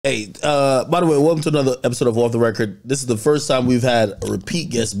Hey, by the way, welcome to another episode of Off the Record. This is the first time we've had a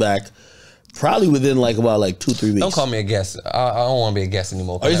repeat guest back, probably within about 2-3 weeks. Don't call me a guest. I don't want to be a guest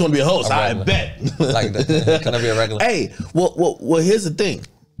anymore. I just want to be a host. I bet. Like that. Can I be a regular? Hey, well, here's the thing.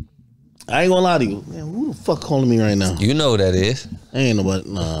 I ain't gonna lie to you. Man, who the fuck calling me right now? You know who that is. Ain't nobody.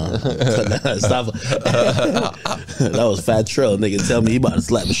 Nah. Stop. That was Fat Trell. Nigga tell me he about to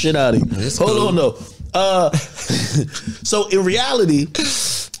slap the shit out of you. Hold on, though. So in reality,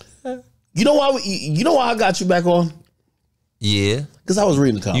 you know why I got you back on? Yeah. Because I was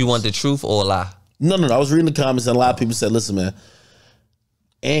reading the comments. You want the truth or a lie? No. I was reading the comments and a lot of people said, listen, man,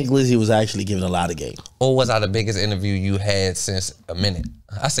 and Glizzy was actually giving a lot of game. Or was I the biggest interview you had since a minute?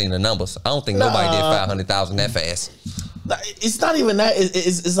 I seen the numbers. I don't think nobody did 500,000 that fast. It's not even that.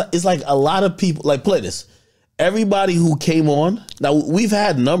 It's like a lot of people, like, play this. Everybody who came on, now we've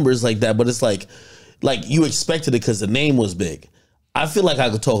had numbers like that, but it's like you expected it because the name was big. I feel like I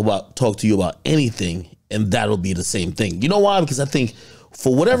could talk to you about anything and that'll be the same thing. You know why? Because I think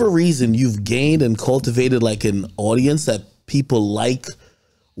for whatever reason you've gained and cultivated like an audience that people like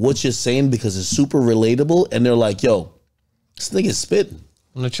what you're saying because it's super relatable and they're like, yo, this nigga's spitting.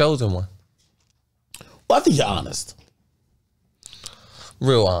 I'm the chosen one. Well, I think you're honest.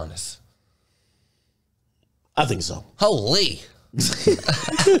 Real honest. I think so. Holy.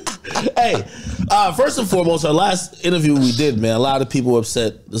 Hey, first and foremost, our last interview we did, man, a lot of people were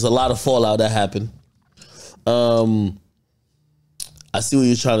upset. There's a lot of fallout that happened. I see what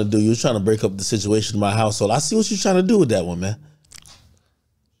you're trying to do. You're trying to break up the situation in my household. I see what you're trying to do with that one, man.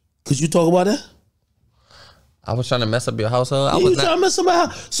 Could you talk about that? I was trying to mess up your household. I was trying to mess up my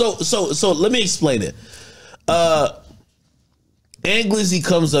house. So let me explain it. And Glizzy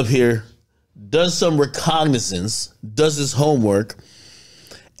comes up here, does some recognizance, does his homework,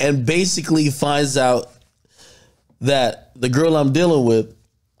 and basically finds out that the girl I'm dealing with,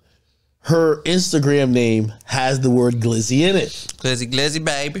 her Instagram name has the word Glizzy in it. Glizzy,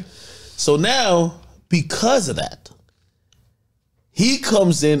 baby. So now, because of that, he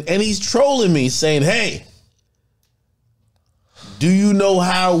comes in and he's trolling me saying, hey, do you know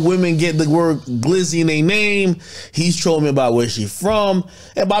how women get the word Glizzy in their name? He's trolling me about where she's from.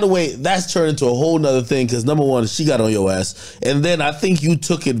 And by the way, that's turned into a whole nother thing because number one, she got on your ass. And then I think you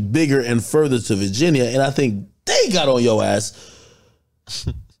took it bigger and further to Virginia. And I think they got on your ass.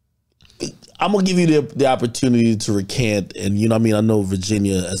 I'm going to give you the opportunity to recant. And you know what I mean? I know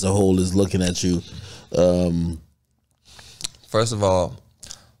Virginia as a whole is looking at you. First of all,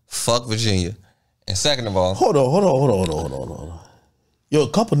 fuck Virginia. And second of all, hold on. Yo, a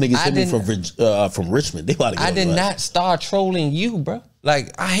couple niggas hit me from Richmond. They about to get I did not start trolling you, bro.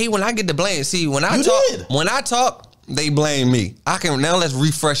 Like, I hate when I get the blame. See, when I talk, they blame me. Now let's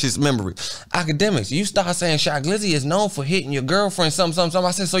refresh his memory. Akademiks, you start saying Shot Glizzy is known for hitting your girlfriend, something.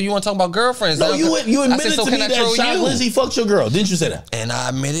 I said, so you want to talk about girlfriends? No, you admitted to me that Shot Glizzy fucked your girl. Didn't you say that? And I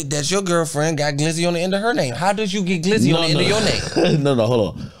admitted that your girlfriend got Glizzy on the end of her name. How did you get Glizzy on the end of your name? No,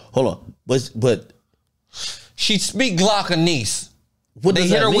 hold on. But she speak Glockanese. What they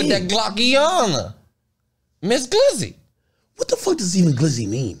does hit that her mean? with that Glockiana. Miss Glizzy. What the fuck does even Glizzy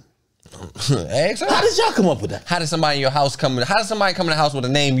mean? How did y'all come up with that? How did somebody in your house come in? How does somebody come in the house with a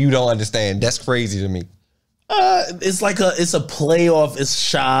name you don't understand? That's crazy to me. It's a play off. It's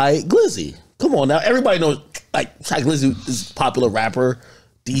Shy Glizzy. Come on now, everybody knows. Like Shy Glizzy is a popular rapper.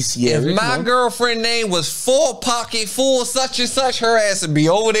 DC area. If my girlfriend name was Full Pocket Full such and such, her ass would be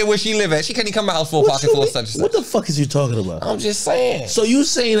over there where she live at. She couldn't come out Full Pocket Full such and such. What the fuck is you talking about? I'm just saying. So you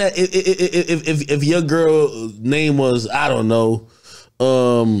saying that if your girl name was, I don't know,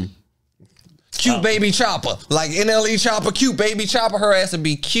 Cute Baby Chopper, like NLE Chopper, Cute Baby Chopper, her ass would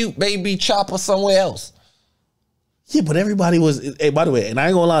be Cute Baby Chopper somewhere else. Yeah, but everybody was. Hey, by the way, and I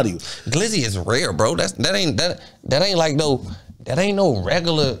ain't gonna lie to you, Glizzy is rare, bro. That ain't like no. That ain't no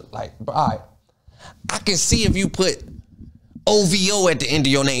regular, like, all right. I can see if you put OVO at the end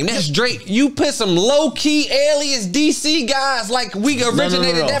of your name. That's Drake. You put some low-key alias DC guys like we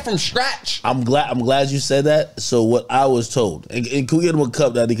originated that from scratch. I'm glad you said that. So what I was told, and can we get him a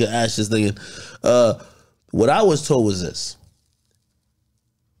cup that he can ask this thing? What I was told was this.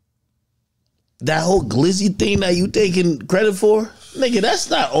 That whole Glizzy thing that you taking credit for, nigga,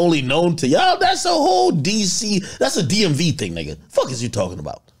 that's not only known to y'all. That's a whole DC. That's a DMV thing, nigga. Fuck is you talking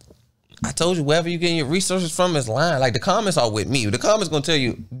about? I told you, wherever you getting your resources from is lying. Like, the comments are with me. The comments gonna tell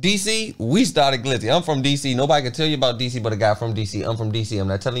you, DC, we started Glizzy. I'm from DC. Nobody can tell you about DC but a guy from DC. I'm from DC. I'm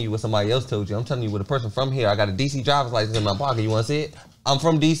not telling you what somebody else told you. I'm telling you what a person from here. I got a DC driver's license in my pocket. You wanna see it? I'm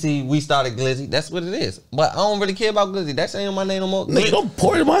from DC. We started Glizzy. That's what it is. But I don't really care about Glizzy. That ain't my name no more. Nigga, don't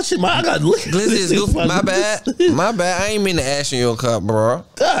pour in my shit, man. I got look. Glizzy is goofy. My bad. My bad. I ain't mean to ash in your cup, bro.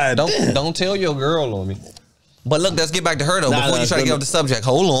 God don't tell your girl on me. But look, let's get back to her though. Before you try to get off the subject,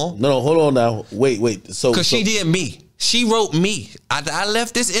 hold on. No, hold on now. Wait. So, because she did me. She wrote me. I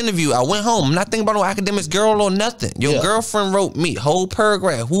left this interview. I went home. I'm not thinking about no Akademiks girl or nothing. Your girlfriend wrote me. Whole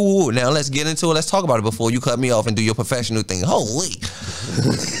paragraph. Woo. Now let's get into it. Let's talk about it before you cut me off and do your professional thing. Holy.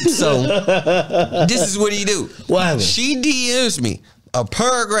 So this is what he do. What happened? She DMs me a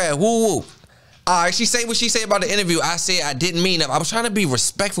paragraph. Woo. All right, she say what she say about the interview. I said I didn't mean that. I was trying to be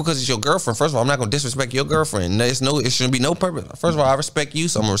respectful because it's your girlfriend. First of all, I'm not gonna disrespect your girlfriend. It shouldn't be no purpose. First of all, I respect you,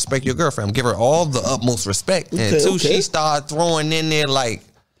 so I'm gonna respect your girlfriend. I'm give her all the utmost respect. And two, she started throwing in there like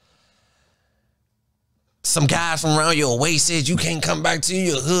some guys from around your way said you can't come back to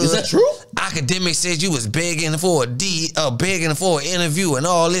your hood. Is that true? Akademiks said you was begging for begging for an interview and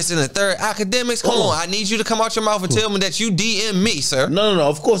all this and the third. Akademiks, come on. I need you to come out your mouth and tell me that you DM me, sir. No.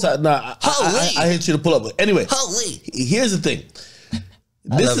 Of course, I hit you to pull up. But anyway, here's the thing.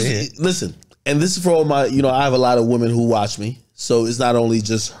 Listen, and this is for all my. I have a lot of women who watch me, so it's not only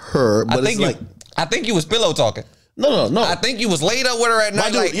just her, but I think you was pillow talking. No. I think you was laid up with her at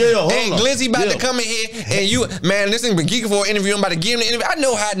night. Like, hey, Glizzy about to come in here, and you, man, this thing been geeking for an interview. I'm about to give him the interview. I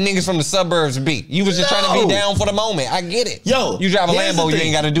know how niggas from the suburbs be. You was just trying to be down for the moment. I get it. Yo, you drive a Lambo, you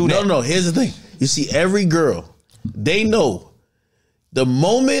ain't got to do that. No. Here's the thing. You see, every girl, they know the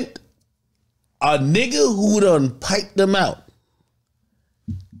moment a nigga who done piped them out,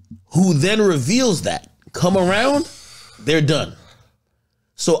 who then reveals that, come around, they're done.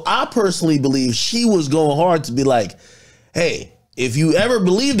 So I personally believe she was going hard to be like, hey, if you ever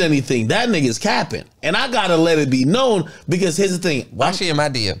believed anything, that nigga's capping. And I got to let it be known because here's the thing. Why she in my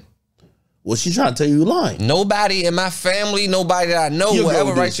DM? Well, she trying to tell you lying. Nobody in my family, nobody that I know will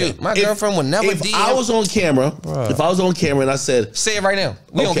ever write you. My girlfriend would never DM. If I was on camera, and I said... Say it right now.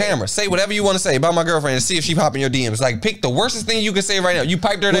 We on camera. Say whatever you want to say about my girlfriend and see if she pop in your DMs. Like, pick the worstest thing you can say right now. You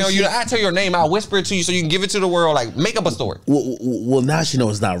piped her down. I tell your name. I'll whisper it to you so you can give it to the world. Like, make up a story. Well, now she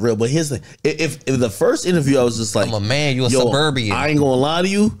knows it's not real. But here's the thing. If the first interview, I was just like... I'm a man. You a suburban. I ain't going to lie to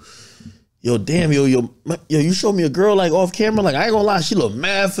you. Yo, damn, you showed me a girl like off camera. Like, I ain't going to lie. She look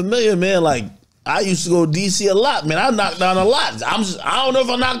mad familiar, man. Like... I used to go to DC a lot, man. I knocked down a lot. I don't know if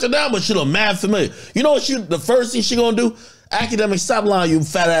I knocked her down, but she look mad familiar. You know what the first thing she gonna do? Akademiks, stop lying, you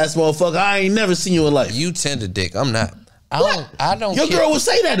fat ass motherfucker. I ain't never seen you in life. You tender dick. I'm not. I don't. Your girl would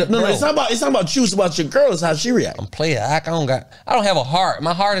say that. No, it's not about you. It's about your girl. It's how she react. I'm playing. I don't have a heart.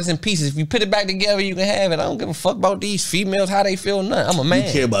 My heart is in pieces. If you put it back together, you can have it. I don't give a fuck about these females, how they feel. Nothing. I'm a man.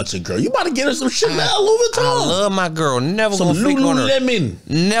 You care about your girl. You about to get her some shit now, Louis Vuitton. I love my girl. Never gonna fake on her.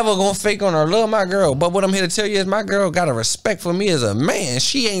 Never gonna fake on her. Love my girl. But what I'm here to tell you is my girl got a respect for me as a man.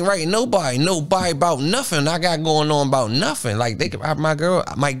 She ain't writing nobody about nothing I got going on about nothing. Like my girl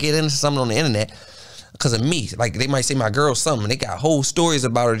might get into something on the internet because of me. Like, they might say my girl something. They got whole stories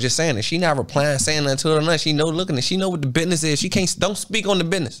about her just saying it. She not replying, saying nothing to her or nothing. She know looking and she know what the business is. Don't speak on the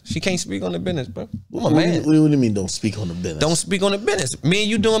business. She can't speak on the business, bro. I'm a man. What do you mean don't speak on the business? Don't speak on the business. Me and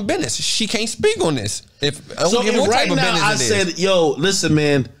you doing business. She can't speak on this. If right now I said, yo, listen,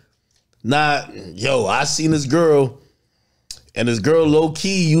 man. I seen this girl, and this girl low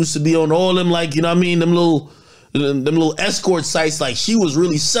key used to be on all them, like, you know what I mean, them little escort sites. Like, she was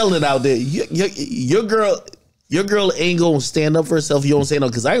really selling it out there. Your girl ain't gonna stand up for herself. You don't say no,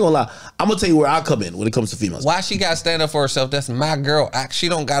 because I ain't gonna lie. I'm gonna tell you where I come in when it comes to females. Why she gotta stand up for herself? That's my girl. She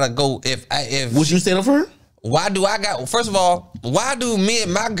don't gotta go. If would you stand up for her? First of all, why do me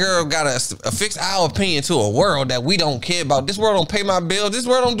and my girl gotta fix our opinion to a world that we don't care about? This world don't pay my bills. This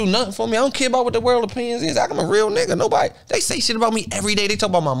world don't do nothing for me. I don't care about what the world opinions is. I'm a real nigga. Nobody. They say shit about me every day. They talk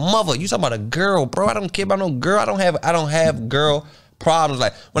about my mother. You talking about a girl, bro. I don't care about no girl. I don't have girl problems.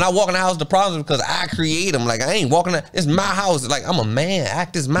 Like, when I walk in the house, the problems because I create them. Like, I ain't walking it's my house. Like, I'm a man.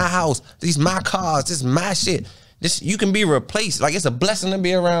 This is my house. These my cars. This is my shit. You can be replaced. Like, it's a blessing to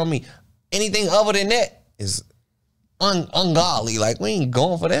be around me. Anything other than that is ungodly. Like, we ain't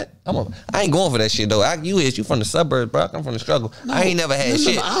going for that. I ain't going for that shit though. You from the suburbs, bro. I come from the struggle. No, I ain't never had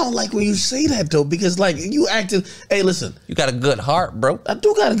shit. I don't like when you say that though, because like you acting. Hey, listen, you got a good heart, bro. I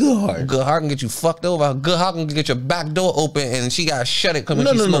do got a good heart. A good heart can get you fucked over. A good heart can get your back door open, and she got shut it because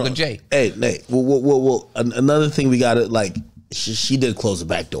she smoke a J. Hey, well, another thing we got to like. She did close the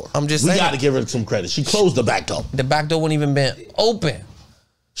back door. I'm just saying. We got to give her some credit. She closed the back door. The back door wouldn't even been open.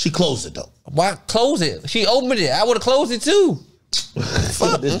 She closed it though. Why close it? She opened it. I would have closed it too.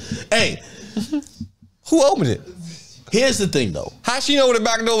 Fuck. Hey, who opened it? Here's the thing though. How she know where the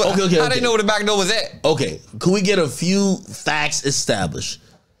back door was? How they know where the back door was at? Okay, can we get a few facts established?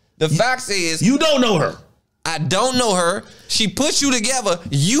 The facts is you don't know her. I don't know her. She put you together.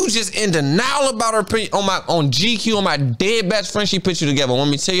 You just in denial about her on GQ on my dead best friend. She put you together.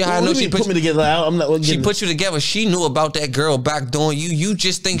 Want me to tell you how I know she put me together? She put you together. She knew about that girl backdooring you. You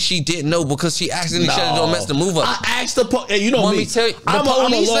just think she didn't know because she accidentally shut the door, messed the move up. I asked the you know me. I'm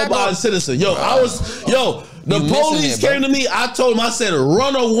a law-abiding citizen. The police came to me. I told them, I said,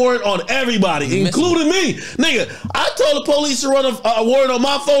 run a warrant on everybody, including me. Nigga, I told the police to run a warrant on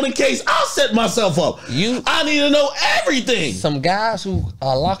my phone in case I'll set myself up. I need to know everything. Some guys who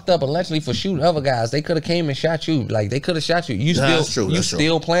are locked up allegedly for shooting other guys, they could have came and shot you. Like, they could have shot you. You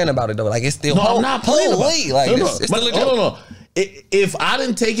still playing about it, though. Like, it's still... No, I'm not playing about it. Like, it's still a joke. No. If I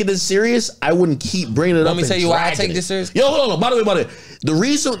didn't take it as serious, I wouldn't keep bringing it up. Let me tell you why I take this serious. Yo, hold on. By the way, the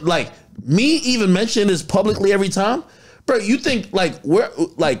reason, like, me even mentioning this publicly every time, bro, you think, like,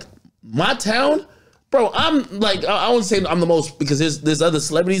 my town, bro, I'm, like, I wouldn't say I'm the most, because there's other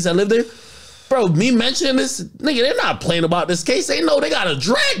celebrities that live there. Bro, me mentioning this, nigga, they're not playing about this case. They know they gotta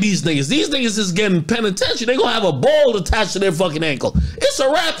drag these niggas. These niggas is getting penitentiary. They gonna have a ball attached to their fucking ankle. It's a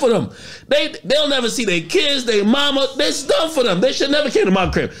wrap for them. They'll never see their kids, their mama. It's done for them. They should never came to my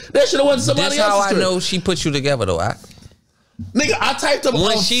crib. They should have went to somebody else's crib. That's how I know she put you together, though. Nigga, I typed up a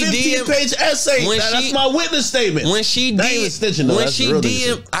 15-page essay. That's my witness statement. When she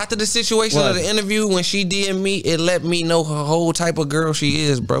DM after the situation of the interview, when she DM me, it let me know her whole type of girl she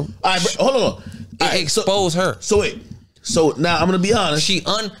is, bro. All right, hold on. It exposed her. So wait. So now I'm gonna be honest. She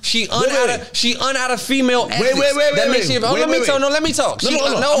un out of female ethics. Wait. Let me talk.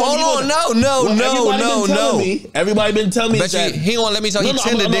 Everybody been telling me that he won't let me talk. He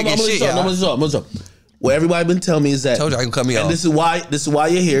tender dick and shit. I'm gonna talk. What everybody been telling me is that. Told you I can cut me off. And this is why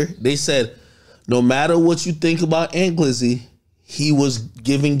you're here. They said, no matter what you think about Aunt Glizzy, he was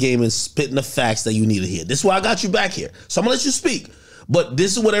giving game and spitting the facts that you need to hear. This is why I got you back here. So I'm gonna let you speak. But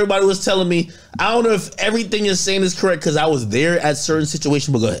this is what everybody was telling me. I don't know if everything you're saying is correct because I was there at certain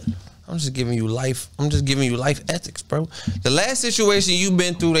situations, but go ahead. I'm just giving you life. I'm just giving you life ethics, bro. The last situation you've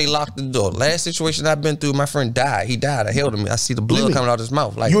been through, they locked the door. Last situation I've been through, my friend died. He died. I held him. I see the blood coming out his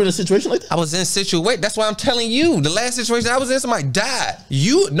mouth. Like, you were in a situation like that? I was in a situation. That's why I'm telling you. The last situation I was in, somebody died.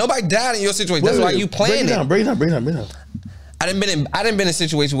 Nobody died in your situation. That's why you playing it. Break it down. I didn't been in a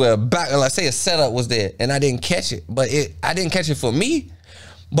situation where let's say a setup was there and I didn't catch it, but I didn't catch it for me.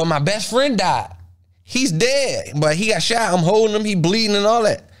 But my best friend died. He's dead, but he got shot. I'm holding him. He bleeding and all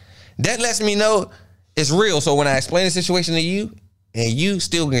that. That lets me know it's real. So when I explain the situation to you, and you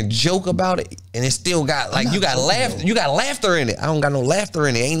still can joke about it, and it still got like you got laughter in it. I don't got no laughter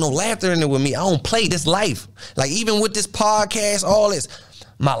in it. Ain't no laughter in it with me. I don't play this life. Like even with this podcast, all this.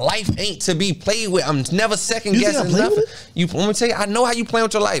 My life ain't to be played with. I'm never second guessing nothing. Let me tell you, I know how you play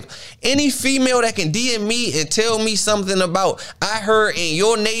with your life. Any female that can DM me and tell me something about, I heard in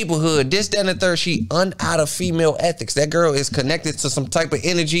your neighborhood, this, that, and the third, she out of female ethics. That girl is connected to some type of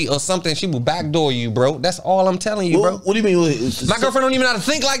energy or something. She will backdoor you, bro. That's all I'm telling you, bro. What do you mean? My girlfriend don't even know how to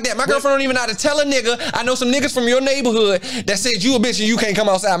think like that. My girlfriend don't even know how to tell a nigga. I know some niggas from your neighborhood that said you a bitch and you can't come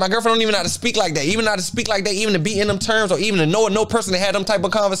outside. My girlfriend don't even know how to speak like that. Even know how to speak like that, even to be in them terms or even to know no person that had them type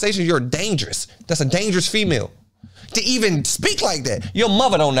of conversations. You're dangerous. That's a dangerous female. To even speak like that. Your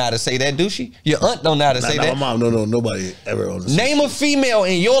mother don't know how to say that, do she? Your aunt don't know how to say that. My mom, no, nobody ever understands. Name a female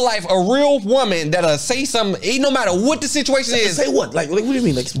in your life, a real woman that'll say something, no matter what the situation is. Say what? Like what do you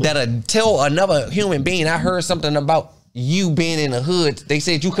mean? Like, that'll tell another human being, I heard something about you being in a hood. They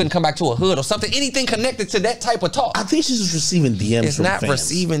said you couldn't come back to a hood or something. Anything connected to that type of talk. I think she's just receiving DMs it's from not fans.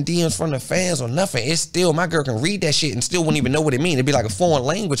 Receiving DMs from the fans or nothing. It's still, my girl can read that shit and still wouldn't even know what it means. It'd be like a foreign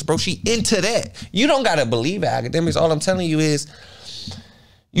language, bro. She into that. You don't gotta believe it, Akademiks. All I'm telling you is,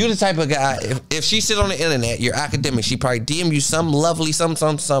 you the type of guy, if she sit on the internet, you're academic, she probably DM you some lovely,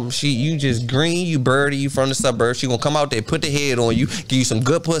 something. You just green, you birdie, you from the suburbs. She gonna come out there, put the head on you, give you some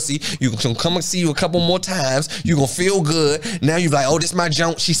good pussy. You gonna come and see you a couple more times. You gonna feel good. Now you like, oh, this my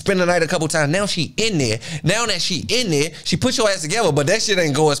junk. She spend the night a couple times. Now she in there. Now that she in there, she put your ass together, but that shit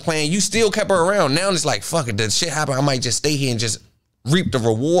ain't go as planned. You still kept her around. Now it's like, fuck it, the shit happened. I might just stay here and just reap the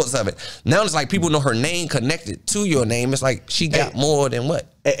rewards of it. Now it's like people know her name connected to your name. It's like she got more than what?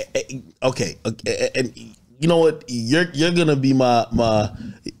 Okay, and you know what? You're gonna be my.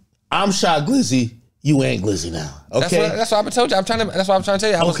 I'm Shot Glizzy. You ain't Glizzy now. Okay, that's what I've told you. That's what I'm trying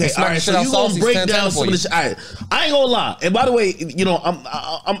to tell you. Okay, all right. So you gonna break down some of this? I ain't gonna lie. And by the way, you know,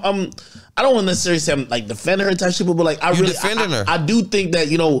 I I don't want to necessarily say I'm like defending her type shit, but like I really defending her. I do think that,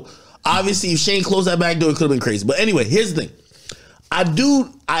 you know, obviously if Shane closed that back door, it could have been crazy. But anyway, here's the thing.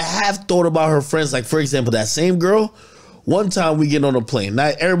 I have thought about her friends. Like, for example, that same girl, one time we get on a plane.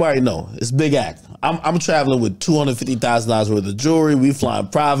 Now everybody know it's big act. I'm traveling with $250,000 worth of jewelry. We flying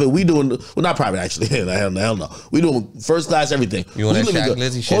private. We doing, well, not private actually. Hell no. We doing first class everything. You want that shot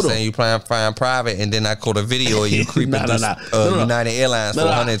Glizzy shit saying you flying private, and then I caught a video of you creeping United Airlines for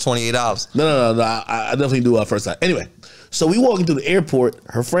 $128. No. I definitely do first class. Anyway, so we walking through the airport.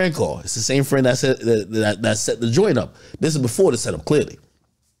 Her friend called. It's the same friend that set that set the joint up. This is before the setup, clearly.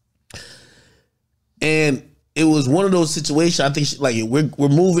 And it was one of those situations. I think we're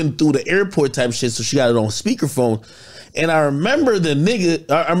moving through the airport type shit, so she got it on speakerphone. And I remember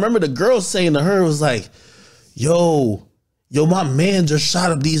the girl saying to her, was like, yo, my man just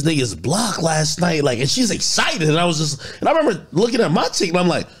shot up these niggas' block last night. Like, and she's excited. And I remember looking at my chick and I'm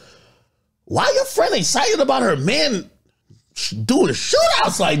like, why your friend excited about her man doing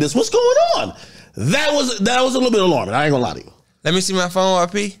shootouts like this? What's going on? That was a little bit alarming. I ain't gonna lie to you. Let me see my phone,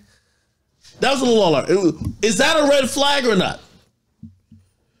 RP. That was a little alarming. Is that a red flag or not?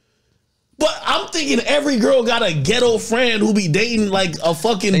 But I'm thinking every girl got a ghetto friend who be dating like a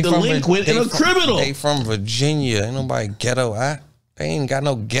fucking delinquent and a criminal. They from Virginia. Ain't nobody ghetto. They ain't got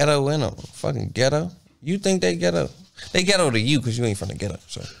no ghetto in them. Fucking ghetto. You think they ghetto? They ghetto to you because you ain't from the ghetto.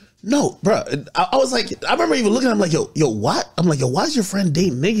 So. No, bro. I was like, I remember even looking at him like, yo, what? I'm like, yo, why is your friend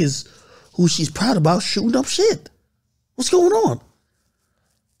dating niggas who she's proud about shooting up shit? What's going on?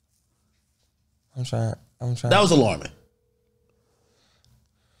 I'm trying. That was alarming.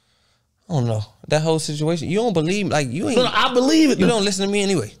 I don't know. That whole situation. You don't believe, like, you ain't. No, I believe it. You don't listen to me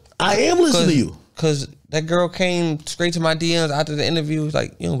anyway. I am listening to you. Because that girl came straight to my DMs after the interview. Was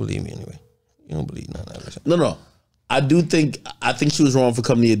like, you don't believe me anyway. You don't believe none of that. No. I think she was wrong for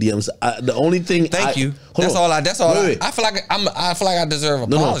coming to your DMs. The only thing. Thank you. That's all. Wait. I feel like I deserve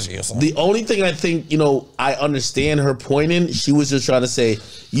an apology or something. The only thing I think, I understand her point in. She was just trying to say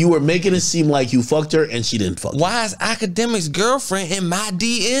you were making it seem like you fucked her and she didn't fuck. Why is Akademik's girlfriend in my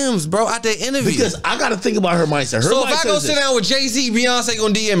DMs, bro? At the interview. Because I got to think about her mindset. So if I go sit down with Jay-Z, Beyonce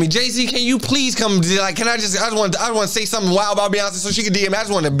gonna DM me. Jay-Z, can you please come? Like, can I just want to say something wild about Beyonce so she can DM me. I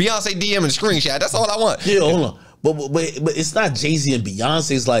just want a Beyonce DM and a screenshot. That's all I want. Yeah, hold on. But it's not Jay-Z and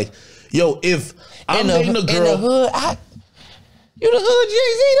Beyonce. It's like, yo, if I'm dating a girl in the hood, you the hood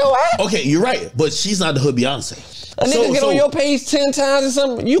Jay-Z though. Okay, you're right, but she's not the hood Beyonce. A nigga get on your page 10 times or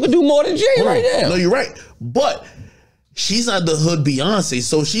something, you could do more than Jay right now. No, you're right, but she's not the hood Beyonce.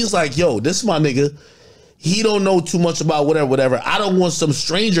 So she's like, yo, this is my nigga. He don't know too much about whatever. I don't want some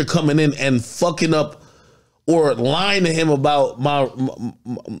stranger coming in and fucking up or lying to him about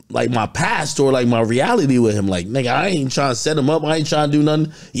my past or like my reality with him. Like, nigga, I ain't trying to set him up. I ain't trying to do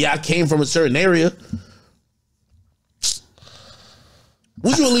nothing. Yeah, I came from a certain area.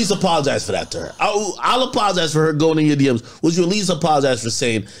 Would you at least apologize for that to her? I'll apologize for her going in your DMs. Would you at least apologize for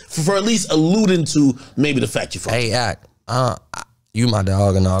saying, for at least alluding to maybe the fact you fucked? Hey, you my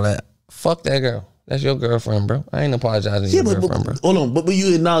dog and all that. Fuck that girl. That's your girlfriend, bro. I ain't apologizing to your girlfriend, bro. Hold on, but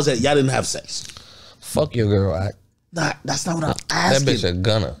you acknowledge that y'all didn't have sex. Fuck your girl, Nah, that's not what I'm asking. That bitch a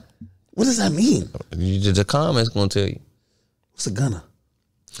gunner. What does that mean? The comments gonna tell you. What's a gunner?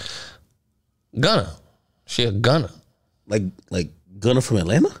 Gunner. She a gunner. Like Gunna from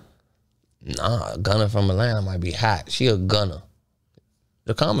Atlanta? Nah, Gunna from Atlanta might be hot. She a gunner.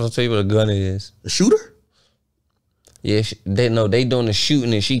 The comments will tell you what a gunner is. A shooter? Yeah, they doing the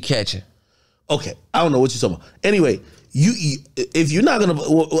shooting and she catching. Okay, I don't know what you're talking about. Anyway, if you're not gonna,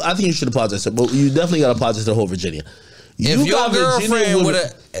 well, I think you should apologize, but you definitely gotta apologize to the whole Virginia. If your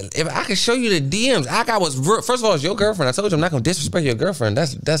girlfriend if I can show you the DMs, first of all, it's your girlfriend. I told you I'm not gonna disrespect your girlfriend.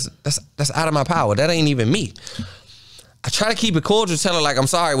 That's out of my power. That ain't even me. I try to keep it cordial, tell her like, I'm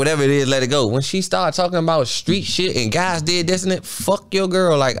sorry, whatever it is, let it go. When she started talking about street shit and guys did this and that, fuck your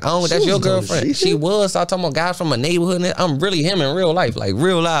girl. Like, that's your girlfriend. She started talking about guys from a neighborhood and that. I'm really him in real life, like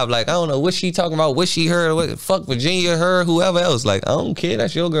real life. Like, I don't know what she talking about, what she heard, fuck Virginia, her, whoever else. Like, I don't care,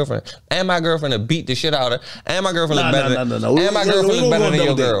 that's your girlfriend. And my girlfriend to beat the shit out of her. And my girlfriend look better than and my girlfriend look better than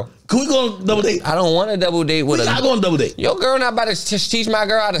your girl. Can we go on double date? I don't want to double date with her. We gotta go on double date. Your girl not about to teach my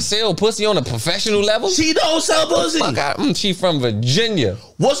girl how to sell pussy on a professional level. She don't sell pussy. She from Virginia.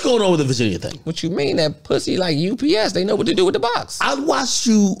 What's going on with the Virginia thing? What you mean? That pussy like UPS. They know what to do with the box. I watched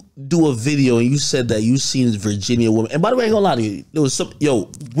you do a video and you said that you seen Virginia women. And by the way, I ain't gonna lie to you. There was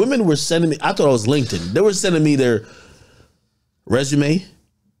women were sending me, I thought it was LinkedIn. They were sending me their resume,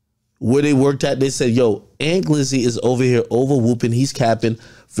 where they worked at. They said, yo, Aunt Glizzy is over here over whooping. He's capping.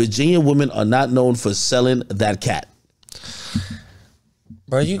 Virginia women are not known for selling that cat.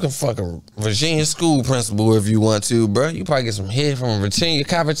 Bro, you can fuck a Virginia school principal if you want to, bro. You probably get some head from a Virginia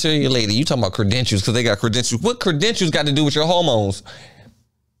cafeteria lady. You talking about credentials because they got credentials. What credentials got to do with your hormones?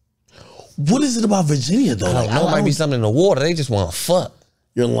 What is it about Virginia, though? I don't know. It might be something in the water. They just want to fuck.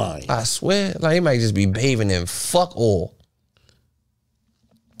 You're lying. I swear. Like, they might just be bathing in fuck oil.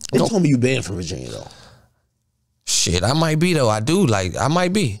 They told me you banned from Virginia, though. Shit, I might be, though. I do. Like, I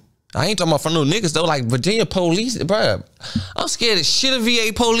might be. I ain't talking about from no niggas though. Like Virginia police, bruh. I'm scared of shit of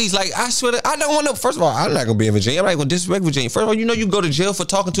VA police. Like I swear to, I don't want to. First of all, I'm not gonna be in Virginia. I'm not gonna disrespect Virginia. First of all, you know you go to jail for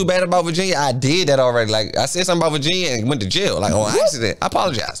talking too bad about Virginia. I did that already. Like I said something about Virginia and went to jail. Like on accident. I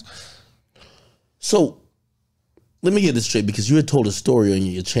apologize. So let me get this straight because you had told a story on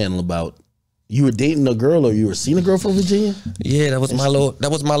your channel about you were dating a girl or you were seeing a girl from Virginia. Yeah, that was my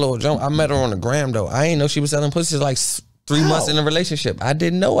little jump. I met her on the gram though. I ain't know she was selling pussy like 3 months in a relationship. I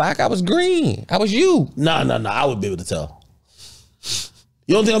didn't know. I was green. I was you. Nah. I would be able to tell.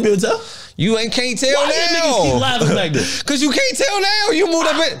 You don't think I'll be able to tell? You can't tell Why now. Niggas keep laughing like this? Cause you can't tell now. You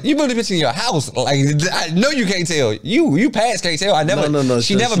moved the bitch in your house. Like I know you can't tell. You past can't tell. I never. No.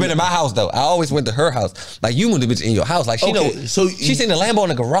 She never been in my house though. I always went to her house. Like you moved the bitch in your house. Like she know. So she's in the Lambo in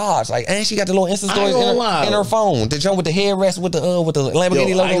the garage. Like and she got the little Insta stories in her phone. The jump with the headrest with the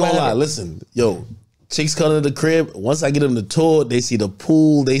Lamborghini logo. I ain't gonna lie. Listen, chicks come to the crib. Once I get them the tour, they see the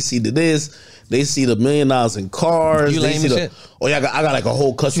pool, they see the this, they see the $1 million in cars. You they lame see as the, shit. Oh yeah, I got like a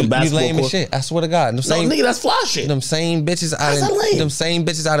whole custom basketball. You lame as shit. I swear to God. Nigga, that's fly shit. Them same bitches.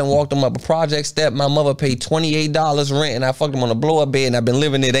 I done walked them up a project step. My mother paid $28 rent, and I fucked them on a blow up bed, and I've been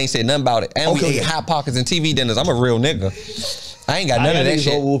living there. They ain't said nothing about it. And we ate hot pockets and TV dinners. I'm a real nigga. I ain't got none of that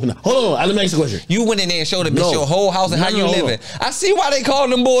shit. Hold on, let me ask you a question. You went in there and showed the bitch your whole house and how you living. I see why they call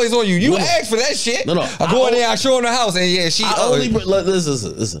them boys on you. You asked for that shit. No. I go in there, I show them the house, and yeah, she.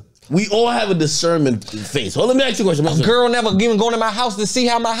 Listen. We all have a discernment face. Hold on, let me ask you a question. A girl never even going to my house to see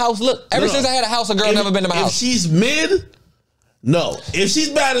how my house look. Ever since I had a house, a girl never been to my house. If she's mid, no. If she's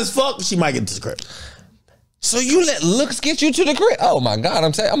bad as fuck, she might get to the crib. So you let looks get you to the crib? Oh my God,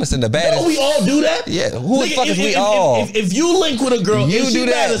 I'm gonna send the baddest. No, we all do that. Yeah, who the fuck is we all? If you link with a girl, if she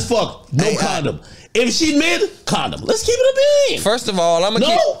bad as fuck, no condom. If she mid, condom. Let's keep it a bean. First of all, I'm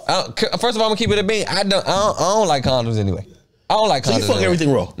gonna keep it a bean. I don't like condoms anyway. I don't like condoms. So you fuck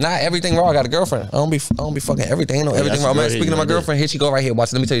everything raw? Not everything raw. I got a girlfriend. I don't be fucking everything. Ain't no everything raw. Man, speaking of my girlfriend, here she go right here.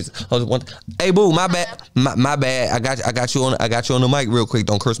 Watch. Let me tell you. Hey boo, my bad. My bad. I got you on the mic real quick.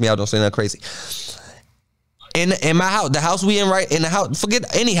 Don't curse me out. Don't say nothing crazy. In my house, the house we in right in the house.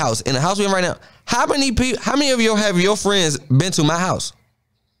 Forget any house. In the house we in right now. How many of you have your friends been to my house?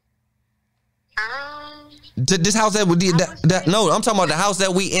 This house that we no, I'm talking about the house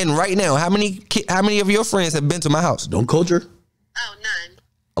that we in right now. How many of your friends have been to my house? Don't coach her. Oh, none.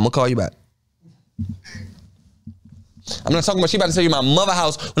 I'm gonna call you back. I'm not talking about she about to tell you my mother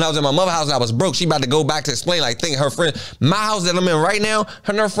house when I was in my mother house and I was broke. She about to go back to explain like think her friend. My house that I'm in right now,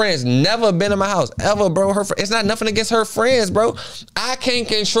 her and her friends never been in my house ever, bro. It's not nothing against her friends, bro. I can't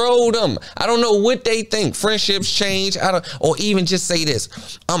control them. I don't know what they think. Friendships change. Or even just say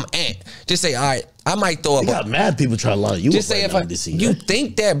this. I'm Ant. Just say, all right, I might throw up. You got mad people trying to lie you. Just say you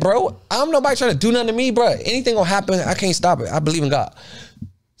think that, bro. I'm nobody trying to do nothing to me, bro. Anything gonna happen, I can't stop it. I believe in God.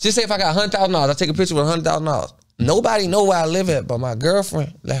 Just say if I got $100,000, I take a picture with $100,000. Nobody know where I live at, but my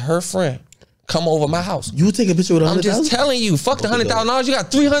girlfriend let her friend come over my house. You would take a picture with $100,000? I'm just telling you, fuck the $100,000. You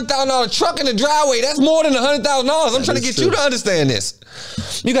got $300,000 truck in the driveway. That's more than $100,000. I'm trying to get you to understand this.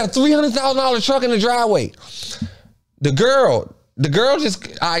 You got a $300,000 truck in the driveway. The girl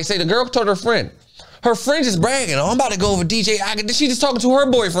told her friend. Her friend just bragging. Oh, I'm about to go over DJ Akademiks. She just talking to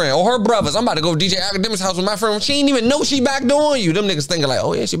her boyfriend or her brothers. I'm about to go over DJ Akademiks' house with my friend. She ain't even know she backdooring you. Them niggas thinking like,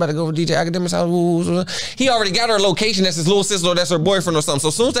 oh yeah, she about to go over DJ Akademiks' house. He already got her location. That's his little sister or that's her boyfriend or something. So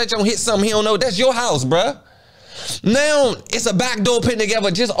as soon as that don't hit something he don't know, that's your house, bruh. Now it's a backdoor putting together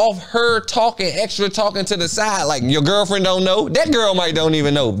just off her extra talking to the side. Like your girlfriend don't know. That girl might don't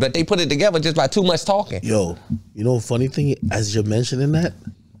even know. But they put it together just by too much talking. Yo, you know funny thing, as you're mentioning that,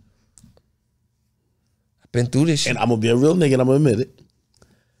 been through this shit. And I'm gonna be a real nigga and I'm gonna admit it.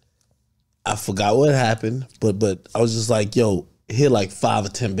 I forgot what happened, but I was just like, yo, here like 5 or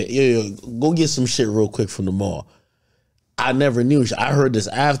 10 bit. Yo, go get some shit real quick from the mall. I never knew. I heard this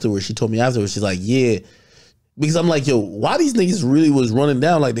afterwards. She told me afterwards. She's like, yeah. Because I'm like, yo, why these niggas really was running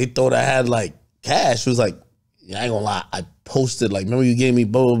down like they thought I had like cash? She was like, yeah, I ain't gonna lie. I posted like, remember you gave me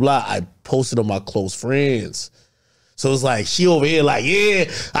blah, blah, blah. I posted on my close friends. So it's like, she over here like, yeah,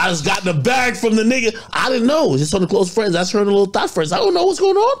 I just got the bag from the nigga. I didn't know. It's just on the close friends. That's her and the little thought friends. I don't know what's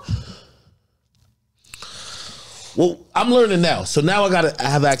going on. Well, I'm learning now. So now I got to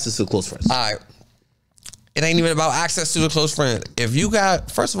have access to close friends. All right. it ain't even about access to the close friends. If you got,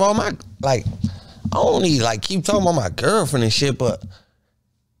 first of all, I don't need like keep talking about my girlfriend and shit, but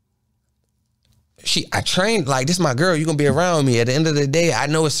I trained, like, this is my girl, you gonna be around me. At the end of the day, I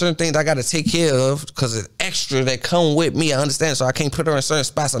know it's certain things I gotta take care of because it's extra that come with me. I understand, so I can't put her in certain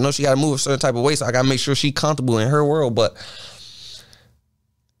spots. I know she gotta move a certain type of way, so I gotta make sure she comfortable in her world, but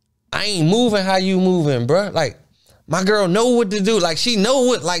I ain't moving how you moving, bruh. Like, my girl know what to do. Like, she know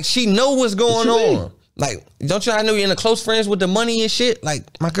what's going on. Like, don't you? I know you're in the close friends with the money and shit. Like,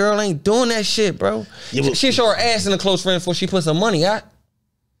 my girl ain't doing that shit, bro. Yeah, she show her ass in the close friends before she put some money out.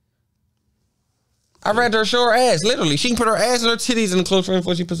 I'd rather her show her ass, literally. She can put her ass and her titties in the close friends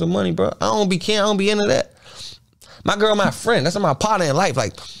before she put some money, bro. I don't be into that. My girl, my friend. That's my partner in life.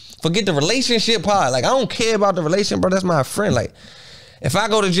 Like, forget the relationship part. Like, I don't care about the relationship, bro. That's my friend. Like, if I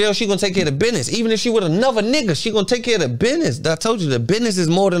go to jail, she gonna take care of the business. Even if she with another nigga, she gonna take care of the business. I told you, the business is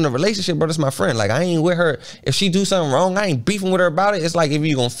more than the relationship, bro. That's my friend. Like, I ain't with her. If she do something wrong, I ain't beefing with her about it. It's like, if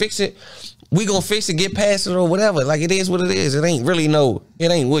you gonna fix it, we gonna fix it, get past it or whatever. Like, it is what it is. It ain't really it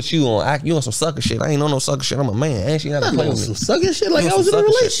ain't what you on. You on some sucker shit. I ain't on no sucker shit. I'm a man. And she not a play with me. Some sucker shit? Like, I was in a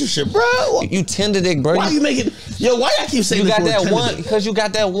relationship, shit, bro. You tender dick, bro. Why you making, yo, why y'all keep saying you got that one, because you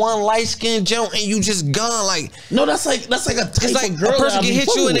got that one light-skinned joint and you just gone. Like, no, that's like a type it's like of girl. A person can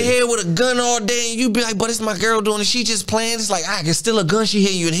hit you in the head with a gun all day and you be like, but it's my girl doing it. She just playing. It's like, it's still a gun she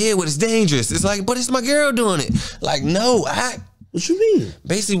hit you in the head with. It's dangerous. It's like, but it's my girl doing it. Like, no, what you mean?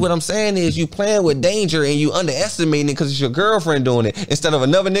 Basically, what I'm saying is you playing with danger and you underestimating it because it's your girlfriend doing it instead of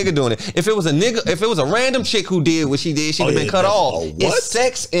another nigga doing it. If it was a nigga, if it was a random chick who did what she did, she'd have been cut off. It's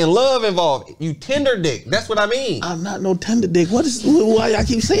sex and love involved. You tender dick. That's what I mean. I'm not no tender dick. Why y'all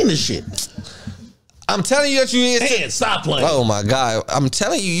keep saying this shit? I'm telling you that you is. Man, stop playing. Oh my God. I'm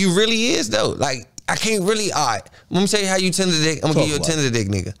telling you, you really is though. Like, I can't really, all right. Let me tell you how you tender dick. I'm gonna give you a tender dick,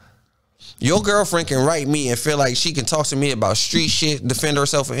 nigga. Your girlfriend can write me and feel like she can talk to me about street shit, defend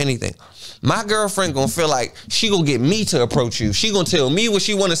herself or anything. My girlfriend gonna feel like she gonna get me to approach you. She gonna tell me what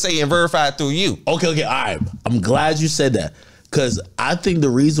she wanna say and verify it through you. Okay, all right. I'm glad you said that. Cause I think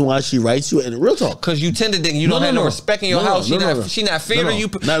the reason why she writes you, and real talk, cause you tender dick, you don't have no respect in your house. She not fair to you.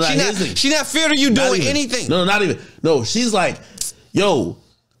 She not fair to you doing anything. No, not even. No, she's like, yo,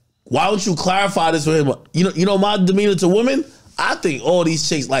 why don't you clarify this with him? You know my demeanor to women. I think all these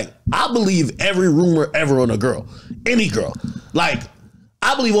chicks, like, I believe every rumor ever on a girl, any girl. Like,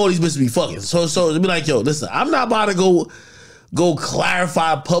 I believe all these bitches be fucking. So it'd be like, yo, listen, I'm not about to go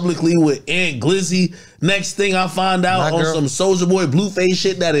clarify publicly with Aunt Glizzy. Next thing I find out on some Soulja Boy Blueface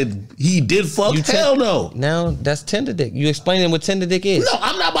shit that he did fuck. Hell no. Now that's tender dick. You explaining what tender dick is? No,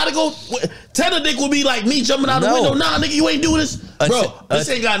 I'm not about to go. Tender dick would be like me jumping out the window. Nah, nigga, you ain't doing this, bro. This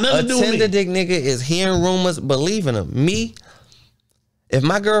ain't got nothing to do with me. A tender dick nigga is hearing rumors, believing them. Me. If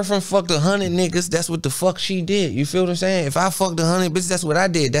my girlfriend fucked 100 niggas, that's what the fuck she did. You feel what I'm saying? If I fucked 100 bitches, that's what I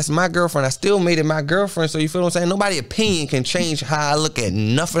did. That's my girlfriend. I still made it my girlfriend. So you feel what I'm saying? Nobody's opinion can change how I look at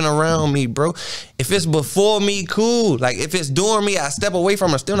nothing around me, bro. If it's before me, cool. Like, if it's during me, I step away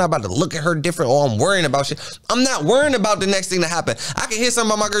from her. Still not about to look at her different or I'm worrying about shit. I'm not worrying about the next thing to happen. I can hear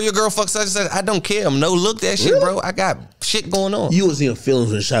something about my girl, your girl fuck such and such. I don't care. I'm no look that shit, bro. I got shit going on. You was in your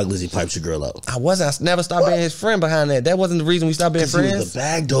feelings when Shot Glizzy piped your girl out. I wasn't. I never stopped being his friend behind that. That wasn't the reason we stopped being friends. It was the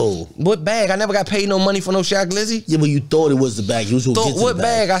bag, though. What bag? I never got paid no money for no Shot Glizzy. Yeah, but you thought it was the bag. You was gonna get to what the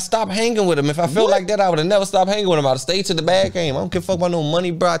bag. I stopped hanging with him. If I felt like that, I would have never stopped hanging with him. I'd have stayed to the bag game. I don't give a fuck about no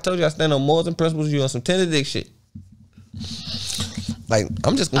money, bro. I told you I stand on morals and principles. You on some tender dick shit. Like,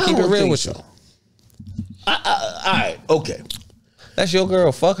 I'm just gonna keep it real with you. All right, okay. That's your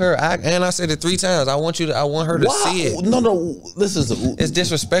girl. Fuck her. And I said it 3 times. I want her to see it. No. It's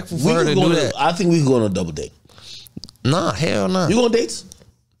disrespectful for her to do that. I think we can go on a double date. Nah, hell nah. You go on dates?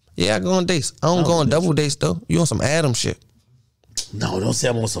 Yeah, I go on dates. I don't go on double dates though. You on some Adam shit? No, don't say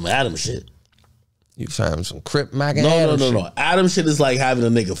I'm on some Adam shit. You trying some Crip macking Adam shit? No. Adam shit is like having a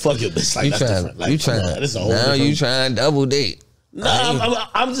nigga fuck your bitch. Like, that's different. Like, you trying? You trying double date? No,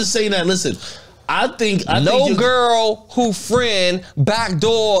 I'm just saying that. Listen, I think no girl who friend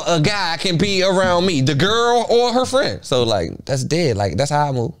backdoor a guy can be around me. The girl or her friend. So like that's dead. Like that's how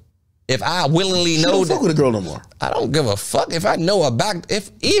I move. If I willingly know that, fuck with a girl no more. I don't give a fuck if I know if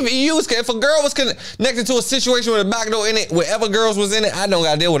a girl was connected to a situation with a backdoor in it, wherever girls was in it, I don't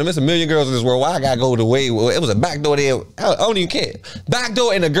gotta deal with them. There's a million girls in this world. Why I gotta go the way it was a backdoor there? I don't even care.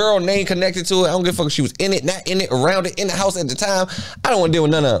 Backdoor and a girl name connected to it. I don't give a fuck if she was in it, not in it, around it, in the house at the time. I don't want to deal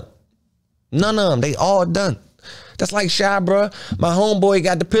with none of them. None of them. They all done. That's like shy, bro. My homeboy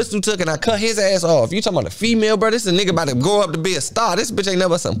got the pistol took and I cut his ass off. You talking about a female, bro? This is a nigga about to grow up to be a star. This bitch ain't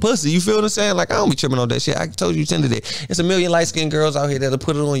never some pussy. You feel what I'm saying? Like, I don't be tripping on that shit. I told you Tinder day. It's a million light-skinned girls out here that'll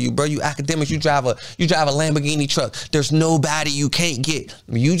put it on you, bro. You Akademiks, you drive a Lamborghini truck. There's nobody you can't get.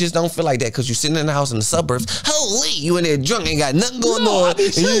 You just don't feel like that because you sitting in the house in the suburbs. Holy, you in there drunk, ain't got nothing going on.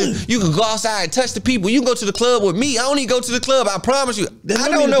 You can go outside and touch the people. You can go to the club with me. I don't even go to the club. I promise you. I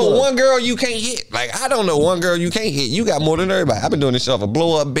don't know one girl you can't hit. Like, I don't know one girl you can't hit. You got more than everybody. I've been doing this shit off a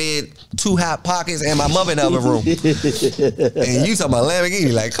blow-up bed, 2 hot pockets, and my mother in the other room. And you talking about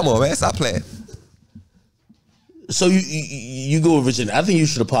Lamborghini. Like, come on, man. Stop playing. So you go with Virginia. I think you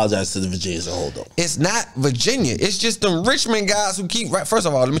should apologize to the Virginia as a whole, though. It's not Virginia. It's just them Richmond guys who keep... First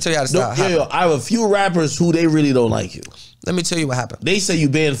of all, let me tell you how to start. I have a few rappers who they really don't like you. Let me tell you what happened. They say you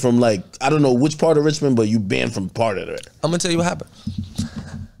banned from, like, I don't know which part of Richmond, but you banned from part of it. I'm going to tell you what happened.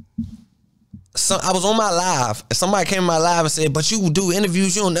 So I was on my live, and somebody came in my live and said, but you do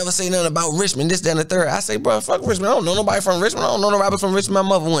interviews, you don't never say nothing about Richmond, this, that, and the third. I say, bro, fuck Richmond. I don't know nobody from Richmond. I don't know nobody from Richmond. My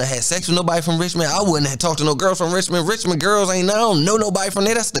mother wouldn't have sex with nobody from Richmond. I wouldn't have talked to no girls from Richmond. Richmond girls ain't, I don't know nobody from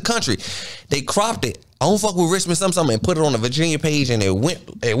there. That's the country. They cropped it. I don't fuck with Richmond something and put it on the Virginia page, and it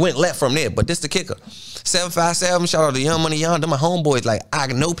went left from there. But this the kicker. 757, shout out to Young Money Young. They're my homeboys. Like, I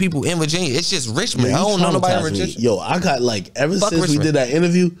know people in Virginia. It's just Richmond. Yo, I don't know nobody in Virginia. Yo, I got, like, ever Fuck since Richmond. we did that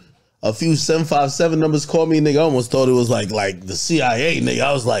interview, a few 757 numbers called me, nigga. I almost thought it was like the CIA, nigga.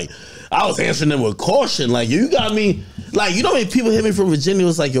 I was answering them with caution. Like, you got me. Like, you know how many people hit me from Virginia? It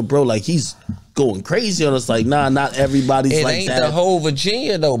was like, yo, bro, like, he's going crazy on us. Like, nah, not everybody's it like ain't that. the whole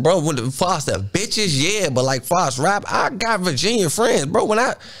Virginia though, bro. When the Foster bitches, yeah, but like Foster rap, I got Virginia friends, bro. When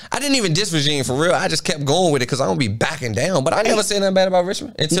I didn't even diss Virginia for real. I just kept going with it because I don't be backing down. But I never said nothing bad about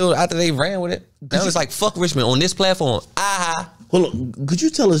Richmond until after they ran with it. Now it's like, fuck Richmond on this platform. Hold on, could you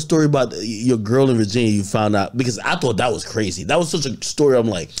tell a story about your girl in Virginia you found out? Because I thought that was crazy. That was such a story. I'm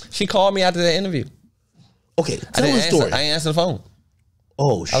like, she called me after the interview. Okay, tell the story. I ain't answer the phone.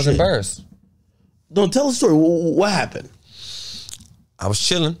 Oh shit! I was embarrassed. Don't tell the story. What happened? I was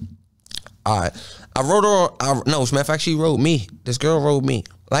chilling. All right, I wrote her. No, as a matter of fact, she wrote me. This girl wrote me.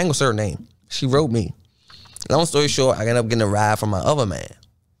 I ain't gonna say her name. She wrote me. Long story short, I ended up getting a ride from my other man.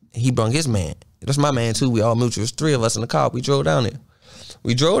 He brung his man. That's my man too. We all mutual. There's 3 of us in the car. We drove down there.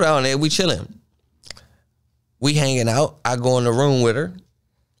 We chilling. We hanging out. I go in the room with her.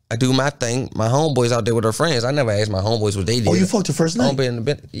 I do my thing. My homeboys out there with her friends. I never asked my homeboys what they did. Oh, you fucked her first night? In the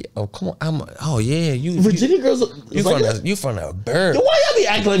bed. Yeah, oh, come on. Oh, yeah. Virginia girls. You from the bird. Yo, why y'all be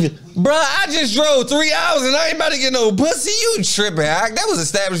acting like you? Bruh, I just drove 3 hours and I ain't about to get no pussy. You tripping. That was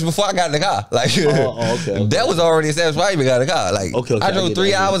established before I got in the car. Like, okay. That was already established before I even got in the car. Like, okay, I drove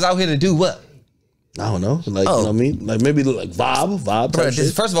 3 hours out here to do what? I don't know. Like, you know what I mean? Like, maybe like vibe type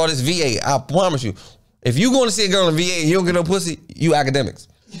shit. First of all, this VA, I promise you. If you going to see a girl in VA and you don't get no pussy, you Akademiks.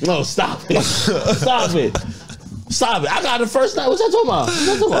 No, stop it. Stop it. Stop it. I got the first night. What y'all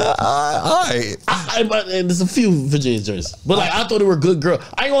talking about? All right. But there's a few Virginia jerseys. But like, I thought they were good girls.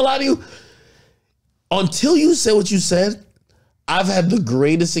 I ain't gonna lie to you. Until you said what you said, I've had the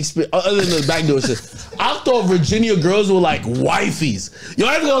greatest experience, other than the backdoor shit. I thought Virginia girls were like wifeys. Yo,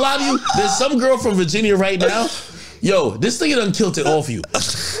 I ain't gonna lie to you. There's some girl from Virginia right now. Yo, this nigga done killed it off you.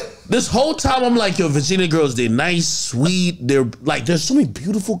 This whole time I'm like, yo, Virginia girls, they're nice, sweet. They're like, there's so many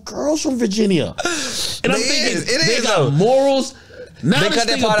beautiful girls from Virginia. And I'm thinking, they got morals. Now this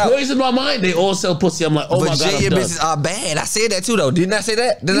nigga poisoned my mind. They all sell pussy. I'm like, oh my God, Virginia bitches are bad. I said that too, though. Didn't I say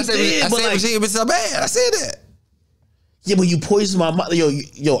that? I say Virginia bitches are bad. I said that. Yeah, but you poisoned my mind.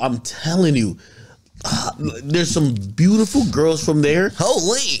 Yo, I'm telling you, there's some beautiful girls from there.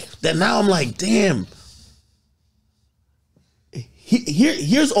 Holy. That now I'm like, damn.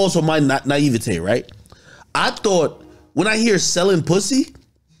 Here's also my naivete, right? I thought when I hear selling pussy,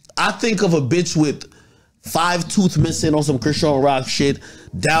 I think of a bitch with 5 tooth missing on some Christian Rock shit,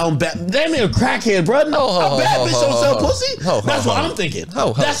 down bad. Damn near a crackhead, bro. No, a bad bitch don't sell pussy. That's what I'm thinking.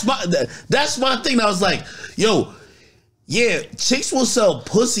 That's my thing. I was like, yo, yeah, chicks will sell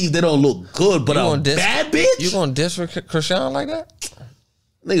pussy if they don't look good, but a bad bitch? You gonna diss Christian like that?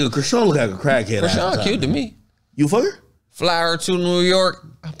 Nigga, Christian look like a crackhead. Christian cute to me. You fuck her? Fly her to New York.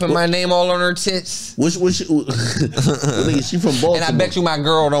 I put my name all on her tits. Nigga, she from Baltimore. And I bet you my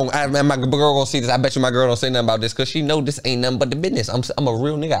girl don't. My girl gonna see this. I bet you my girl don't say nothing about this because she know this ain't nothing but the business. I'm a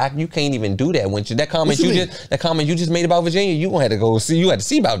real nigga. You can't even do that. When that comment you just made about Virginia, you gonna have to go see. You had to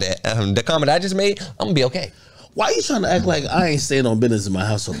see about that. The comment I just made, I'm gonna be okay. Why you trying to act like I ain't staying on business in my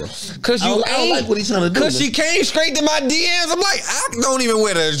household, bro? Cause you I don't like what he's trying to do. Cause she came straight to my DMs. I'm like, I don't even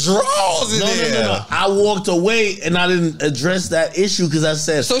wear the drawers in there. No. I walked away and I didn't address that issue because I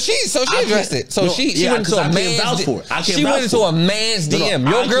said. So she addressed it. So she went into a man's DM. She went into a man's DM.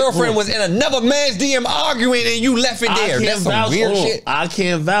 Your girlfriend was in another man's DM arguing and you left it there. That's some weird shit. I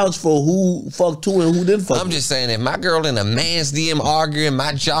can't vouch for who fucked who and who didn't fuck. I'm just saying, if my girl in a man's DM arguing,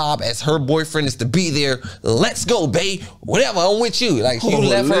 my job as her boyfriend is to be there. Let's go, babe. Whatever, I'm with you. Like, you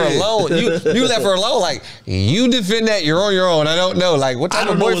left her alone. You left her alone. Like, you defend that, you're on your own. I don't know. Like, what type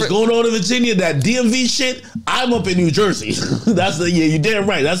of boyfriend? I don't know what's going on in Virginia. That DMV shit, I'm up in New Jersey. That's the, yeah, you're damn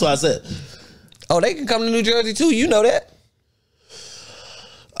right. That's what I said. Oh, they can come to New Jersey too. You know that.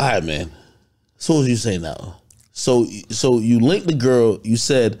 All right, man. So what you saying now? So you linked the girl. You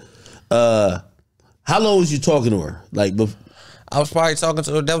said, how long was you talking to her? Like, I was probably talking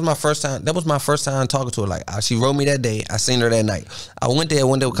to her. That was my first time. That was my first time talking to her. Like, she wrote me that day. I seen her that night. I went there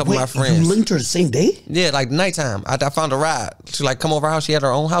with a couple of my friends. You linked her the same day? Yeah, like nighttime. I found a ride. She like come over her house. She had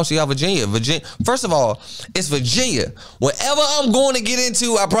her own house. She got Virginia. First of all, it's Virginia. Whatever I'm going to get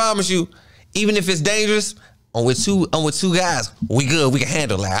into, I promise you, even if it's dangerous, I'm with two guys. We good. We can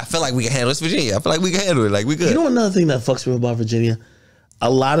handle it. Like, I feel like we can handle it. It's Virginia. I feel like we can handle it. Like, we good. You know another thing that fucks me about Virginia? A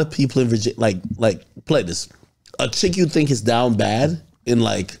lot of people in Virginia, like play this. A chick you think is down bad in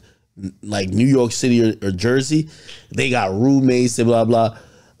like New York City or Jersey, they got roommates and blah blah.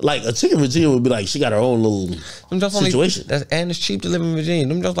 Like a chick in Virginia would be like, she got her own little situation. And it's cheap to live in Virginia.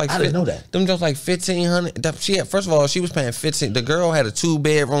 Them just like I didn't know that. Them just like $1,500. She had, first of all, she was paying $15. The girl had a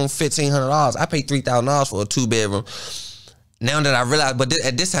 2-bedroom, $1,500. I paid $3,000 for a 2-bedroom. Now that I realize, but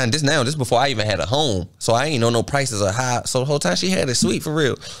at this time, this before I even had a home, so I ain't know no prices are high. So the whole time she had it sweet for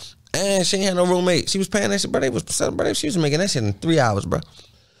real. And she ain't had no roommate. She was paying that shit, bro. She was making that shit in 3 hours, bro.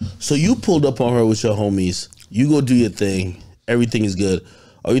 So you pulled up on her with your homies. You go do your thing. Everything is good.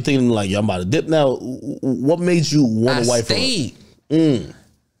 Are you thinking like, yo, I'm about to dip now? What made you want to wife her? I stayed.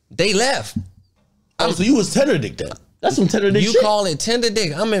 They left. So you was tender dick then. That's some tender dick shit. You call it tender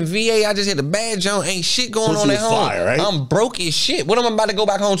dick. I'm in VA. I just hit a bad joint. Ain't shit going on at home. Fire, right? I'm broke as shit. What am I about to go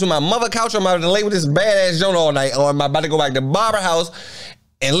back home to my mother couch? Or am I about to lay with this badass joint all night? Or am I about to go back to Barber house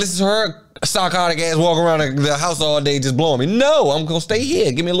and listen to her psychotic ass walk around the house all day just blowing me? No, I'm gonna stay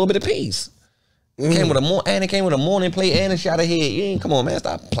here. Give me a little bit of peace. It came with a morning plate and a shot of head. Come on, man,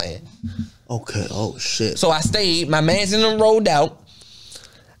 stop playing. Okay. Oh shit. So I stayed. My man's in them rolled out.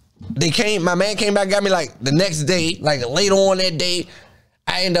 My man came back, got me like the next day, like later on that day.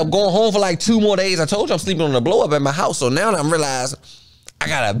 I ended up going home for like 2 more days. I told you I'm sleeping on the blow up at my house. So now I'm realizing I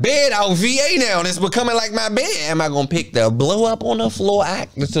got a bed out VA now, and it's becoming like my bed. Am I gonna pick the blow up on the floor?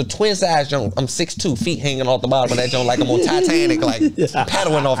 It's a twin size joint. I'm 6'2", feet hanging off the bottom of that joint like I'm on Titanic, like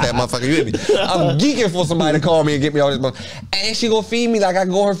paddling off that motherfucker. You hear me? I'm geeking for somebody to call me and get me all this. And she gonna feed me like I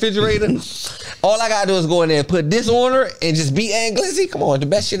go in her refrigerator. All I gotta do is go in there and put this on her and just be Glizzy. Come on, the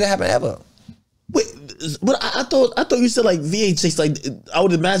best shit that happened ever. Wait, but I thought you said like VA chicks, like I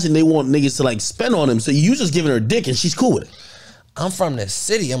would imagine they want niggas to like spend on them. So you just giving her dick and she's cool with it. I'm from the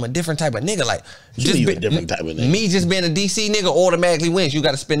city. I'm a different type of nigga. Like, a different type of nigga. Me just being a DC nigga automatically wins. You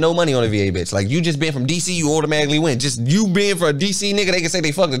got to spend no money on a VA bitch. Like, you just being from DC, you automatically win. Just you being for a DC nigga, they can say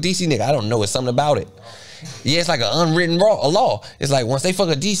they fucked a DC nigga. I don't know. It's something about it. Yeah, it's like an unwritten law. It's like once they fuck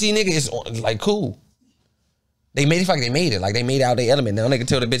a DC nigga, it's like cool. They made it like they made it. Like they made out their element. Now they can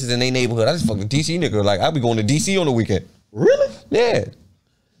tell the bitches in their neighborhood, I just fucked a DC nigga. Like, I'll be going to DC on the weekend. Really? Yeah.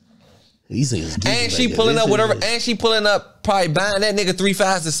 And she pulling up with her, and she pulling up, probably buying that nigga 3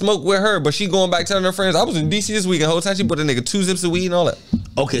 5s to smoke with her, but she going back telling her friends, I was in DC this weekend. The whole time she put a nigga 2 zips of weed and all that.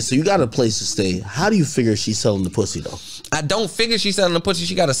 Okay, so you got a place to stay. How do you figure she's selling the pussy though? I don't figure she's selling the pussy.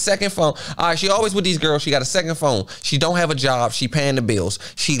 She got a second phone. All right, she always with these girls. She got a second phone. She don't have a job. She paying the bills.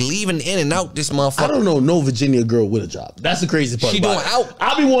 She leaving in and out this motherfucker. I don't know no Virginia girl with a job. That's the crazy part. She doing out.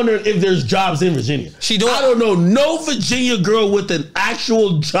 I'll be wondering if there's jobs in Virginia. I don't know no Virginia girl with an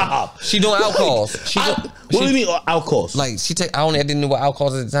actual job. She doing out calls. What do you mean out calls? Like I didn't know what out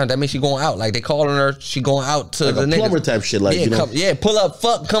calls at the time. That means she going out. Like they calling her. She going out to like the a plumber type shit. Like pull up,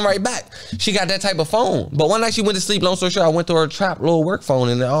 fuck, come right back. She got that type of phone. But one night she went to sleep. Long story short, I went to her trap little work phone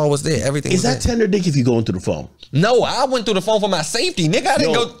and it all was there. Everything. Is that tender dick if you going through the phone? No, I went through the phone for my safety, nigga. I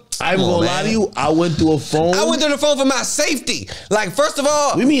didn't go. I'm gonna lie to you. I went through a phone. I went through the phone for my safety. Like first of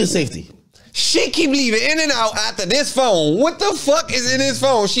all, what do you mean safety? She keep leaving in and out after this phone. What the fuck is in this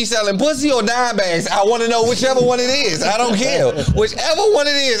phone? She selling pussy or dime bags? I want to know whichever one it is. I don't care. Whichever one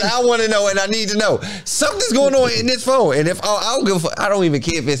it is, I want to know and I need to know. Something's going on in this phone. And if I don't give a fuck, I don't even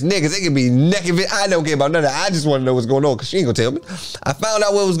care if it's niggas. It can be naked. I don't care about none of that. I just want to know what's going on because she ain't gonna tell me. I found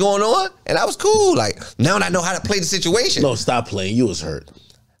out what was going on and I was cool. Like, now I know how to play the situation. No, stop playing. You was hurt.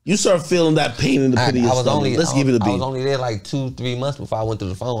 You start feeling that pain in the pit of your stomach. Let's give it a beat. I was only there like 2-3 months before I went through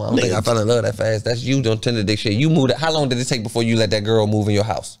the phone. I don't think I fell in love that fast. That's you don't tend to dick shit. You moved it. How long did it take before you let that girl move in your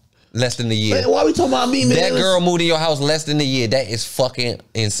house? Less than a year. Man, why are we talking about me, man? That girl moved in your house less than a year. That is fucking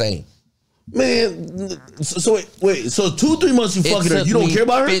insane. Man, so wait. So 2-3 months you fucking her. You don't care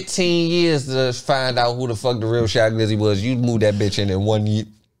about her? 15 years to find out who the fuck the real Shot Glizzy was. You moved that bitch in 1 year.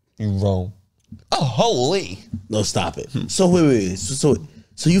 You wrong. Oh, holy. No, stop it. So wait.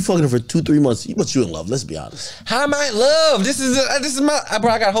 So you fucking her for 2-3 months, but you in love, let's be honest. How am I in love? This is my, bro,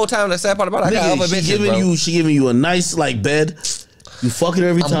 I got a whole time, the sad part about it, I got other bitches, she giving you a nice, like, bed. You fucking her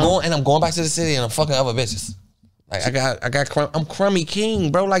every time. I'm going back to the city and I'm fucking other bitches. Like, I'm crummy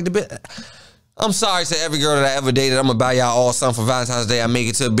king, bro, like the bit. I'm sorry to every girl that I ever dated. I'm gonna buy y'all all something for Valentine's Day. I make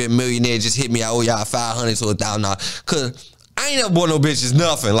it to a bit millionaire, just hit me, I owe y'all $500 to $1,000. Cause I ain't never bought no bitches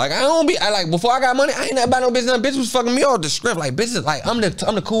nothing. Like before I got money, I ain't never buy no bitch. Bitch was fucking me off the script. Like bitches, like I'm the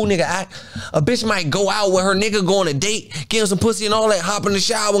cool nigga. A bitch might go out with her nigga, go on a date, give him some pussy and all that, hop in the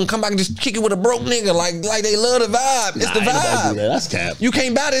shower and come back and just kick it with a broke nigga. Like they love the vibe. It's the vibe. That's cap. You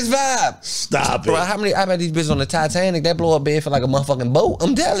can't buy this vibe. Stop bro, it. How many? I bet these bitches on the Titanic that blow up bed for like a motherfucking boat.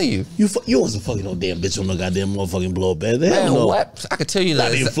 I'm telling you. You wasn't fucking no damn bitch on no goddamn motherfucking blow up bed. Man, no. What? I could tell you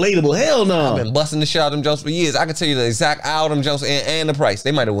that. Inflatable. Hell no. I've been busting the shit out of them jumps for years. I can tell you the exact hour them jumps and the price.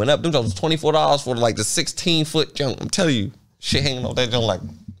 They might have went up. Them jumps was $24 for like the 16-foot jump. I'm telling you, shit hanging off that jump like.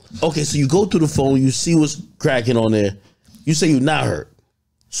 Okay, so you go through the phone, you see what's cracking on there. You say you're not hurt.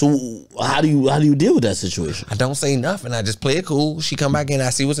 So how do you deal with that situation? I don't say nothing. I just play it cool. She come back in. I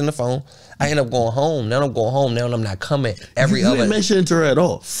see what's in the phone. I end up going home. Now I'm going home. Now I'm not coming. You didn't mention it to her at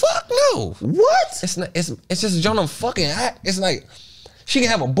all. Fuck no. What? It's not. It's just a joint I'm fucking. It's like she can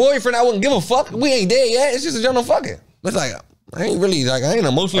have a boyfriend. I wouldn't give a fuck. We ain't dead yet. It's just a joint I'm fucking. It's like. I ain't really like I ain't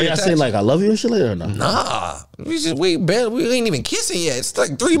emotionally attached. Saying like I love you and shit later or not? Nah, we ain't even kissing yet. It's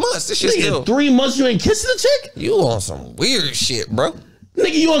like 3 months. This shit still 3 months you ain't kissing the chick? You on some weird shit, bro.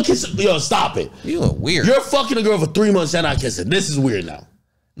 Nigga, you on kissing? Yo, stop it. You a weird. You're fucking a girl for 3 months and not kissing. This is weird now.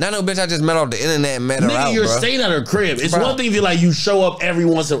 Not no bitch I just met off the internet and met her out, you're bro. staying at her crib. It's one thing if you like you show up every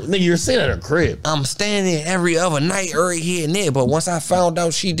once in a nigga, you're staying at her crib. I'm staying there every other night, right here and there. But once I found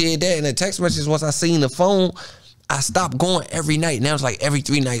out she did that in the text messages, once I seen the phone, I stopped going every night. Now it's like every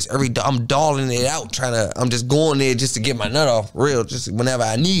 3 nights. I'm dolling it out, I'm just going there just to get my nut off real, just whenever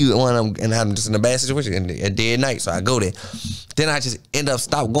I need one. And I'm just in a bad situation, a dead night, so I go there. Then I just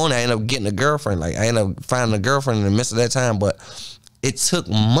stop going there. I end up getting a girlfriend. Like I end up finding a girlfriend in the midst of that time. But it took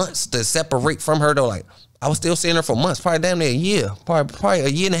months to separate from her though. Like I was still seeing her for months, probably damn near a year, probably a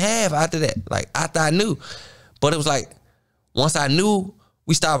year and a half after that. Like after I knew, but it was like once I knew,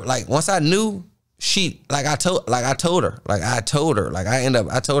 we stopped. Like once I knew. I told her,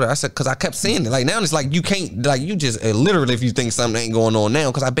 I said, cause I kept saying it. Like now it's like you can't, like you just literally if you think something ain't going on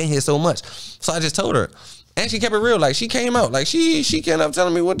now, cause I've been here so much. So I just told her. And she kept it real. Like she came out. Like she came up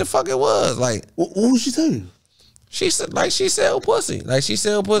telling me what the fuck it was. Like what was she telling you? She said like she sell pussy. Like she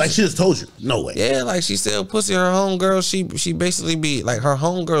sell pussy. Like she just told you. No way. Yeah, like she sell pussy. Her homegirls, she basically be like her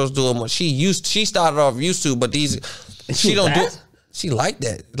homegirls doing what she started off used to, but these she don't do. She like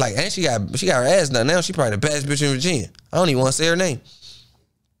that. Like, and she got her ass done. Now she probably the baddest bitch in Virginia. I don't even want to say her name.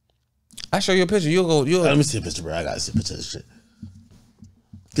 I show you a picture. Let me see a picture, bro. I gotta see a picture of this shit.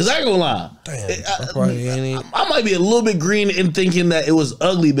 Cause I ain't gonna lie. Damn, I might be a little bit green in thinking that it was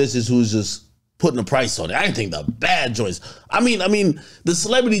ugly bitches who was just putting a price on it. I didn't think the bad joints. I mean the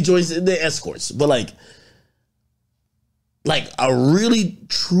celebrity joints, they're escorts, but like a really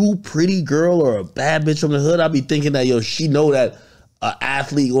true pretty girl or a bad bitch from the hood, I'd be thinking that she know that an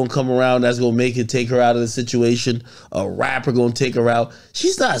athlete gonna come around that's gonna take her out of the situation. A rapper gonna take her out.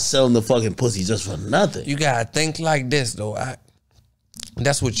 She's not selling the fucking pussy just for nothing. You gotta think like this though.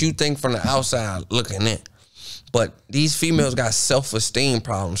 That's what you think from the outside looking in. But these females got self-esteem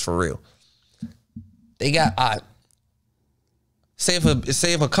problems for real. They got say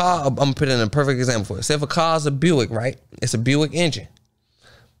if a car, I'm gonna put in a perfect example for it. Say if a car is a Buick, right? It's a Buick engine.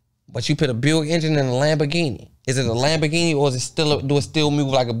 But you put a Buick engine in a Lamborghini. Is it a Lamborghini or is it do it still move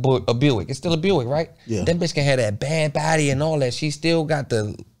like a Buick? It's still a Buick, right? Yeah. That bitch can have that bad body and all that. She still got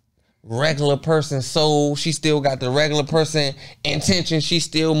the regular person soul. She still got the regular person intention. She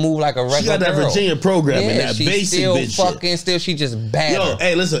still move like a regular She got that girl. Virginia program and that she basic still bitch fucking shit. still. She just bad. Yo,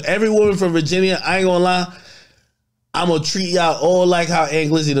 hey, listen, every woman from Virginia, I ain't gonna lie, I'm gonna treat y'all all like how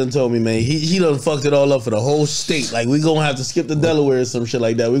Glizzy done told me, man. He done fucked it all up for the whole state. Like, we gonna have to skip to Delaware or some shit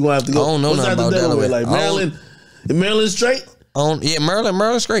like that. We gonna have to go. I don't know nothing about Delaware. Like, Maryland, Maryland straight? Yeah,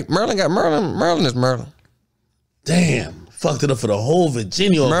 Maryland straight. Maryland is Maryland. Damn, fucked it up for the whole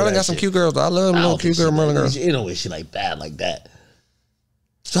Virginia. Maryland got some cute girls, though. I love them little cute girl Maryland girls. You know, she like bad like that.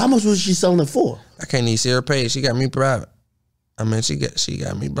 So how much was she selling it for? I can't even see her page. She got me private. I mean, she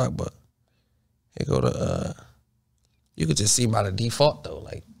got me blocked, but here go to you could just see by the default though,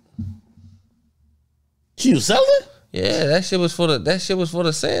 like she was selling it? Yeah, that shit was for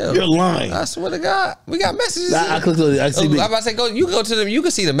the sale. You're lying. I swear to God, we got messages. I clicked on it. I see. I'm about to say, you can go to them. You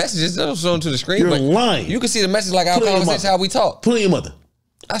can see the messages. They don't show them to the screen. You're lying. You can see the message like our conversation, how we talk. Put it in your mother.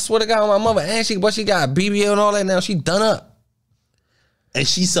 I swear to God, on my mother, and she got BBL and all that. Now she done up, and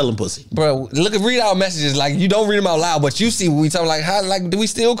she's selling pussy, bro. Read our messages. Like, you don't read them out loud, but you see what we talk. Like, how, like, do we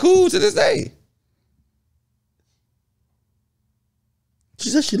still cool to this day? She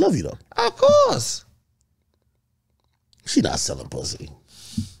said she love you though. Of course. She not selling pussy.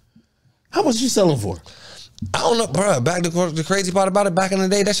 How much she selling for? I don't know, bro. The crazy part about it, back in the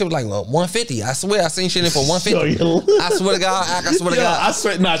day, that shit was like 150. I swear, I seen shit in for 150. I swear to God, I swear to God. I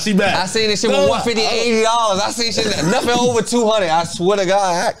swear, nah, she bad. I seen this shit for $150, $80. I seen shit nothing over 200. I swear to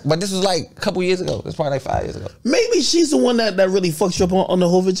God. But this was like a couple years ago. It's probably like 5 years ago. Maybe she's the one that really fucks you up on the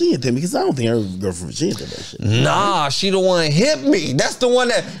whole Virginia thing, because I don't think every girl from Virginia did that shit. Nah, she the one that hit me. That's the one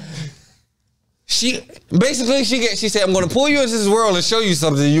that. She said, I'm gonna pull you into this world and show you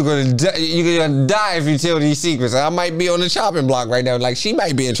something. You're gonna die if you tell these secrets. I might be on the chopping block right now. Like, she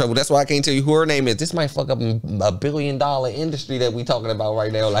might be in trouble. That's why I can't tell you who her name is. This might fuck up $1 billion industry that we talking about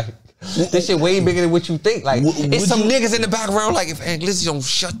right now. Like, this shit way bigger than what you think. Like, it's some niggas in the background. Like, if Glizzy don't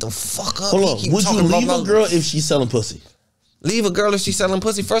shut the fuck up, hold on. Would you leave a girl if she's selling pussy? Leave a girl if she's selling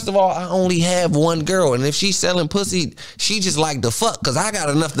pussy? First of all, I only have one girl, and if she's selling pussy, she just like the fuck, because I got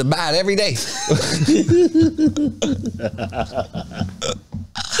enough to buy it every day.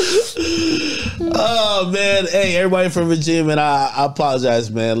 Oh, man. Hey, everybody from Virginia, man, I apologize,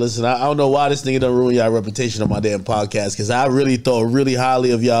 man. Listen, I don't know why this nigga done ruin y'all reputation on my damn podcast, because I really thought really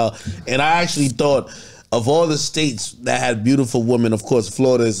highly of y'all, and I actually thought of all the states that had beautiful women, of course,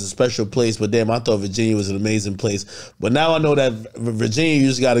 Florida is a special place, but damn, I thought Virginia was an amazing place. But now I know that Virginia, you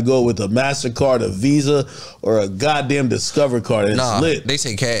just got to go with a MasterCard, a Visa, or a goddamn Discover card, and it's lit. They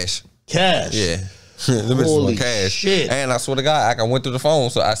say cash. Cash? Yeah. The bitches want cash. Shit. And I swear to God, I went through the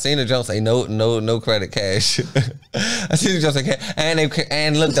phone, so I seen the jump say no credit cash. I seen the jump say cash.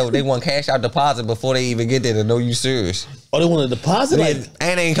 And look though, they want cash out deposit before they even get there to know you serious. Oh, they want a deposit?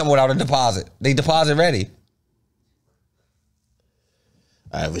 And they ain't come without a deposit. They deposit ready.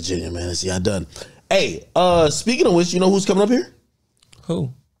 All right, Virginia, man. Let's see, I'm done. Hey, speaking of which, you know who's coming up here?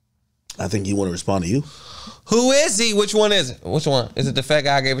 Who? I think he want to respond to you. Who is he? Which one is it? Which one? Is it the fat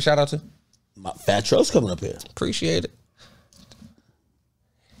guy I gave a shout out to? Fat Trell's coming up here. Appreciate it.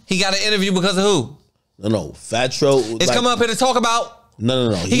 He got an interview because of who? No. Fat Trell. It's coming up here to talk about.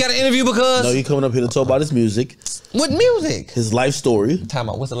 No. He got an interview because. No, he coming up here to talk about his music. What music? His life story. Time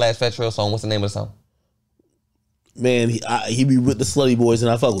out. What's the last Fat Trell song? What's the name of the song? Man, he be with the slutty boys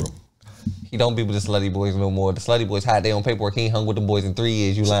and I fuck with him. He don't be with the slutty boys no more. The slutty boys hide their own paperwork. He ain't hung with the boys in 3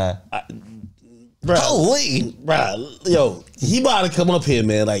 years. You lying. Holy, yo, he about to come up here,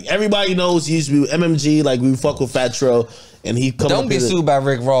 man. Like, everybody knows he used to be with MMG. Like, we fuck with Fat Trell, and he come. Don't get sued by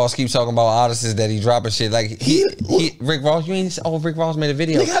Rick Ross. Keep talking about artists that he dropping shit. Like Rick Ross, you ain't. Oh, Rick Ross made a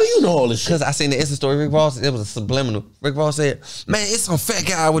video. Like, how do you know all this shit? Because I seen the Insta story. Rick Ross, it was a subliminal. Rick Ross said, "Man, it's some fat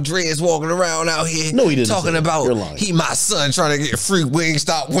guy with dreads walking around out here. No, he didn't. Talking about he my son trying to get free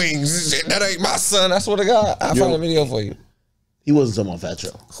Wingstop wings. That ain't my son. I swear to God, I found a video for you." He wasn't talking about Fat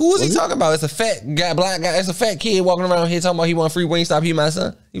Trell. Who was he talking about? It's a fat guy, black guy. It's a fat kid walking around here talking about he want free Wingstop. He my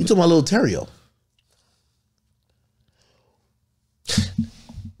son. You talking about little Terrio?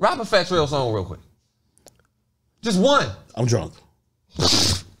 Rap a Fat Trell song real quick. Just one. I'm drunk.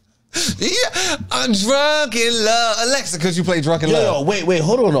 Yeah, I'm drunk in love. Alexa, could you play Drunk in Love? Yo, wait,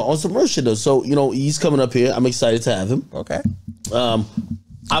 hold on. On some real shit though. So, you know, he's coming up here. I'm excited to have him. Okay.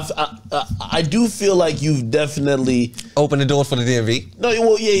 I do feel like you've definitely opened the doors for the DMV. No,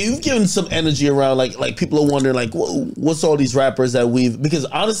 well, yeah, you've given some energy around. Like people are wondering, like, what's all these rappers that we've? Because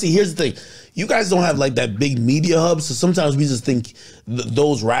honestly, here's the thing: you guys don't have like that big media hub, so sometimes we just think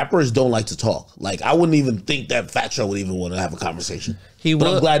those rappers don't like to talk. Like, I wouldn't even think that Fat Trell would even want to have a conversation. But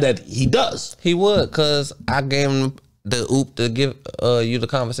I'm glad that he does. He would, cause I gave him the oop to give you the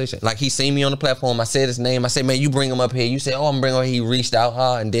conversation. Like he seen me on the platform. I said his name. I said, man, you bring him up here. You say, oh, I'm bringing him. He reached out,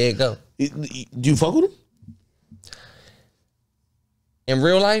 and there it go. Do you fuck with him? In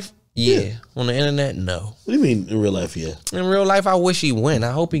real life, yeah. On the internet, no. What do you mean in real life, yeah? In real life, I wish he win.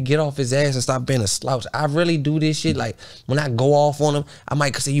 I hope he get off his ass and stop being a slouch. I really do this shit. Like, when I go off on him, I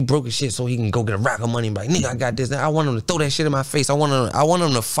might say you broke his shit so he can go get a rack of money and be like, nigga, I got this. I want him to throw that shit in my face. I want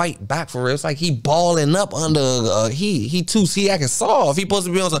him to fight back for real. It's like he balling up under, he acting soft. He supposed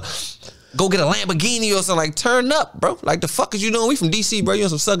to be on some, go get a Lamborghini or something. Like, turn up, bro. Like, the fuck is you doing? We from DC, bro. You on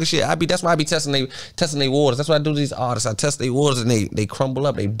some sucker shit. That's why I be testing they waters. That's what I do to these artists. I test their waters and they crumble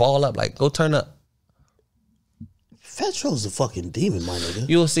up. They ball up. Like, go turn up. Fat Trell's a fucking demon, my nigga.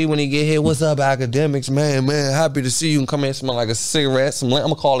 You'll see when he get here. What's up, Akademiks? Man, happy to see you. And come in, smell like a cigarette. I'm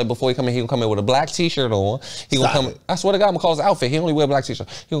gonna call it before he come in. He gonna come in with a black t-shirt on. He gonna come. I swear to God, I'm gonna call his outfit. He only wear a black t-shirt.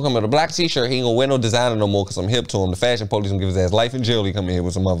 He gonna come in with a black t-shirt. He ain't gonna wear no designer no more because I'm hip to him. The fashion police gonna give his ass life in jail. He come in here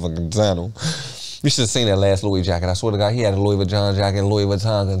with some motherfucking designer. You should have seen that last Louis jacket. I swear to God, he had a Louis Vuitton jacket and Louis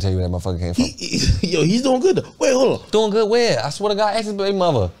Vuitton. I can tell you where that motherfucker came from. Yo, he's doing good though. Wait, hold on. Doing good where? I swear to God, ask his baby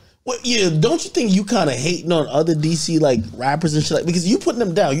mother. Well, yeah, don't you think you kind of hating on other DC like rappers and shit? Like, because you putting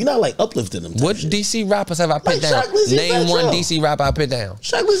them down, you're not like uplifting them. What DC rappers have I put down? Name one DC rapper I put down.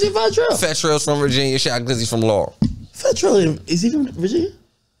 Shaq Glizzy and Fat Trell. Fat Trell's from Virginia. Shaq Glizzy from Laurel. Fat Trell, is he from Virginia?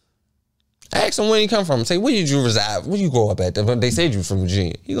 Ask him where he come from. Say, where did you reside? Where you grow up at? They said you from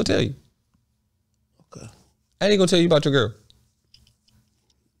Virginia. He gonna tell you. Okay. And he gonna tell you about your girl.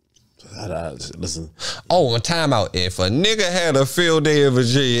 Listen. Oh, a timeout. If a nigga had a field day in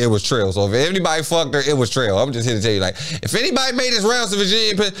Virginia, it was Trell. So if anybody fucked her, it was Trell. I'm just here to tell you, like, if anybody made his rounds to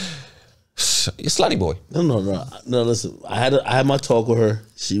Virginia, you're slutty boy. No. Listen, I had my talk with her.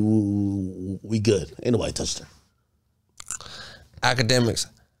 We good. Ain't nobody touched her. Akademiks.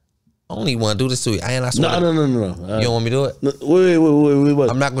 I don't even want to do this to you. And I swear. No. You don't want me to do it? No, wait. What?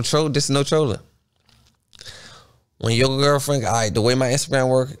 I'm not gonna troll. This is no trolling. When your girlfriend, all right, the way my Instagram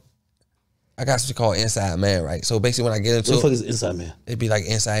work, I got something called Inside Man, right? So basically when I get into what the fuck is Inside Man? It'd be like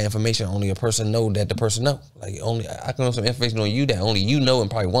inside information. Only a person know that the person know. Like only I can know some information on you that only you know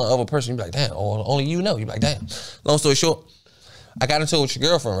and probably one other person. You be like, damn, or only you know. You be like, damn. Long story short, I got into it with your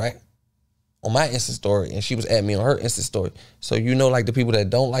girlfriend, right? On my Insta story, and she was at me on her Insta story. So you know, like the people that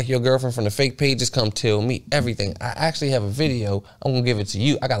don't like your girlfriend from the fake pages come tell me everything. I actually have a video. I'm gonna give it to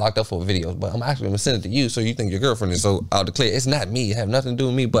you. I got locked up for videos, but I'm actually gonna send it to you so you think your girlfriend is so out of clear. It's not me. It have nothing to do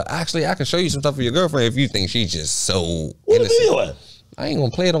with me. But actually, I can show you some stuff for your girlfriend if you think she's just so What the video at? I ain't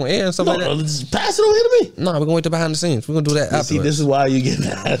gonna play it on air and stuff like that. No, just pass it over here to me. No, we're gonna wait till behind the scenes. We're gonna do that after. See, this is why you get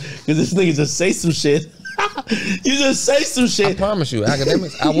mad. Because this nigga just say some shit. You just say some shit. I promise you,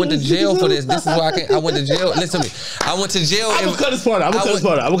 Akademiks. I went to jail for this. This is why I went to jail. Listen to me. I went to jail. I'm gonna cut this part out.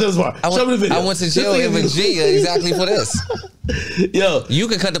 Show me the video. I went to jail in Virginia exactly for this. Yo, you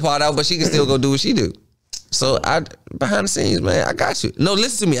can cut the part out, but she can still go do what she do. So behind the scenes, man, I got you. No,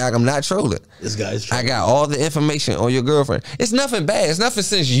 listen to me, I'm not trolling. This guy's trolling. I got all the information on your girlfriend. It's nothing bad. It's nothing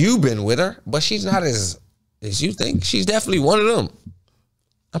since you've been with her, but she's not as you think. She's definitely one of them.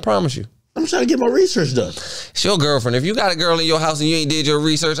 I promise you. I'm trying to get my research done. It's your girlfriend. If you got a girl in your house and you ain't did your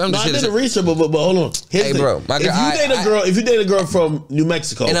research, I'm just I did the research, but hold on. Hey, bro, if you date a girl from New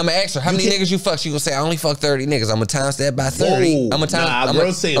Mexico, and I'm gonna ask her how many niggas you fuck, she gonna say I only fuck 30 niggas. I'm gonna times that by 30. I'm gonna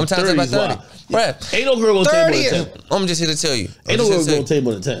times that by 30. Bruh, ain't no girl gonna take more than 10. I'm just here to tell you. Ain't no girl gonna take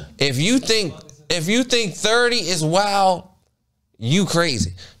more than 10. If you think 30 is wild, you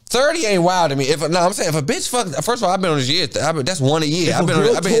crazy. 30 ain't wild to me. I'm saying if a bitch fuck, first of all, I've been on this year. That's one a year. I've been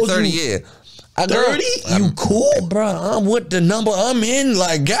here 30 years. 30? You cool? Bro, I'm with the number I'm in.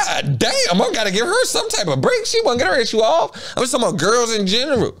 Like, god damn, I gotta give her some type of break. She won't get her issue off. I'm just talking about girls in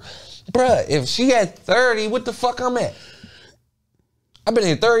general. Bruh, if she had 30, what the fuck I'm at? I've been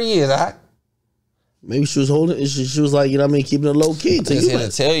here 30 years, all right? Maybe she was holding it. She was like, you know what I mean, keeping it low key. I'm just here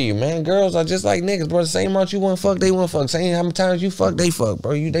to tell you, man, girls are just like niggas, bro. The same amount you want to fuck, they want to fuck. Same how many times you fuck, they fuck,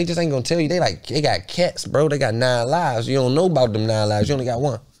 bro. They just ain't gonna tell you. They got cats, bro. They got 9 lives. You don't know about them 9 lives. You only got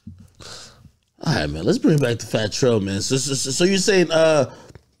 1. All right, man. Let's bring it back to Fat Trell, man. So you're saying,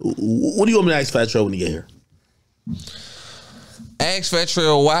 what do you want me to ask Fat Trell when you get here? Ask Fat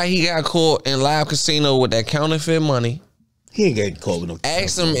Trell why he got caught in live casino with that counterfeit money. He ain't getting caught with no.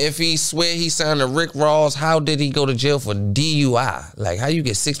 Ask him if he swear he signed to Rick Ross. How did he go to jail for DUI? Like, how you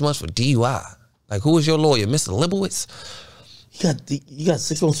get 6 months for DUI? Like, who is your lawyer, Mr. Libowitz? You got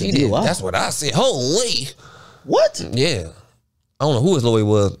 6 months for DUI. That's what I said. Holy. What? Yeah. I don't know who his lawyer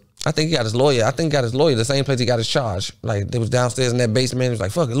was. I think he got his lawyer. I think he got his lawyer the same place he got his charge. Like, they was downstairs in that basement. He was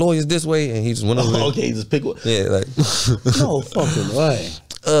like, fuck it, lawyer's this way. And he just went over there. Okay, he just pick one. Yeah, like. No fucking way.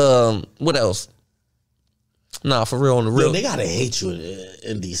 What else? Nah, for real, on the real. Yo, they gotta hate you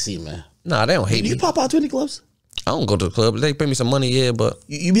in DC, man. Nah, they don't hate Do me. you pop out to any clubs? I don't go to the club. They pay me some money, yeah, but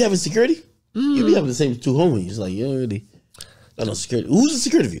You be having security? You be having the same two homies. Like, you don't really got no security. Who's the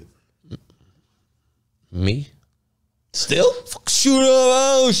security of you? Me? Still? Shoot up,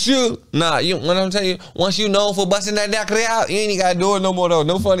 oh shoot. Nah, you when I'm telling you, once you known for busting that daiquiri out, you ain't gotta do it no more though.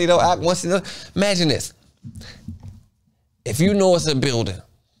 No funny though. Once you know, imagine this. If you know it's a building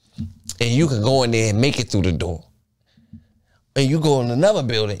and you can go in there and make it through the door, and you go in another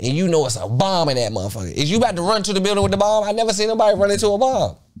building and you know it's a bomb in that motherfucker, is you about to run to the building with the bomb? I never seen nobody run into a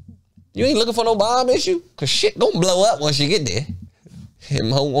bomb. You ain't looking for no bomb issue? Cause shit gonna blow up once you get there. I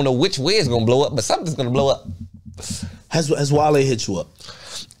don't know which way it's gonna blow up, but something's gonna blow up. Has Wale hit you up?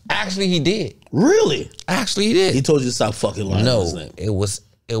 Actually, he did. Really? Actually, he did. He told you to stop fucking lying. No, his name. it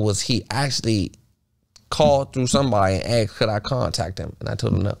was he actually called through somebody and asked could I contact him, and I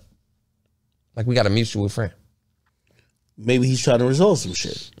told him no. Like, we got a mutual friend. Maybe he's trying to resolve some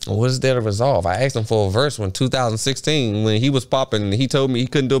shit. What is there to resolve? I asked him for a verse when 2016 when he was popping. He told me he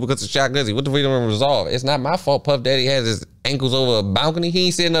couldn't do it because of Shot Glizzy. What the fuck to resolve? It's not my fault. Puff Daddy has his ankles over a balcony. He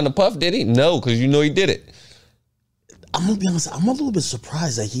ain't sitting on the Puff, did he? No, because you know he did it. I'm gonna be honest. I'm a little bit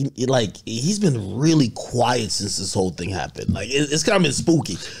surprised that he's been really quiet since this whole thing happened. Like it's kind of been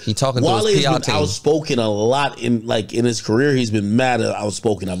spooky. He talking Wale to his PR has been team. outspoken a lot in his career. He's been mad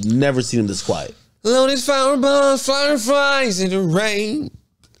outspoken. I've never seen him this quiet. Loaded flower bombs, flying flies in the rain.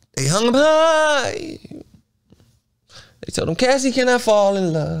 They hung him high. They told him Cassie cannot fall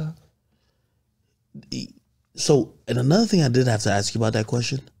in love. So, and another thing I did have to ask you about that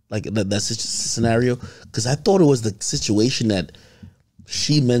question. Like that scenario, because I thought it was the situation that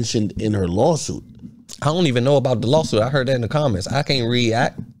she mentioned in her lawsuit. I don't even know about the lawsuit. I heard that in the comments. I can't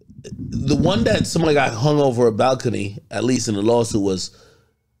react. The one that somebody got hung over a balcony, at least in the lawsuit, was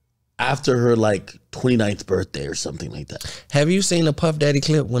after her 29th birthday or something like that. Have you seen the Puff Daddy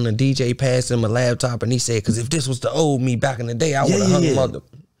clip when the DJ passed him a laptop and he said, because if this was the old me back in the day, I would have hung him up.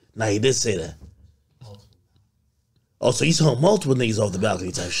 Nah, he did say that. Oh, so he's hung multiple niggas off the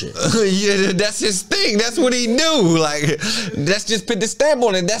balcony type shit. Yeah, that's his thing. That's what he do. Like, that's just put the stamp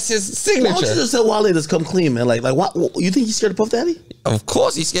on it. That's his signature. Why don't you just tell Wale to come clean, man? Like, what? You think he's scared of Puff Daddy? Of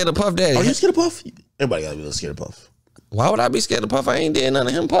course he's scared of Puff Daddy. Are you scared of Puff? Everybody gotta be a little scared of Puff. Why would I be scared of Puff? I ain't did none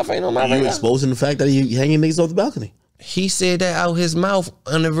of him. Puff ain't on my radar. You exposing the fact that he hanging niggas off the balcony. He said that out his mouth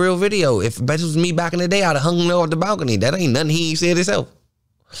on the real video. If it was me back in the day, I'd have hung him off the balcony. That ain't nothing he said himself.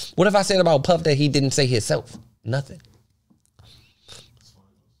 What if I said about Puff that he didn't say himself? Nothing.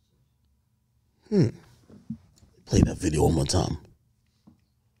 Play that video one more time.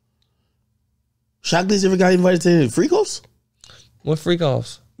 Shot Glizzy ever got invited to any freakoffs? What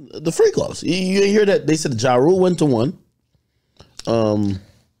freakoffs? The freakoffs. You hear that? They said Ja Rule went to one.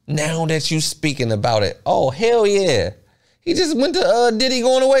 Now that you speaking about it, oh hell yeah, he just went to Diddy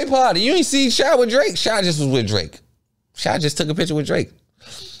going away party. You ain't see Shot with Drake. Shot just was with Drake. Shot just took a picture with Drake.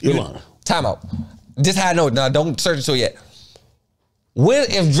 Time out. This how I know. Now don't search it so yet.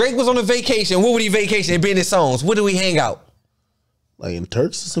 If Drake was on a vacation, where would he vacation? It'd be in his songs. Where do we hang out? Like in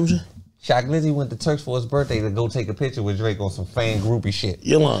Turks or some shit? Shot Glizzy went to Turks for his birthday to go take a picture with Drake on some fan groupie shit.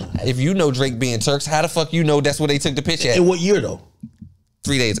 You're lying. If you know Drake being Turks, how the fuck you know that's where they took the picture at? In what year though?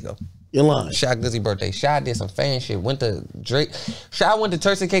 3 days ago. You're lying. Shot Glizzy birthday. Shot did some fan shit. Went to Drake. Shot went to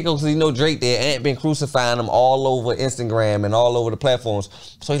Turks and Caicos because he know Drake there ain't been crucifying him all over Instagram and all over the platforms.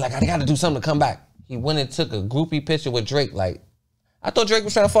 So he's like, I gotta do something to come back. He went and took a groupie picture with Drake. Like, I thought Drake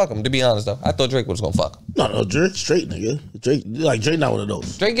was trying to fuck him, to be honest though. I thought Drake was gonna fuck him. No, Drake straight, nigga. Drake not one of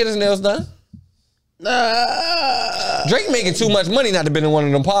those. Drake get his nails done. Nah. Drake making too much money not to be in one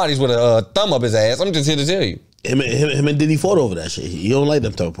of them parties with a thumb up his ass. I'm just here to tell you. Him and Diddy fought over that shit. He don't like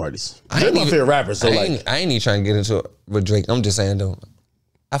them type of parties. Drake my favorite rapper, so I ain't even trying to get into it with Drake. I'm just saying though,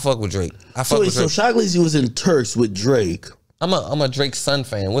 I fuck with Drake. So Shot Glizzy was in Turks with Drake. I'm a Drake son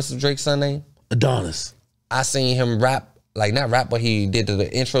fan. What's the Drake son name? Adonis. I seen him rap. Like, not rap, but he did the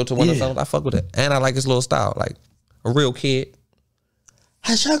intro to one of the songs. I fuck with it. And I like his little style. Like, a real kid.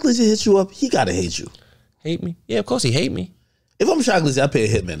 Has Shot Glizzy hit you up? He gotta hate you. Hate me? Yeah, of course he hate me. If I'm Shot Glizzy, I pay a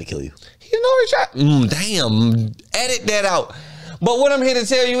hitman to kill you. He already shot. Damn. Edit that out. But what I'm here to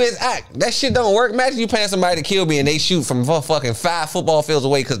tell you is, that shit don't work. Imagine you paying somebody to kill me and they shoot from fucking 5 football fields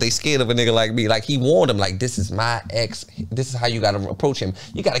away because they scared of a nigga like me. Like, he warned him, like, this is my ex. This is how you got to approach him.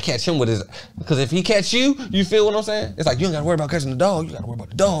 You got to catch him with his, because if he catch you, you feel what I'm saying? It's like, you ain't got to worry about catching the dog. You got to worry about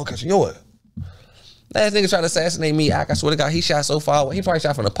the dog catching yours. Last nigga tried to assassinate me. I swear to God, he shot so far away. He probably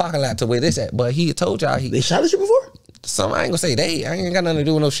shot from the parking lot to where this at. But he told y'all. They shot at you before? I ain't going to say they. I ain't got nothing to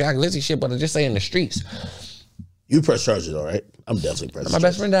do with no Shot Glizzy shit, but I just say in the streets. You press charges, all right? I'm definitely pressing My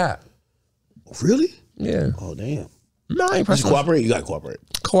best friend died. Really? Yeah. Oh damn. No, I ain't You pressing. cooperate. You gotta cooperate.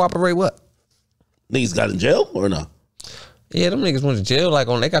 Cooperate what? Niggas got in jail or no? Yeah, them niggas went to jail. Like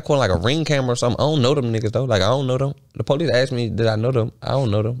they got caught like a ring camera or something. I don't know them niggas though. Like I don't know them. The police asked me, did I know them? I don't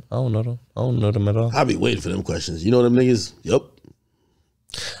know them. I don't know them. I don't know them at all. I be waiting for them questions. You know them niggas? Yup.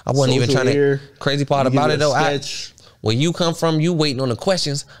 I wasn't even trying to. Crazy part about it though, where you come from, you waiting on the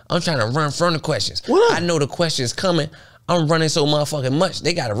questions. I'm trying to run from the questions. What up? I know the questions coming. I'm running so motherfucking much.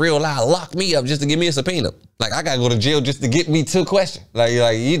 They got a real lie lock me up just to give me a subpoena. Like I gotta go to jail just to get me to a question. Like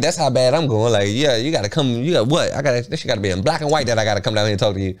that's how bad I'm going. Like yeah, you gotta come. You got what? This shit gotta be in black and white that I gotta come down here and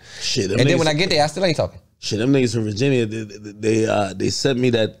talk to you. Shit. And then when I get there, I still ain't talking. Shit, them niggas from Virginia, they sent me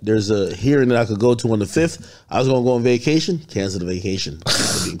that there's a hearing that I could go to on the 5th. I was gonna go on vacation, cancel the vacation. I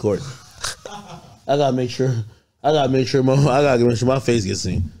gotta be in court. I gotta make sure my face gets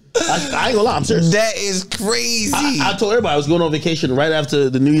seen. I ain't gonna lie, I'm serious. That is crazy. I told everybody I was going on vacation right after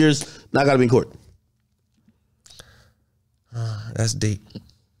the New Year's. Now I gotta be in court. That's deep.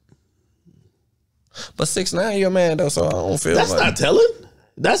 But 6ix9ine, you're a man though, so I don't feel That's like not telling.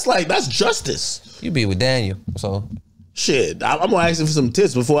 That's justice. you be with Daniel, so Shit, I'm gonna ask him for some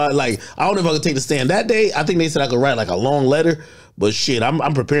tips before I don't know if I could take the stand that day. I think they said I could write like a long letter, but shit, I'm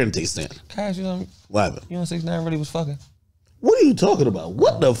preparing to take a stand. Cash, you What happened? know 6ix9ine really was fucking? What are you talking about?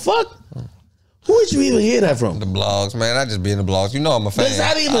 What the fuck? Who did you even hear that from? The blogs, man. I just be in the blogs. You know I'm a fan. Does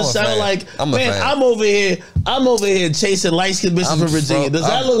that even sound like, I'm a man, fan. I'm over here chasing light-skinned bitches from Virginia. Does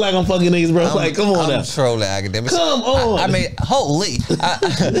that look like I'm fucking niggas, bro? Like, come on now. I'm trolling Akademiks. Come on. I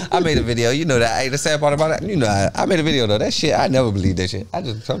made a video. You know that. Hey, the sad part about that, you know, I made a video though. That shit, I never believed that shit.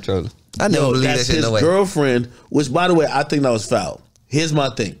 I'm trolling. I never believed that shit. No way. His girlfriend, which by the way, I think that was foul. Here's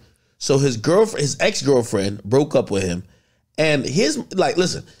my thing. So his ex-girlfriend broke up with him, and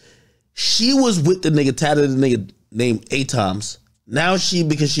listen, she was with the nigga, tatted the nigga named 8 times. Now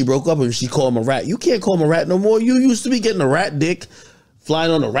because she broke up with him, she called him a rat. You can't call him a rat no more. You used to be getting a rat dick,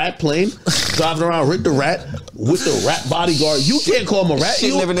 flying on a rat plane, driving around with the rat bodyguard. You can't call him a rat.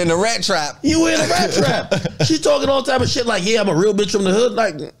 You living in a rat trap. You in a rat trap. She talking all type of shit like, yeah, I'm a real bitch from the hood.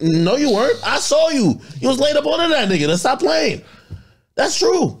 Like, no, you weren't. I saw you. You was laid up under that nigga. Let's stop playing. That's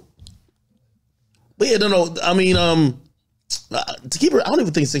true. But yeah, no. I mean, to keep her, I don't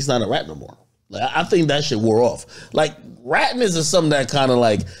even think 6ix9ine a rat no more. Like, I think that shit wore off. Like, ratness is something that kind of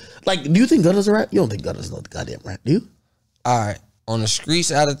like, do you think Gunna's a rat? You don't think Gunna's no goddamn rat, do you? All right. On the street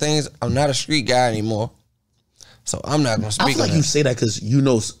side of things, I'm not a street guy anymore. So I'm not gonna speak. I feel like you say that because you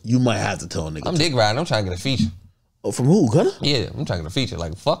know you might have to tell a nigga. I'm dick riding. I'm trying to get a feature. Oh, from who? Gunna? Yeah, I'm trying to get a feature.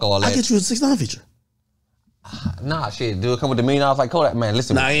 Like, fuck all that. I get you a 6ix9ine feature. Nah, shit. Do it come with $1 million like Kodak? Man,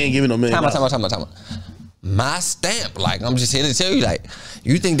 listen. Nah, I ain't giving no $1 million. Time out. My stamp. Like, I'm just here to tell you, like,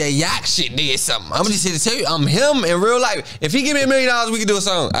 you think that yak shit did something. I'm just here to tell you, I'm him in real life. If he give me $1 million, we can do a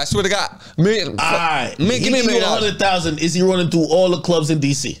song. I swear to God. All right. Give me $1 million. 100,000. Is he running through all the clubs in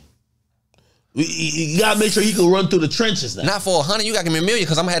DC? You gotta make sure he can run through the trenches now. Not for 100. You gotta give me $1 million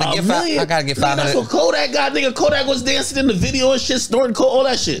because I'm gonna have to get I gotta get 500. That's what Kodak got, nigga. Kodak was dancing in the video and shit, snorting coke, all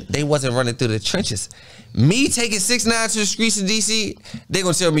that shit. They wasn't running through the trenches. Me taking 6ix9ine to the streets of DC, they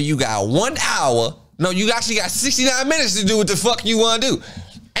gonna tell me you got 1 hour. No, you actually got 69 minutes to do what the fuck you want to do.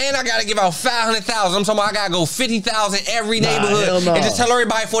 And I got to give out 500,000. I'm talking about I got to go 50,000 every neighborhood. And just tell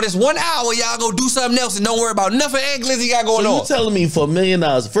everybody for this 1 hour, y'all go do something else and don't worry about nothing and Glizzy got going on. You telling me for $1 million,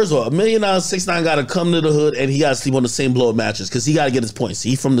 first of all, $1 million, 6ix9ine got to come to the hood and he got to sleep on the same blow of mattress because he got to get his points.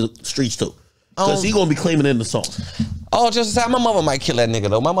 He from the streets too. Because he going to be claiming it in the song. Oh, just as my mother might kill that nigga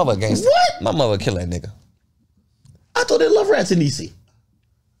though. My mother gangster. What? My mother kill that nigga. I thought they love rats in DC.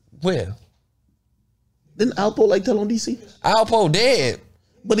 Where? Didn't Alpo like tell on DC? Alpo dead.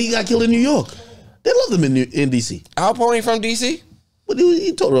 But he got killed in New York. They love him in DC. Alpo ain't from DC? But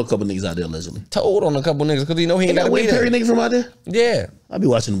he told a couple niggas out there allegedly. Told on a couple niggas because he know he ain't got to be there. Perry nigga from out there? Yeah. I be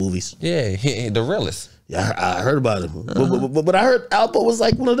watching the movies. Yeah, the realest. Yeah, I heard about him. But I heard Alpo was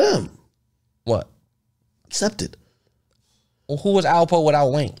like one of them. What? Accepted. Well, who was Alpo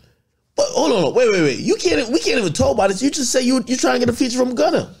without Wayne? But hold on, wait. We can't even talk about this. You just say you trying to get a feature from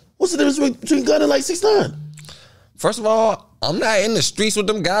Gunna. What's the difference between Gunna and like 6ix9ine? First of all, I'm not in the streets with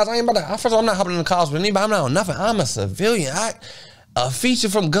them guys. I ain't about to. First of all, I'm not hopping in the cars with anybody. I'm not on nothing. I'm a civilian. A feature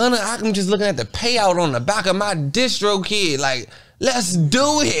from Gunna, I'm just looking at the payout on the back of my distro kid. Like, let's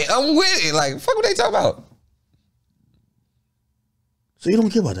do it. I'm with it. Like, fuck what they talk about. So you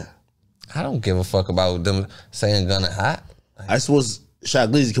don't care about that? I don't give a fuck about them saying Gunna hot. I suppose Shot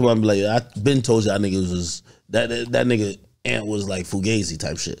Glizzy come out and be like, I've been told y'all niggas was that nigga Ant was like Fugazi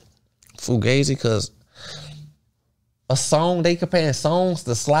type shit. Fugazi, because a song, they comparing songs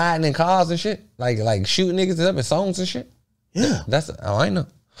to sliding in cars and shit. Like shooting niggas up in songs and shit. Yeah. I know.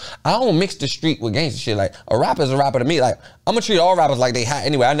 I don't mix the street with gangster shit. Like, a rapper's a rapper to me. Like, I'm gonna treat all rappers like they hot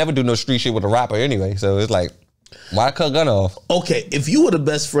anyway. I never do no street shit with a rapper anyway. So it's like, why cut Gunna off? Okay, if you were the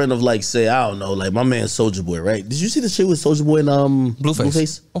best friend of, like, say, I don't know, like my man Soulja Boy, right? Did you see the shit with Soulja Boy and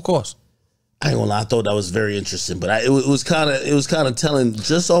Blueface? Of course. I ain't gonna lie, I thought that was very interesting, but it was kind of telling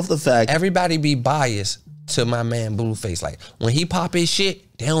just off the fact. Everybody be biased to my man Blueface. Like, when he pop his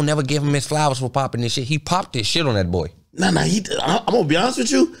shit, they don't never give him his flowers for popping this shit. He popped his shit on that boy. Nah, I'm gonna be honest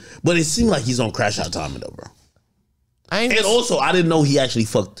with you, but it seemed like he's on Crash Out Time though, bro. And also, I didn't know he actually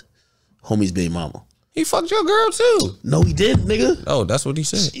fucked homie's baby mama. He fucked your girl too. No, he didn't, nigga. Oh, that's what he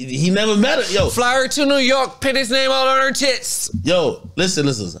said. He never met her. Yo, fly her to New York, put his name all on her tits. Yo, listen.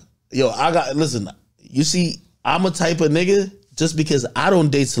 Yo, listen. You see, I'm a type of nigga just because I don't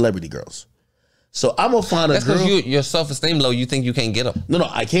date celebrity girls. So I'm gonna find a girl. That's because your self-esteem low. You think you can't get them. No,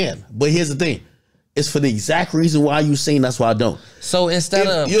 I can. But here's the thing. It's for the exact reason why you saying that's why I don't. So instead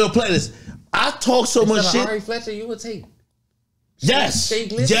of you're a playlist, I talk so much shit. Ari Fletcher, you would take. Yes.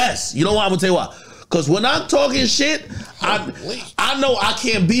 Yes. You know why? I'm gonna tell you why. Because when I'm talking shit, I know I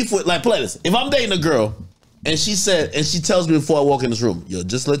can't beef with, like, playlist. If I'm dating a girl and she tells me before I walk in this room, yo,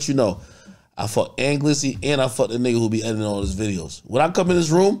 just let you know, I fuck Glizzy and I fuck the nigga who be editing all his videos. When I come in this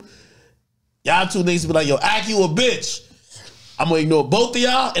room, y'all two niggas be like, yo, Ak, you a bitch. I'm gonna ignore both of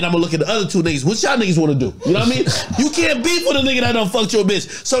y'all and I'm gonna look at the other two niggas. What y'all niggas wanna do? You know what I mean? You can't beef with a nigga that done fucked your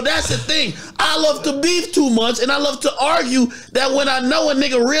bitch. So that's the thing. I love to beef too much and I love to argue that when I know a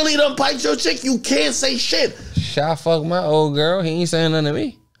nigga really done piped your chick, you can't say shit. I fuck my old girl. He ain't saying nothing to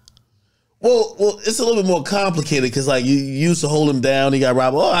me. Well, it's a little bit more complicated because, like, you used to hold him down, he got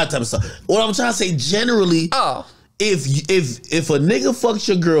robbed, all that type of stuff. What I'm trying to say, generally, if a nigga fucks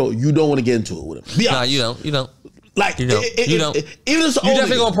your girl, you don't want to get into it with him. Nah, you don't. Like, you don't. Even if you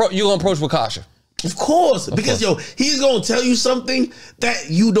definitely gonna approach with caution. Of course, because yo, he's gonna tell you something that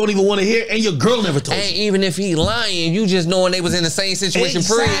you don't even want to hear, and your girl never told you. And even if he lying, you just knowing they was in the same situation.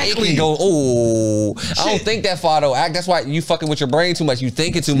 Exactly. It can go, oh, I don't think that far though. That's why you fucking with your brain too much. You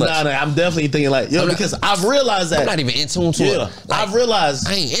thinking too much. Nah, I'm definitely thinking like, yo, because I've realized that I'm not even in tune to it. Like, I've realized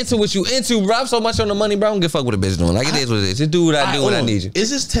I ain't into what you into, bro. I'm so much on the money, bro. I don't give a fuck what a bitch doing. Like, it is what it is. Just do what I do when I need you. Is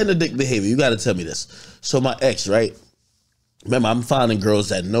this tender dick behavior? You got to tell me this. So my ex, right? Remember, I'm finding girls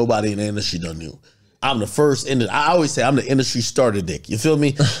that nobody in the industry done knew. I'm the first I always say I'm the industry starter dick. You feel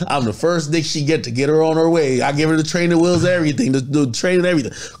me? I'm the first dick she get to get her on her way. I give her the training wheels, everything, the training,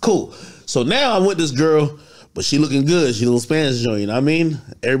 everything. Cool. So now I'm with this girl, but she looking good. She a little Spanish joint, you know what I mean?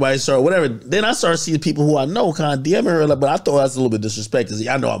 Everybody started, whatever. Then I started seeing people who I know kind of DMing her, but I thought that's a little bit disrespect because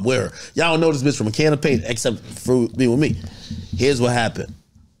y'all know I'm with her. Y'all don't know this bitch from a can of paint except for being with me. Here's what happened.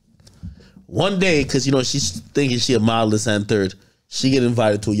 One day, because, you know, she's thinking she a model this and third, she get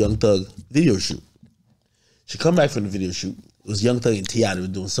invited to a Young Thug video shoot. She come back from the video shoot. It was Young Thug and T.I. They were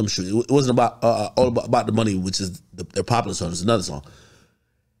doing some shoot. It wasn't about all about the money, which is their popular song. It's another song.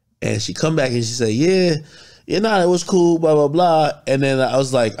 And she come back and she said, yeah, nah, it was cool, blah, blah, blah. And then I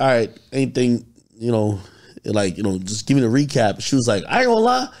was like, all right, anything, you know, like, you know, just give me the recap. She was like, I ain't gonna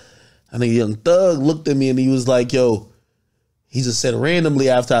lie. I think Young Thug looked at me and he was like, yo, he just said randomly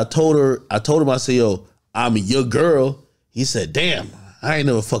after I told him, I said, yo, I'm your girl. He said, damn, I ain't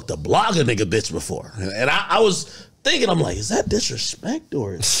never fucked a blogger nigga bitch before. And I was thinking, I'm like, is that disrespect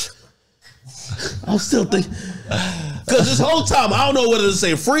or I'm still thinking, because this whole time I don't know whether to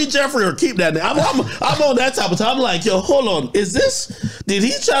say free Jeffrey or keep that nigga. I'm on that type of time. I'm like, yo, hold on, did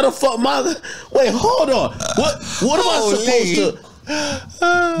he try to fuck my, wait, hold on. What am I supposed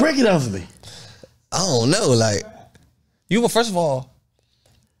to, break it down for me? I don't know, like, you were, first of all,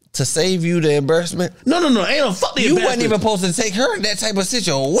 to save you the embarrassment. No, ain't no fuck the embarrassment. You wasn't even supposed to take her in that type of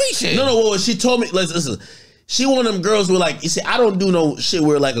situation. No, well, she told me, listen, she one of them girls who like, you see, I don't do no shit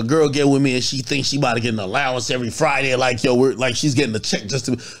where like a girl get with me and she thinks she about to get an allowance every Friday, like, yo, we're like, she's getting a check just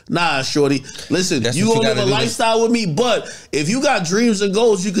to, nah, shorty, listen, you gonna live a lifestyle with me, but if you got dreams and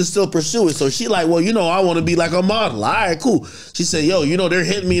goals, you can still pursue it. So she like, well, you know, I want to be like a model. All right, cool. She said, yo, you know, they're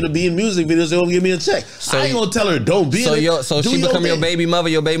hitting me to be in music videos, they don't give me a check. So I ain't gonna tell her don't be in it. So she become your baby mother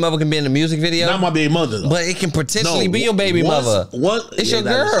can be in the music video? Not my baby mother though. But it can potentially be your baby mother. It's your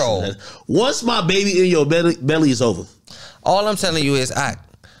girl. Once my baby in your belly is over. All I'm telling you is, I'm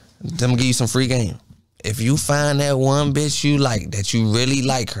gonna give you some free game. If you find that one bitch you like, that you really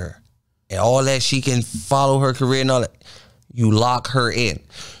like her, and all that she can follow her career and all that, you lock her in.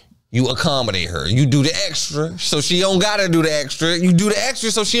 You accommodate her. You do the extra, so she don't gotta do the extra. You do the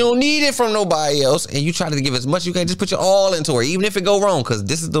extra, so she don't need it from nobody else. And you try to give as much as you can. Just put your all into her, even if it go wrong, because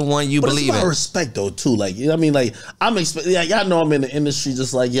this is the one you believe in. But it's about respect, though, too. Like, you know what I mean? Like, I'm expecting, yeah, y'all know I'm in the industry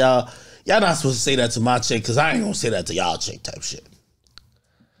just like y'all. Y'all not supposed to say that to my chick because I ain't gonna say that to y'all chick type shit.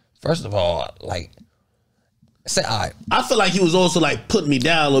 First of all, like, say, all right. I feel like he was also like putting me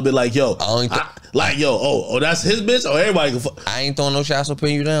down a little bit, like, yo, that's his bitch, or everybody can fuck. I ain't throwing no shots or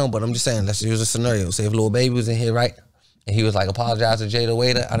putting you down, but I'm just saying, let's use a scenario. Say if Lil Baby was in here, right? And he was like, apologize to Jada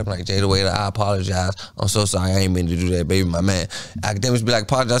Waiter. I'd be like, Jada Waiter, I apologize. I'm so sorry. I ain't mean to do that, baby, my man. Akademiks be like,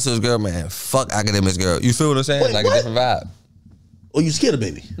 apologize to his girl, man. Fuck Akademiks girl. You feel what I'm saying? Wait, like what? a different vibe. Oh, you scared of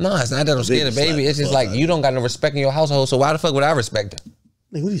Baby? No, it's not that I'm scared of Baby. It's just like, you don't got no respect in your household, so why the fuck would I respect her?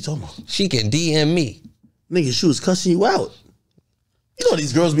 Nigga, what are you talking about? She can DM me. Nigga, she was cussing you out. You know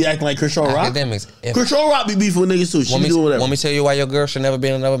these girls be acting like Kershaw Rock. Akademiks. Kershaw Rock be beefing with niggas too. She be doing whatever. Want me to tell you why your girl should never be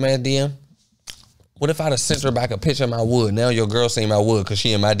in another man's DM? What if I'd have sent her back a picture of my wood? Now your girl seen my wood because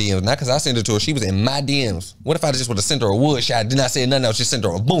she in my DMs. Not because I sent it to her. She was in my DMs. What if I just would have sent her a wood shot? Did not say nothing else. Just sent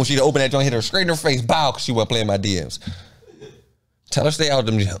her a boom. She'd open that joint, hit her straight in her face, bow, because she wasn't playing my DMs. Tell her stay out of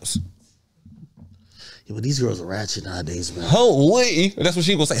them DMs. Yeah, but these girls are ratchet nowadays, man. Holy. That's what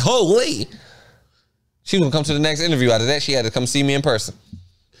she gonna say. Holy. She was gonna come to the next interview. After that, she had to come see me in person.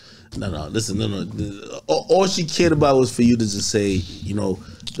 No. Listen, no. All she cared about was for you to just say, you know,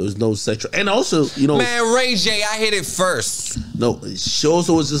 there was no sexual. And also, you know. Man, Ray J, I hit it first. No, she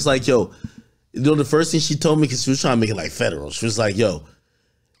also was just like, yo, you know, the first thing she told me, because she was trying to make it like federal. She was like, yo,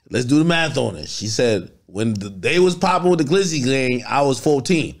 let's do the math on it. She said, when they was popping with the Glizzy gang, I was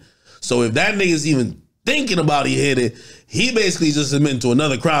 14. So if that nigga's even thinking about he hit it, he basically just admitted to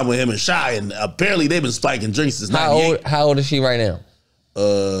another crime with him and Shy. And apparently they've been spiking drinks since 98. How old is she right now?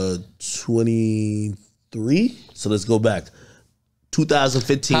 23. So let's go back.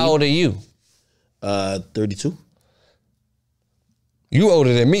 2015. How old are you? 32. You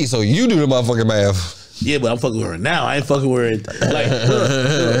older than me, so you do the motherfucking math. Yeah, but I'm fucking with her now. I ain't fucking with her. Like,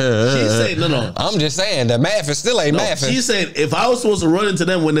 she said, no. I'm just saying, the math is still ain't math. She said, if I was supposed to run into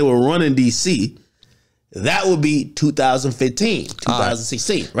them when they were running DC, that would be 2015,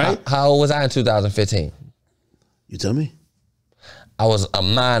 2016, right? How old was I in 2015? You tell me. I was a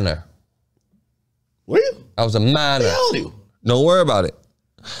minor. Were you? I was a minor. How old are you? Don't worry about it.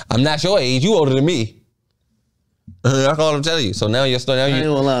 I'm not your age. You older than me. That's all I'm telling you. So now you're stuck.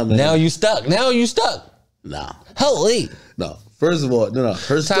 Now you stuck. Now you stuck. Nah. Holy. No. First of all, no.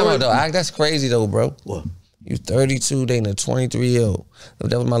 Her time story. out though. That's crazy though, bro. What? You 32 dating a 23-year-old. If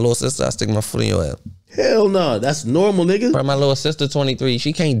that was my little sister, I'd stick my foot in your ass. Hell no. That's normal, nigga. Bro, my little sister 23.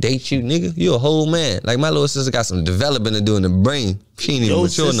 She can't date you, nigga. You a whole man. Like my little sister got some development to do in the brain. She ain't even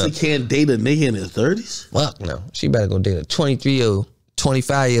mature enough. Your sister can't date a nigga in his 30s? Fuck no. She better go date a 23-year-old,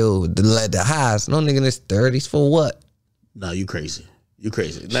 25-year-old, the highest. No nigga in his 30s for what? No, you crazy. You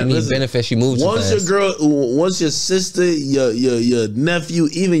crazy. She needs benefits. She moves too fast. Once your sister, your nephew,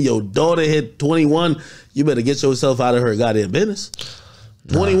 even your daughter hit 21, you better get yourself out of her goddamn business.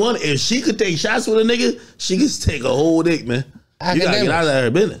 21, if she could take shots with a nigga, she could take a whole dick, man. You gotta get out of her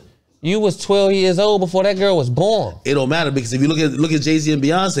business. You was 12 years old before that girl was born. It don't matter because if you look at Jay-Z and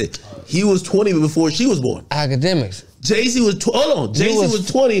Beyonce, he was 20 before she was born. Akademiks. Jay-Z was Jay-Z was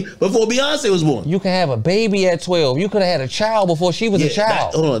 20 before Beyonce was born. You can have a baby at 12. You could have had a child before she was a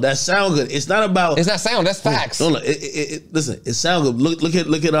child. Hold on, that sound good. It's not about. It's not sound. That's facts. Hold on, listen, it sound good.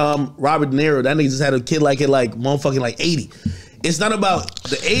 Look at Robert De Niro. That nigga just had a kid like 80. It's not about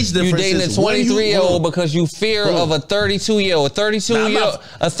the age difference. You dating a 23-year-old because you fear of a 32-year-old. A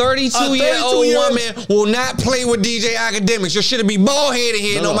 32-year-old woman will not play with DJ Akademiks. Your shit'll be bald headed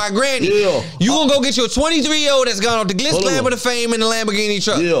here, my granny. Yeah. You gonna go get your 23-year-old that's gone off the Glitz Lamb of Fame in the Lamborghini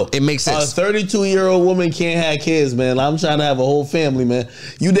truck. Yeah. It makes sense. A 32-year-old woman can't have kids, man. I'm trying to have a whole family, man.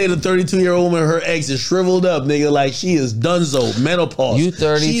 You date a 32-year-old woman, her eggs is shriveled up, nigga, like she is donezo, menopause. You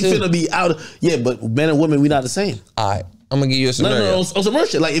 32. She finna be out. Yeah, but men and women, we not the same. All right. I'm gonna give you a scenario. No, on some real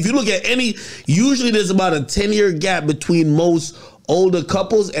shit. Like if you look at usually there's about a 10-year gap between most older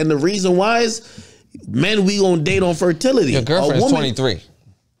couples, and the reason why is men we gonna date on fertility. Your girlfriend is 23.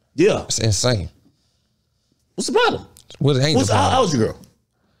 Yeah, it's insane. What's the problem? How old's your girl?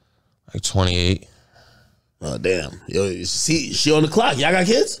 Like 28. Oh damn! Yo, see, she on the clock. Y'all got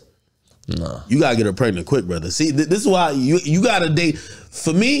kids? No. You gotta get her pregnant quick, brother. See, this is why you gotta date.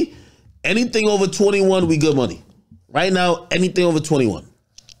 For me, anything over 21, we good money. Right now, anything over 21.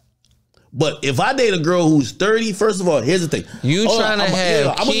 But if I date a girl who's 30, first of all, here's the thing. I'm gonna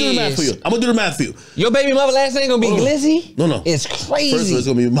do the math for you. I'm gonna do the math for you. Your baby mother last name gonna be Glizzy? No. It's crazy. First of all, it's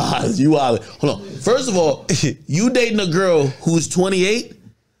gonna be mine. You are. Hold on. First of all, you dating a girl who's 28,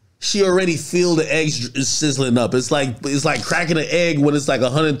 she already feel the eggs sizzling up. It's like cracking an egg when it's like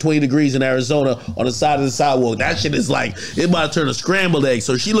 120 degrees in Arizona on the side of the sidewalk. That shit is like, it's about to turn a scrambled egg.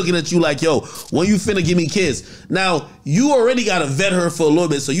 So she looking at you like, yo, when you finna give me kids? Now, you already gotta vet her for a little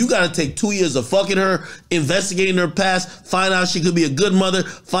bit. So you gotta take 2 years of fucking her, investigating her past, find out she could be a good mother,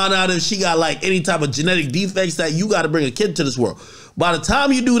 find out if she got like any type of genetic defects that you gotta bring a kid to this world. By the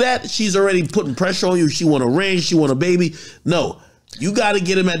time you do that, she's already putting pressure on you. She want a ring, she want a baby. No. You got to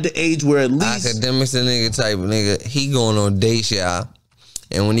get him at the age where at least... Akademiks a nigga type of nigga. He going on dates, y'all.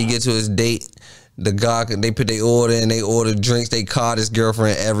 And when he get to his date, the guy, they put their order and they order drinks. They call his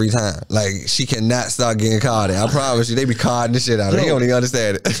girlfriend every time. Like, she cannot start getting carded. I promise you, they be carding this shit out. They don't even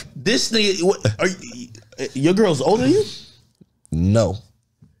understand it. This nigga... your girl's older than you? No.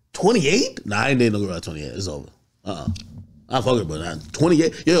 28? Nah, I ain't dating no girl at 28. It's over. I'm fucking but nah,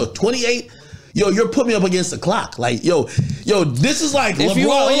 28. Yo, 28... Yo, you're putting me up against the clock. Like, yo, this is like if LeBron.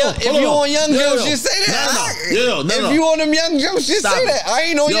 You on young girls, just say that. No. If you on them young girls, just say that. I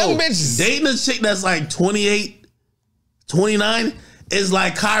ain't on young bitches. Dating a chick that's like 28, 29 is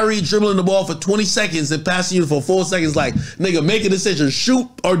like Kyrie dribbling the ball for 20 seconds and passing you for 4 seconds. Like, nigga, make a decision, shoot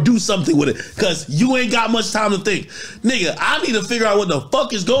or do something with it, because you ain't got much time to think. Nigga, I need to figure out what the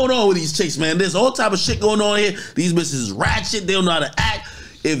fuck is going on with these chicks, man. There's all type of shit going on here. These bitches is ratchet. They don't know how to act.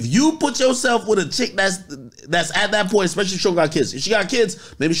 If you put yourself with a chick that's at that point, especially if she got kids. If she got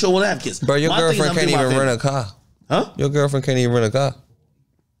kids, maybe she'll want to have kids. Bro, your girlfriend can't even rent a car. Huh? Your girlfriend can't even rent a car.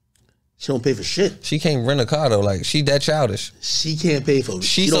 She don't pay for shit. She can't rent a car though. Like, she that childish. She can't pay for it.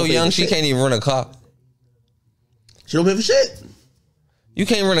 She's so young, she can't even rent a car. She don't pay for shit. You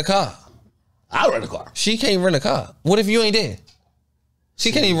can't rent a car. I'll rent a car. She can't rent a car. What if you ain't there?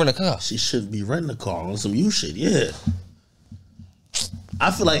 She can't even rent a car. She shouldn't be renting a car on some you shit, yeah. I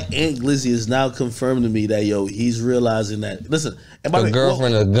feel like Aunt Glizzy is now confirmed to me that, yo, he's realizing that. Listen, and by the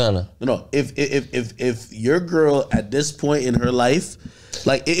girlfriend of Gunna. No, if your girl at this point in her life,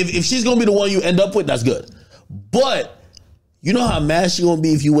 like if she's gonna be the one you end up with, that's good. But you know how mad she gonna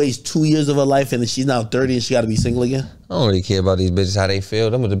be if you waste 2 years of her life and then she's now 30 and she got to be single again. I don't really care about these bitches how they feel.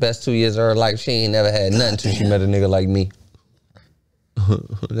 Them were the best 2 years of her life. She ain't never had nothing until she met a nigga like me.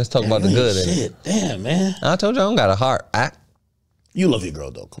 Let's talk about the good. Shit, damn man. I told you I don't got a heart. You love your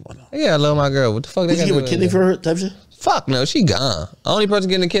girl though. Come on now. Yeah, I love my girl. What the fuck? Did you give her a kidney for her type shit? Fuck no, she gone. Only person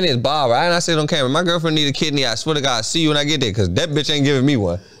getting a kidney is Bob. Right? And I said on camera, my girlfriend need a kidney. I swear to God, I'll see you when I get there, because that bitch ain't giving me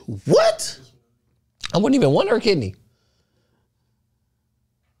one. What? I wouldn't even want her kidney.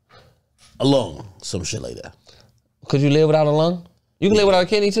 A lung, some shit like that. Could you live without a lung? You can live without a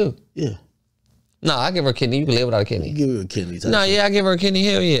kidney too. Yeah. No, I give her a kidney. You can live without a kidney. You give her a kidney. No, yeah, I give her a kidney.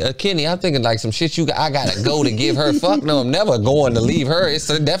 Hell yeah, a kidney. I'm thinking like some shit I gotta go to give her. Fuck no, I'm never going to leave her. It's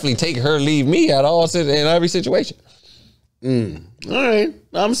definitely take her, leave me at all in every situation. All right,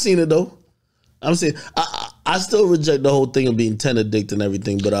 I'm seeing it though. I'm seeing. I still reject the whole thing of being tender dicked and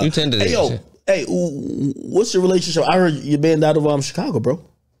everything. But you tender dicked. Hey, what's your relationship? I heard you banned out of Chicago, bro.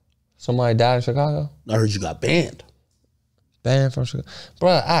 Somebody died in Chicago? I heard you got banned. Banned from Chicago.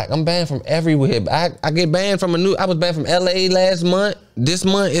 Bro, I'm banned from everywhere. I get banned from I was banned from LA last month. This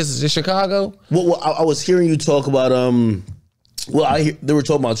month is Chicago. Well, I was hearing you talk about, they were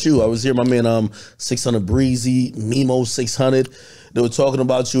talking about you. I was hearing my man 600 Breezy, Mimo 600. They were talking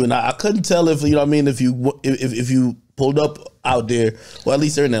about you, and I couldn't tell if, you know what I mean, if you pulled up out there, well, at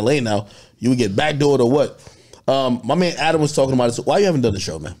least they're in LA now, you would get backdoored or what. My man Adam was talking about it. So why you haven't done the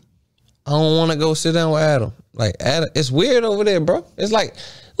show, man? I don't want to go sit down with Adam. Like, Adam, it's weird over there, bro. It's like,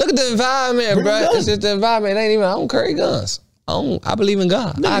 look at the environment, bro. It's just the environment. It ain't even, I don't carry guns. I believe in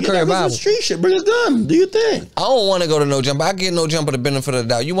God. Nigga, I carry a Bible. Street shit. Bring a gun. Do your thing. I don't want to go to no jump. I get no jump for the benefit of the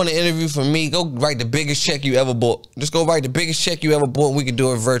doubt. You want to interview for me? Go write the biggest check you ever bought. Just go write the biggest check you ever bought, and we can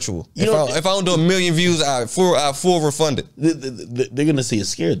do it virtual. If I don't do 1 million views, I full refunded. They're gonna see you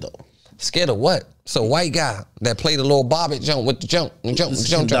scared though. Scared of what? So white guy that played a little bobbit jump with the jump.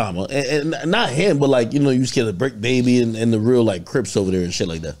 And not him, but like, you know, you scared of Brick Baby and the real like Crips over there and shit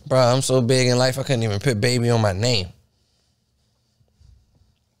like that. Bro, I'm so big in life I couldn't even put baby on my name.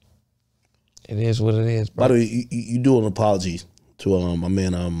 It is what it is, bro. By the way, you do an apology to my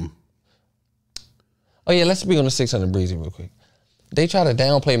man. Oh yeah, let's speak on the 600 Breezy real quick. They try to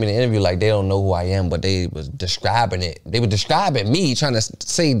downplay me in the interview like they don't know who I am, but they was describing it. They were describing me, trying to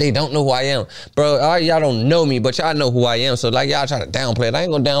say they don't know who I am. Bro, all right, y'all don't know me, but y'all know who I am. So like y'all trying to downplay it. I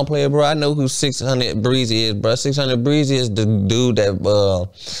ain't gonna downplay it, bro. I know who 600 Breezy is, bro. 600 Breezy is the dude that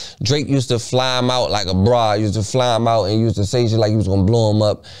Drake used to fly him out like a bra. Used to fly him out and used to say shit like he was gonna blow him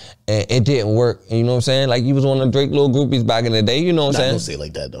up. And it didn't work. You know what I'm saying? Like he was one of the Drake little groupies back in the day. You know what I'm saying? Don't say it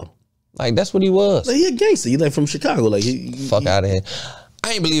like that though. Like that's what he was. Like, he a gangster. He like from Chicago. Like fuck out of here.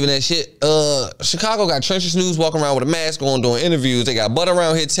 I ain't believing that shit. Chicago got Trenches News walking around with a mask on doing interviews. They got Bud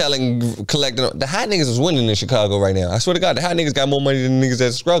around here collecting. The hot niggas is winning in Chicago right now. I swear to God, the hot niggas got more money than the niggas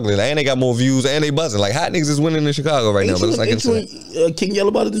that's struggling. And they got more views and they buzzing. Like, hot niggas is winning in Chicago right now. But it's like King Yellow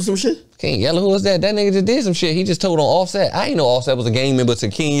about to do some shit? King Yellow, who was that? That nigga just did some shit. He just told on Offset. I ain't know Offset was a gang member till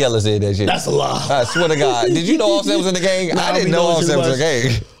King Yellow said that shit. That's a lie. I swear to God. Did you know Offset was in the gang? Nah, I didn't know Offset was in the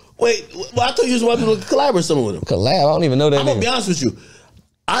gang. Wait, well, I thought you was about to collab or something with him. Collab? I don't even know that I'm nigga. gonna be honest with you.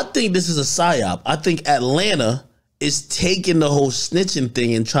 I think this is a psyop. I think Atlanta is taking the whole snitching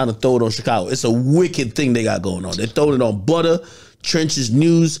thing and trying to throw it on Chicago. It's a wicked thing they got going on. They're throwing it on Butter, Trenches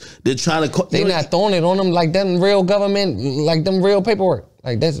News. They're trying to... They not throwing it on them like them real government, like them real paperwork.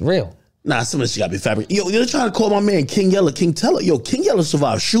 Like, that's real. Nah, some of this shit gotta be fabric. Yo, they're trying to call my man King Yella, King Teller. Yo, King Yella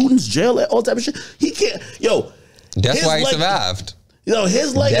survived shootings, jail, all type of shit. He can't... Yo... That's why he survived. Yo,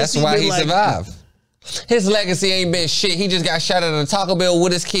 his legacy... That's why he survived. His legacy ain't been shit. He just got shot at a Taco Bell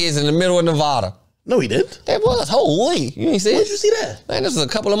with his kids in the middle of Nevada. No, he didn't. It was. Holy. You ain't see it? Where'd you see that? Man, this was a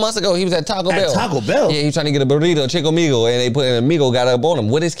couple of months ago. He was at Taco Bell. At Taco Bell? Yeah, he was trying to get a burrito, Chico Migo, and they put an amigo got up on him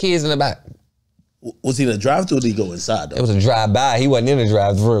with his kids in the back. Was he in a drive-thru or did he go inside, though? It was a drive-by. He wasn't in the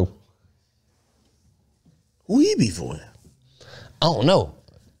drive-thru. Who he be for? I don't know.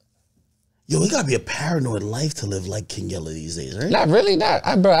 Yo, it gotta be a paranoid life to live like King Yella these days, right? Not really, not.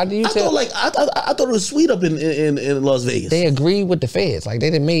 I thought it was sweet up in Las Vegas. They agreed with the feds. Like, they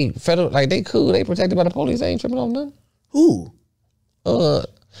done made federal, like, they cool. They protected by the police. They ain't tripping on nothing. Who?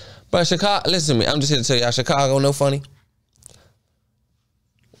 But Chicago, listen to me. I'm just here to tell y'all, Chicago no funny.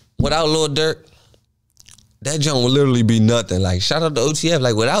 Without Lil Durk, that joint would literally be nothing. Like, shout out to OTF.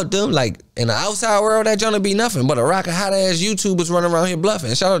 Like, without them, like, in the outside world, that joint would be nothing. But a rock of hot-ass YouTubers running around here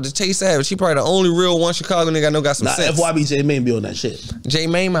bluffing. Shout out to Tay Savage. He probably the only real one Chicago nigga I know got some sense. FYB J Main be on that shit. J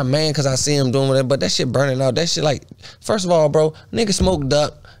Main, my man, because I see him doing it. But that shit burning out. That shit, like, first of all, bro, nigga smoked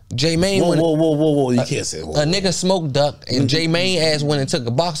duck. J Main whoa. You can't say whoa. A nigga smoked duck, and J Main ass went and took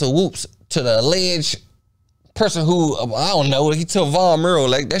a box of whoops to the alleged person who, I don't know, he took Von Murrow.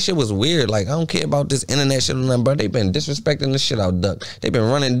 Like, that shit was weird. Like, I don't care about this internet shit or nothing, bro. They been disrespecting the shit out Duck. They been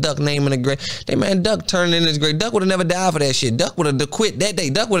running Duck name in the grave. They man, Duck turned in his grave. Duck would have never died for that shit. Duck would have quit that day.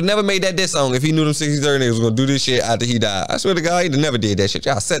 Duck would have never made that diss song if he knew them 63rd niggas was gonna do this shit after he died. I swear to God, he'd never did that shit.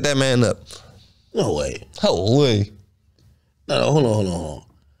 Y'all set that man up. No way. Holy. No, hold on.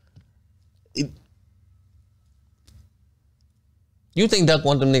 You think Duck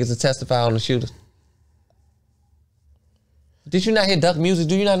want them niggas to testify on the shooters? Did you not hear Duck music?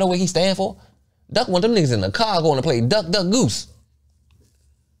 Do you not know what he stand for? Duck want them niggas in the car going to play Duck, Duck, Goose.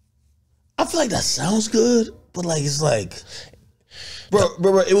 I feel like that sounds good, but like it's like,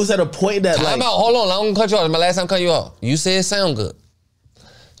 bro, it was at a point that like. Hold on, I'm gonna cut you off. It's my last time cutting you off. You said it sound good.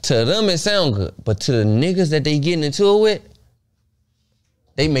 To them it sound good, but to the niggas that they getting into it with,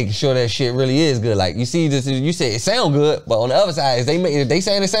 they making sure that shit really is good. Like, you see this, you say it sound good, but on the other side, is they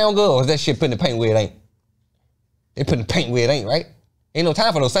saying it sound good, or is that shit putting the paint where it ain't? They putting the paint where it ain't, right? Ain't no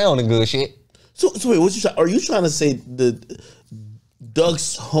time for no sounding good shit. So wait, are you trying to say the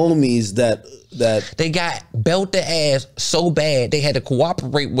Duck's homies that they got belt the ass so bad they had to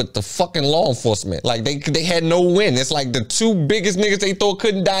cooperate with the fucking law enforcement? Like, they had no win. It's like the two biggest niggas they thought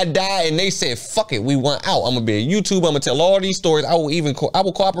couldn't die, and they said, fuck it, we want out. I'm gonna be a YouTube, I'm gonna tell all these stories. I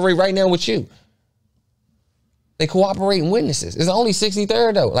will cooperate right now with you. They cooperating witnesses. It's only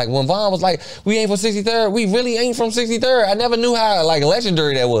 63rd though. Like, when Von was like, we ain't from 63rd, we really ain't from 63rd. I never knew how like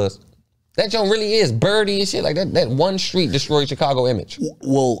legendary that was. That joint really is birdie and shit. Like, that one street destroyed Chicago image.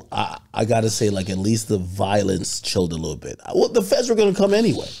 Well, I gotta say, like, at least the violence chilled a little bit. Well, the feds were gonna come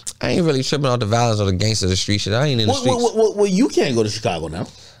anyway. I ain't really tripping off the violence or the gangster of the street shit. I ain't in the streets. Well, you can't go to Chicago now.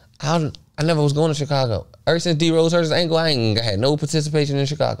 I never was going to Chicago. Ever since D Rose hurt his ankle, I ain't had no participation in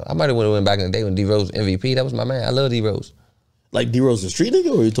Chicago. I might have went back in the day when D Rose MVP. That was my man. I love D Rose. Like D Rose the street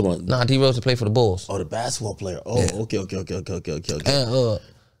nigga, or are you talking about? Nah, D Rose to play for the Bulls. Oh, the basketball player. Oh, yeah. Okay. And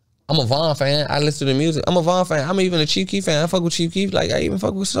I'm a Von fan. I listen to the music. I'm a Von fan. I'm even a Chief Keef fan. I fuck with Chief Keef. Like, I even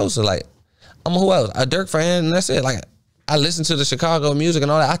fuck with Sosa. Like, I'm a who else? A Dirk fan, and that's it. Like, I listen to the Chicago music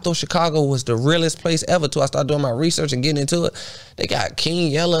and all that. I thought Chicago was the realest place ever till I started doing my research and getting into it. They got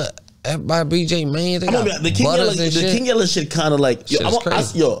King Yella by BJ Main. They got the King Yella shit kind of like, this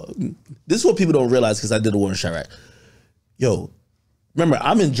is what people don't realize because I did a war in Chirac. Yo, remember,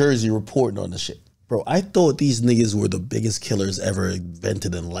 I'm in Jersey reporting on this shit. Bro, I thought these niggas were the biggest killers ever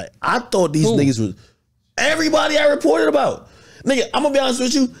invented in life. I thought these niggas were everybody I reported about. Nigga, I'm gonna be honest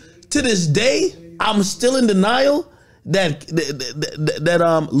with you. To this day, I'm still in denial that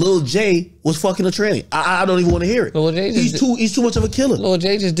Lil J was fucking a tranny. I don't even want to hear it. Lil J he's too much of a killer. Lil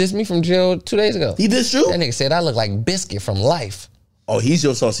J just dissed me from jail 2 days ago. He dissed you? That nigga said I look like Biscuit from Life. Oh, he's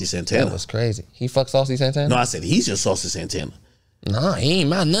your Saucy Santana. That was crazy. He fucked Saucy Santana? No, I said he's your Saucy Santana. Nah, he ain't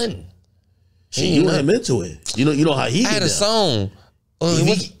my nothing. Shit, you him into it. You know how he I had a song.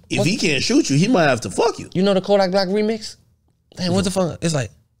 If he can't shoot you, he might have to fuck you. You know the Kodak Black remix? Man, what the fuck? It was like,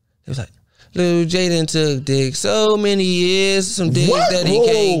 Lil Jaden took dick so many years, some dicks that he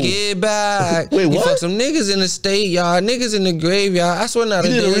can't get back. Wait, what? He fucked some niggas in the state yard, niggas in the graveyard. I swear not a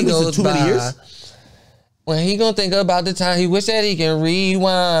day goes too by. Many years? When he gonna think about the time he wish that he can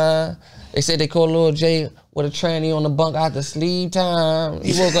rewind. They said they caught Lil J with a tranny on the bunk after sleep time.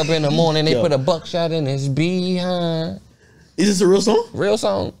 He woke up in the morning, they put a buckshot in his behind. Is this a real song? Real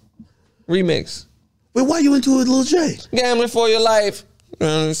song. Remix. Wait, why you into it, Lil J? Gambling for your life.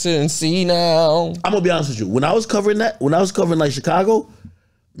 Sit and see now. I'm gonna be honest with you. When I was covering like Chicago,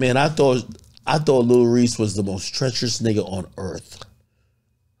 man, I thought Lil Reese was the most treacherous nigga on earth.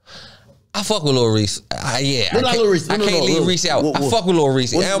 I fuck with Lil Reese. I can't leave Reese out. I fuck with Lil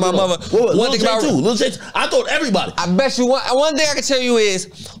Reese. And my mother. Lil J too. Lil J. I thought everybody. I bet you one thing I can tell you is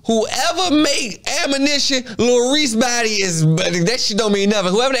whoever make ammunition, Lil Reese body is. That shit don't mean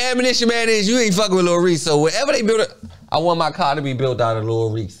nothing. Whoever the ammunition man is, you ain't fucking with Lil Reese. So whatever they build it, I want my car to be built out of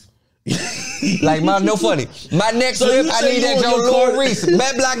Lil Reese. Like no funny. My next whip, I need that joint Lil Reese.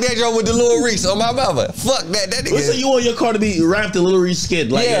 Matt block that joint with the Lil Reese on my mother. Fuck that nigga. Let's say you want your car to be wrapped in Lil Reese skin.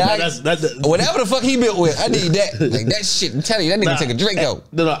 Like, yeah, that's whatever the fuck he built with, I need that. Like that shit. I'm telling you, that nigga take a drink though.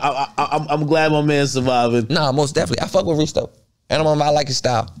 No, I'm glad my man's surviving. Nah, most definitely. I fuck with Reese though, and I like his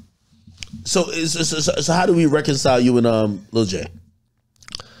style. So how do we reconcile you and Lil J?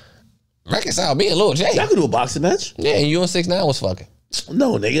 Reconcile me and Lil J. Y'all could do a boxing match. Yeah, and you and 6ix9ine was fucking.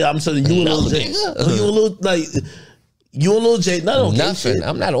 No, nigga, I'm saying you and Lil J. You and Lil J. Nothing.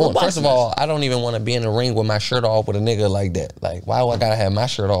 I'm not on. First of all, I don't even want to be in the ring with my shirt off with a nigga like that. Like, why would I gotta have my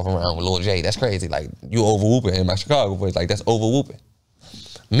shirt off around with Lil J? That's crazy. Like, you over whooping in my Chicago voice. Like, that's over whooping.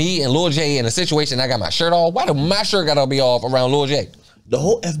 Me and Lil J in a situation, I got my shirt off. Why do my shirt gotta be off around Lil J? The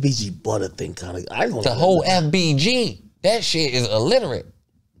whole FBG butter thing kind of. The whole FBG. That shit is illiterate.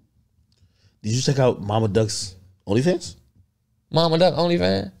 Did you check out Mama Duck's OnlyFans? Mama Duck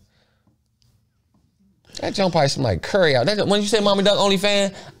OnlyFans? That jump probably smell like curry out. When you say Mama Duck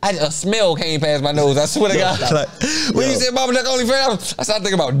OnlyFans, a smell came past my nose. I swear to God. Like, when you said Mama Duck OnlyFans, I started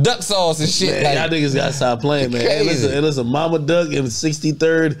thinking about duck sauce and shit. Man, y'all niggas gotta stop playing, man. And listen, Mama Duck in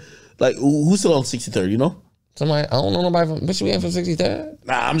 63rd. Like, who's still on 63rd, you know? Somebody, I don't know nobody from, bitch, we ain't from 63rd?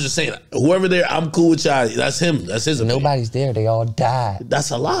 Nah, I'm just saying, whoever there, I'm cool with y'all. That's him. That's his opinion. Nobody's there. They all died.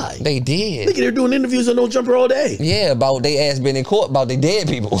 That's a lie. They did. Nigga, they're doing interviews on No Jumper all day. Yeah, about they ass been in court, about they dead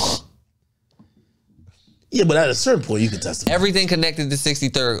people. Yeah, but at a certain point, you can testify. Everything connected to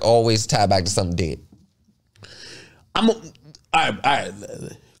 63rd always tie back to something dead. All right.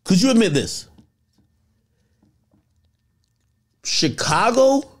 Could you admit this?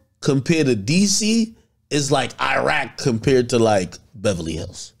 Chicago compared to DC is like Iraq compared to like Beverly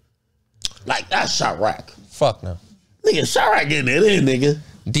Hills. Like, that's Chirac. Fuck no. Nigga, Chirac getting it in, nigga.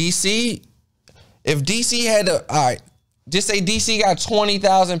 DC, if DC had all right, just say DC got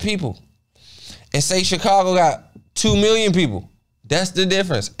 20,000 people and say Chicago got 2 million people. That's the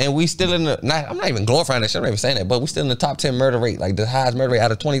difference. And we still in the, I'm not even glorifying that shit, I'm not even saying that, but we still in the top 10 murder rate, like the highest murder rate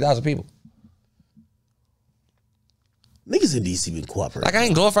out of 20,000 people. Niggas in DC been cooperating. Like, I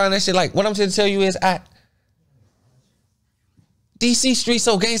ain't glorifying that shit. Like, what I'm trying to tell you is, DC streets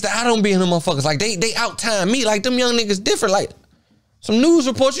so gangster, I don't be in them motherfuckers. Like, they out-time me. Like, them young niggas different. Like, some news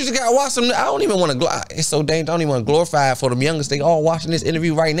reports, you just gotta watch some. I don't even want to, it's so dang, I don't even want to glorify it for them youngest. They all watching this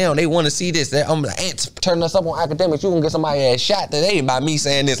interview right now. They want to see this. I'm the ants turning us up on Akademiks. You gonna get somebody ass shot today by me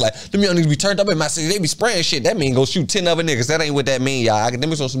saying this. Like, them young niggas be turned up in my city. They be spraying shit. That mean go shoot 10 other niggas. That ain't what that mean, y'all.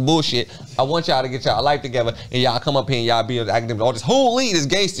 Akademiks on some bullshit. I want y'all to get y'all life together and y'all come up here and y'all be Akademiks. All this whole lead is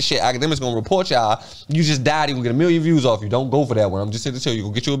gangster shit. Akademiks gonna report y'all. You just died. You gonna get 1 million views off you. Don't go for that one. I'm just here to tell you,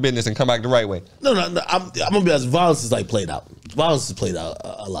 go get you a business and come back the right way. No. I'm gonna be honest. Violence is like played out. Violence is played out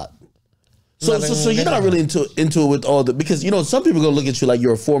a lot. So you're not really into it with all the, because, you know, some people are gonna look at you like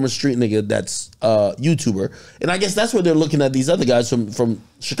you're a former street nigga that's YouTuber, and I guess that's what they're looking at these other guys from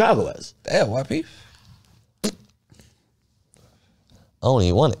Chicago as. Damn, YP. I don't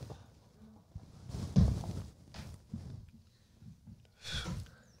even want it.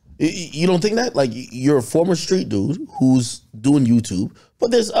 You don't think that? Like, you're a former street dude who's doing YouTube,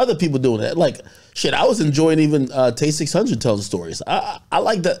 but there's other people doing that. Like, shit, I was enjoying even Tay 600 telling stories. I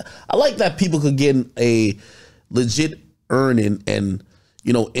like that. I like that people could get a legit earning and,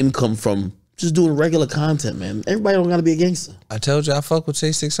 you know, income from just doing regular content, man. Everybody don't gotta be a gangster. I told you I fuck with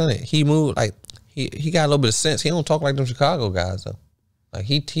Tay 600. He moved, like, he got a little bit of sense. He don't talk like them Chicago guys though. Like,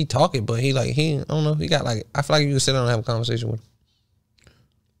 he talking, but he I don't know. He got, like, I feel like you can sit down and have a conversation with him.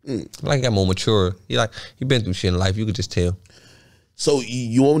 Like he got more mature. He been through shit in life. You could just tell. So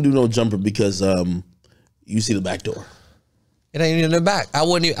you won't do no jumper because you see the back door. It ain't even in the back. I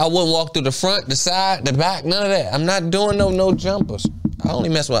wouldn't walk through the front, the side, the back, none of that. I'm not doing no jumpers. I only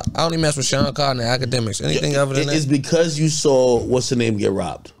mess with Sean Carter and the Akademiks. Anything other than that? It's because you saw what's the name get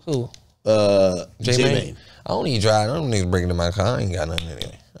robbed. Who? J-Mane. I don't even drive. I don't need to bring it in my car. I ain't got nothing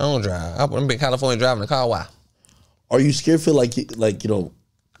anyway. I don't drive. I'm in California driving the car. Why? Are you scared for like your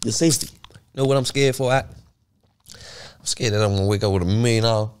safety? You know what I'm scared for? I'm scared that I'm gonna wake up with $1 million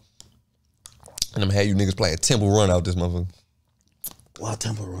and I'm gonna have you niggas playing Temple Run out this motherfucker. Why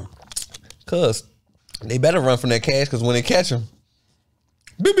Temple Run? Cause they better run from that cash. Cause when they catch them,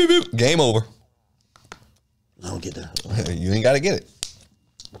 beep beep beep, game over. I don't get that. You ain't gotta get it.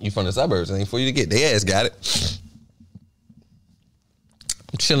 You from the suburbs, it ain't for you to get. They ass got it.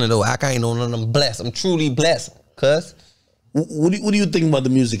 I'm chilling though. I ain't on none of them blessed. I'm truly blessed. Cuz. What do you think about the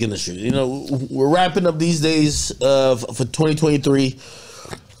music industry? You know, we're wrapping up these days for 2023.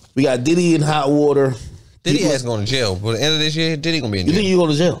 We got Diddy in hot water. Diddy ass going to jail. By the end of this year, Diddy gonna be in jail. You think he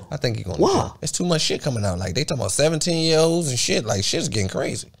going to jail? I think he going to jail. It's too much shit coming out. Like they talking about 17-year-olds and shit. Like shit's getting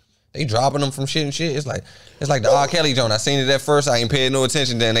crazy. They dropping them from shit and shit. It's like the R. Kelly joint. I seen it at first. I ain't paying no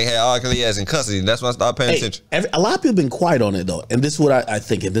attention. Then they had R. Kelly ass in custody. That's when I started paying attention. A lot of people been quiet on it though, and this is what I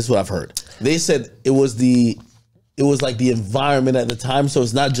think, and this is what I've heard. They said it was like the environment at the time, so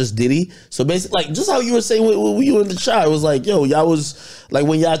it's not just Diddy. So basically, like just how you were saying when you were in the shot, it was like, yo, y'all was like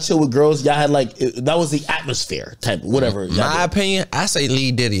when y'all chill with girls, y'all had like that was the atmosphere type, whatever. My opinion, I say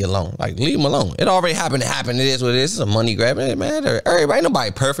leave Diddy alone. Like leave him alone. It already happened. It happened. It is what it is. It's a money grab. It matter. Everybody, ain't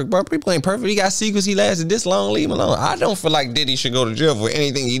nobody perfect, bro. People ain't perfect. He got secrets. He lasted this long. Leave him alone. I don't feel like Diddy should go to jail for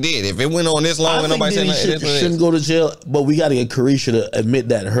anything he did. If it went on this long, and nobody said nothing, shouldn't go to jail. But we got to get Carisha to admit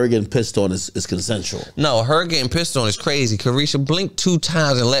that her getting pissed on is consensual. No, her getting pissed on is crazy. Carisha, blink 2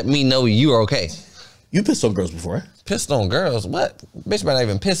 times and let me know you are okay. You pissed on girls before, right? Pissed on girls? What? Bitch better not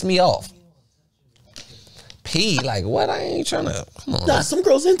even piss me off. Like what? I ain't trying to. Come on. Nah, some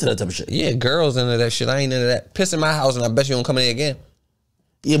girls into that type of shit. Yeah, girls into that shit. I ain't into that. Piss in my house and I bet you don't come in there again.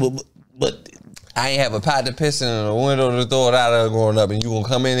 Yeah, but I ain't have a pot to piss in and a window to throw it out of growing up, and you gonna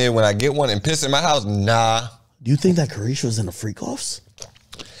come in there when I get one and piss in my house? Nah. Do you think that Carisha was in the freakoffs?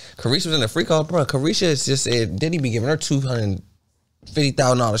 Carisha was in the freakoff, bro. Carisha just said Diddy be giving her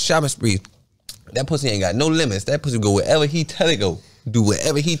 $250,000 shopping spree. That pussy ain't got no limits. That pussy go wherever he tell it go. Do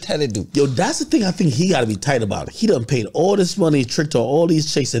whatever he tell it do. Yo, that's the thing I think he got to be tight about. He done paid all this money, tricked on all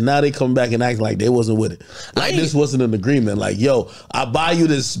these chicks, and now they come back and act like they wasn't with it. Like this wasn't an agreement. Like, yo, I buy you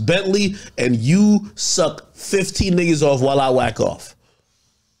this Bentley and you suck 15 niggas off while I whack off.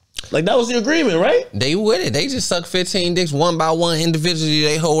 Like that was the agreement, right? They with it. They just suck 15 dicks one by one individually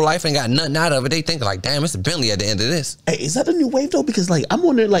their whole life and got nothing out of it. They think like, damn, it's a Bentley at the end of this. Hey, is that a new wave though? Because like I'm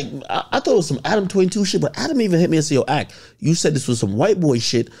wondering, like I thought it was some Adam 22 shit, but Adam even hit me and said, yo, Act, you said this was some white boy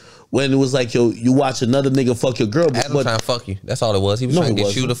shit when it was like, yo, you watch another nigga fuck your girl. Adam trying to fuck you. That's all it was. He was trying to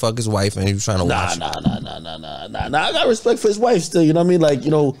get you to fuck his wife and he was trying to watch you. Nah. I got respect for his wife still, you know what I mean? Like,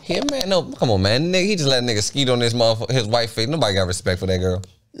 you know. Yeah, man, no, come on, man. Nigga, he just let a nigga skeet on this motherfucker, his wife face. Nobody got respect for that girl.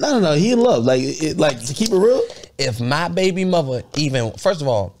 No. He in love. Like to keep it real. If my baby mother even, first of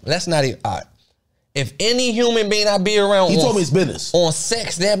all, let's not even. All right. If any human being I be around, he told me it's business on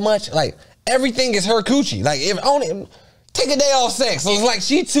sex that much, like everything is her coochie. Like if only take a day off sex, so it's like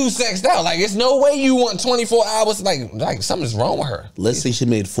she too sexed out. Like it's no way you want 24 hours. Like something's wrong with her. Let's say she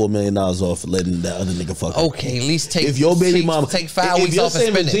made $4 million off letting that other nigga fuck her. Okay, at least take. If your baby mama take 5 weeks off and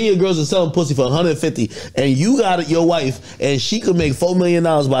spend it. If Virginia girls are selling pussy for 150, and you got your wife, and she could make $4 million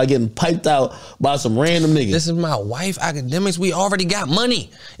by getting piped out by some random nigga. This is my wife, Akademiks. We already got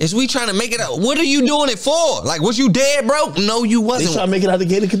money. Is we trying to make it out? What are you doing it for? Like, was you dead, bro? No, you wasn't. They trying to make it out the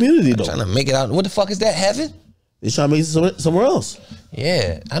gated community though. Trying to make it out. What the fuck is that? Heaven? They trying to make it somewhere else.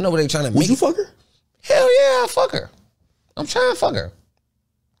 Yeah, I know what they trying to make. Would you fuck her? Hell yeah, I'll fuck her. I'm trying to fuck her.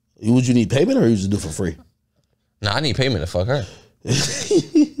 Would you need payment or you just do it for free? Nah, I need payment to fuck her.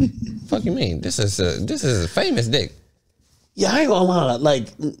 Fuck you mean? This is a famous dick. Yeah, I ain't gonna lie.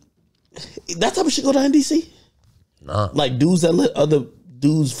 Like that type of shit go down in DC. Nah, like dudes that let other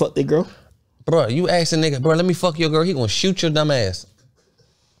dudes fuck their girl. Bro, you ask a nigga, bro, let me fuck your girl. He gonna shoot your dumb ass.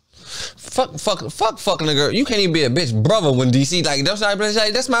 Fuck fucking a girl. You can't even be a bitch brother when DC like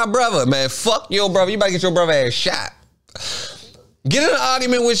that's my brother, man. Fuck your brother. You better get your brother ass shot. Get in an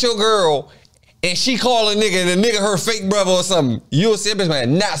argument with your girl and she call a nigga and the nigga her fake brother or something. You'll see a bitch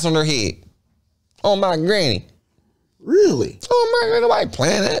man knots on her head. Oh my granny. Really? Oh my granny, nobody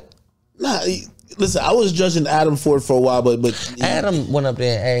playing that. Nah, listen, I was judging Adam for it for a while, but Adam went up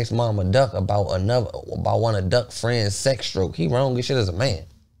there and asked Mama Duck about one of Duck friend's sex stroke. He wrong as shit as a man.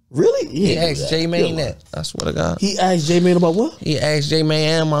 Really? He asked J-Mane that. I swear to God. He asked J-Mane about what? He asked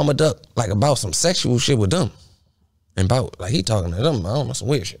J-Mane and Mama Duck, like, about some sexual shit with them. And about, like, he talking to them, I don't know, some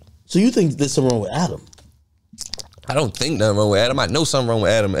weird shit. So you think there's something wrong with Adam? I don't think nothing wrong with Adam. I know something wrong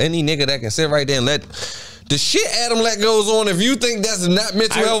with Adam. Any nigga that can sit right there and let the shit Adam let goes on, if you think that's not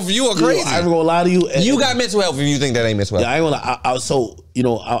mental health, you are crazy. I'm gonna lie to you. You got mental health if you think that ain't mental health. Yeah, I ain't gonna lie. So, you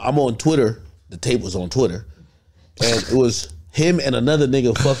know, I'm on Twitter. The tape was on Twitter. And it was him and another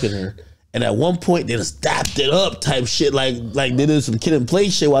nigga fucking her. And at one point, they just dapped it up type shit. Like they did some kid and play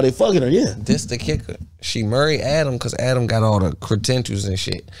shit while they fucking her, yeah. This the kicker. She married Adam because Adam got all the credentials and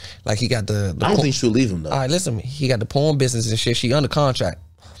shit. Like, he got the I don't think she'll leave him, though. All right, listen, he got the porn business and shit. She under contract.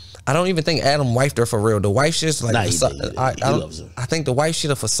 I don't even think Adam wifed her for real. The wife shit's like, he loves her. I think the wife shit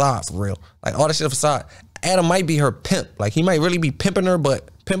a facade for real. Like, all that shit a facade. Adam might be her pimp. Like, he might really be pimping her, but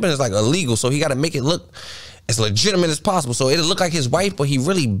pimping is like illegal. So he got to make it look as legitimate as possible. So it'll look like his wife, but he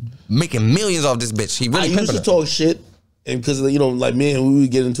really making millions off this bitch. He really I used to talk shit. And because, you know, like me and we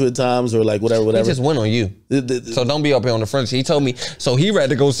would get into it times or like whatever. He just went on you. So don't be up here on the front. He told me, so he ready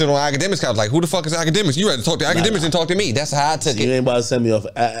to go sit on Akademiks couch. Like, who the fuck is Akademiks? You ready to talk to Akademiks and talk to me. That's how I took it. You ain't about to send me off.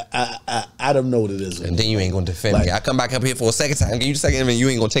 I don't know what it is. And then you ain't going to defend me. I come back up here for a second time, give you the second, and you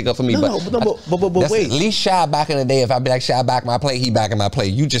ain't going to take up for me. But wait. At least Shy back in the day, if I be like, Shy back my play, he back in my play.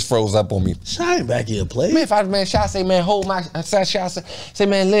 You just froze up on me. Shy ain't back in your play. Man, if Shy say, man, hold my, Shy say,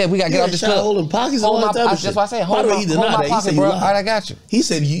 man, live, we got to get off this club. Holding pockets all that type of shit. That's why I said, hold my pocket, bro. I got you. He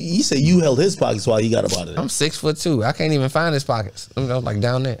said you held his pockets while he got about it. I'm 6'2". I can't even find his pockets. I'm like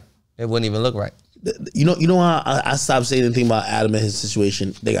down there. It wouldn't even look right. You know how I stopped saying anything about Adam and his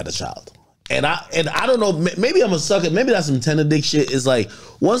situation. They got a child, and I don't know. Maybe I'm a sucker. Maybe that's some tender dick shit. It's like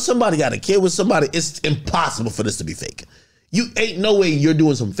once somebody got a kid with somebody, it's impossible for this to be fake. You ain't no way you're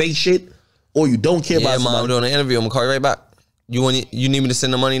doing some fake shit or you don't care about somebody. I'm doing an interview. I'm gonna call you right back. You need me to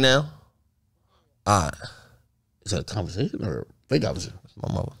send the money now? All right. Is that a conversation or a fake conversation?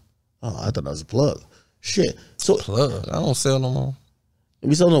 My mother. Oh, I thought that was a plug. Shit. So plug. I don't sell no more.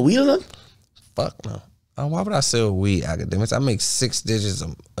 You sell no weed or nothing? Fuck no. Why would I sell weed, Akademiks? I make 6 digits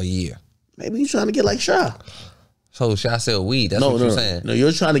a year. Maybe you trying to get like Shy. So Shy sell weed? That's what you're saying. No,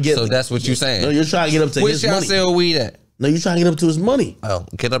 you're trying to get. So that's what you're saying. No, you're trying to get up to his money. Where Shy sell weed at? No, you're trying to get up to his money. Oh,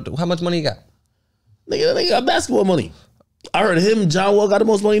 get up to how much money you got? Nigga got basketball money. I heard him, John Wall got the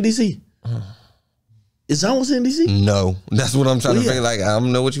most money in DC. Is John Wall in DC? No, that's what I'm trying to figure. Like, I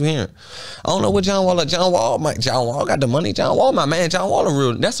don't know what you're hearing. I don't know what John Wall. John Wall got the money. John Wall, my man. John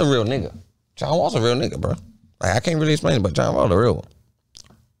Wall that's a real nigga. John Wall's a real nigga, bro. Like, I can't really explain it, but John Wall the real one.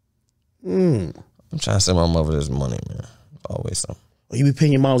 I'm trying to send my mother this money, man. Always something. Oh, you be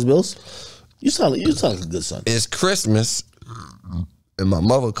paying your mom's bills? You sound like a good son. It's Christmas, and my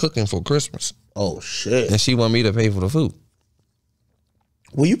mother cooking for Christmas. Oh shit! And she want me to pay for the food.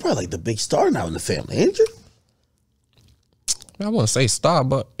 Well, you probably like the big star now in the family, ain't you? I wouldn't say star,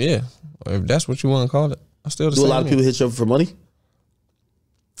 but yeah, if that's what you want to call it, I still the Do same. A lot of people hit you up for money?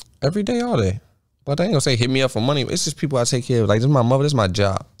 Every day, all day. But I ain't gonna say hit me up for money. It's just people I take care of. Like, this is my mother, this is my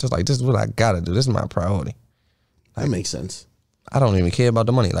job. Just like, this is what I gotta do. This is my priority. That makes sense. I don't even care about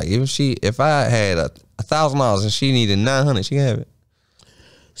the money. Like, if I had $1,000 and she needed 900, she can have it.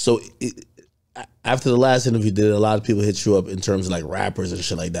 So after the last interview, did a lot of people hit you up in terms of like rappers and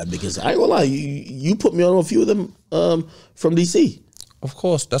shit like that? Because I ain't gonna lie, you put me on a few of them from DC. Of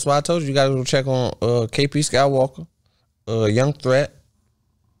course, that's why I told you you gotta go check on KP Skywalker, Young Threat.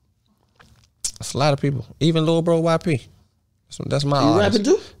 That's a lot of people. Even Lil Bro YP. That's my artist. You rapping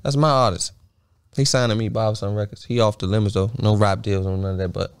too? That's my artist. He signed to me, Bob Sun Records. He off the limits though. No rap deals or none of that.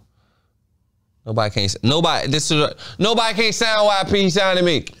 But nobody can't sign YP. He signed to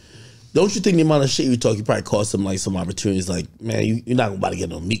me. Don't you think the amount of shit you talk, you probably cost them like some opportunities? Like, man, you're not about to get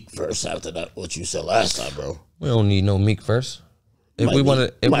no Meek verse after that. What you said last time, bro. We don't need no Meek verse. If we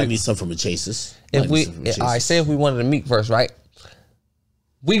wanted, might need some from the Chasers. I say if we wanted a Meek verse, right?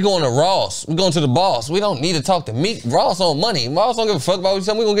 We going to Ross. We going to the boss. We don't need to talk to Meek. Ross on money. Ross don't give a fuck about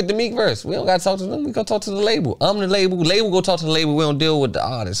what we gonna get the Meek verse. We don't gotta talk to them. We gonna talk to the label. I'm the label. Label go talk to the label. We don't deal with the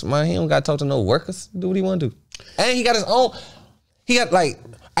artist. Man, he don't gotta talk to no workers. Do what he wanna do. And he got his own. He got like,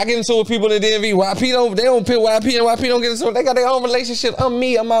 I get into it with people in the DMV. They don't pick YP and YP don't get into it. They got their own relationship. I'm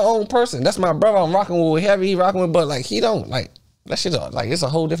my own person. That's my brother. I'm rocking with heavy. He rocking with, but like he don't like that shit. Like it's a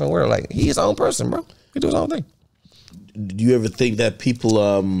whole different world. Like he's his own person, bro. He do his own thing. Do you ever think that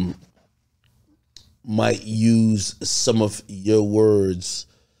people might use some of your words,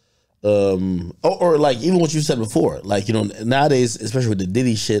 or like even what you said before, like, you know, nowadays, especially with the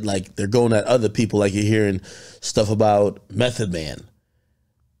Diddy shit, like they're going at other people, like you're hearing stuff about Method Man.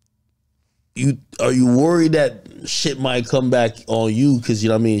 are you worried that shit might come back on you? Because you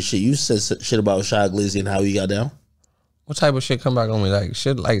know what I mean. Shit, you said shit about Shy Glizzy and how he got down. What type of shit come back on me? Like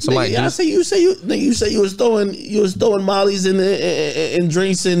shit, like somebody. Nigga, you say you was throwing mollies and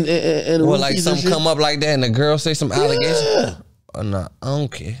drinks and well, like something come up like that and the girl say some allegations. Yeah. Oh, no, I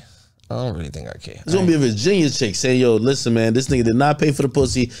don't care. I don't really think I care. It's gonna be a Virginia chick saying, "Yo, listen, man, this nigga did not pay for the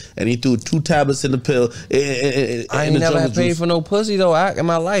pussy, and he threw 2 tablets in the pill." I ain't never had paid for no pussy though. In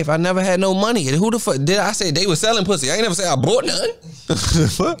my life, I never had no money. And who the fuck did I say they was selling pussy? I ain't never say I bought none.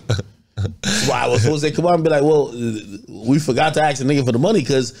 Why I was supposed to come out and be like, "Well, we forgot to ask the nigga for the money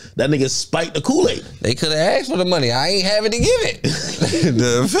because that nigga spiked the Kool-Aid." They could have asked for the money. I ain't having to give it.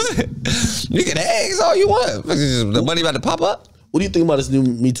 You can ask all you want. The money about to pop up. What do you think about this new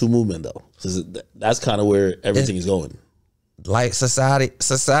Me Too movement, though? Because that's kind of where everything is going. Like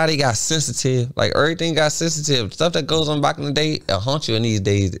society got sensitive. Like everything got sensitive. Stuff that goes on back in the day, it'll haunt you in these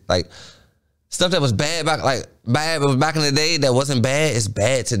days. Like stuff that was bad back in the day that wasn't bad is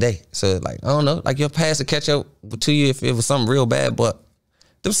bad today. So like I don't know, like your past will catch up to you if it was something real bad. But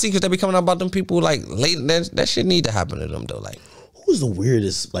them secrets that be coming out about them people, like late, that shit need to happen to them though. Like who's the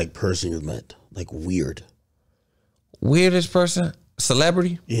weirdest like person you've met? Like weird. Weirdest person?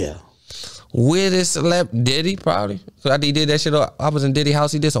 Celebrity? Yeah. Weirdest celeb? Diddy, probably. So after he did that shit, I was in Diddy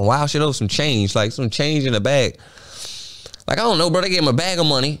house, he did some wild shit over some change, like some change in the bag. Like, I don't know, bro. They gave him a bag of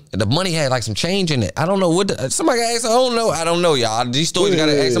money. And the money had like some change in it. I don't know what somebody asked. I don't know, y'all. These stories, you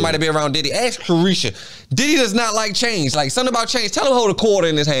gotta ask somebody to be around Diddy. Ask Carisha. Diddy does not like change. Like, something about change. Tell him hold a quarter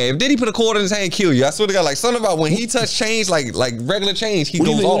in his hand. If Diddy put a quarter in his hand, kill you. I swear to God, like, something about when he touch change, like regular change, he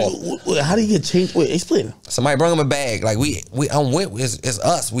goes off. How do you get change? Wait, explain. Somebody brought him a bag. Like, I'm with, it's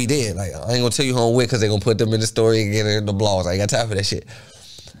us. We did. Like, I ain't gonna tell you who I'm with because they gonna put them in the story and get it in the blogs. I ain't got time for that shit.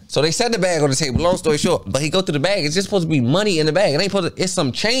 So they set the bag on the table. Long story short, but he go through the bag. It's just supposed to be money in the bag. It ain't supposed to. It's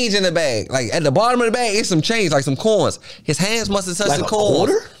some change in the bag. Like at the bottom of the bag, it's some change, like some coins. His hands must have touched like the coins.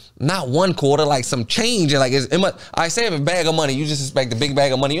 Quarter? Not 1 quarter, like some change. And like I say, if a bag of money, you just expect a big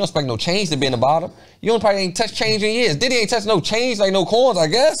bag of money. You don't expect no change to be in the bottom. You probably ain't touched change in years. Diddy ain't touched no change, like no coins, I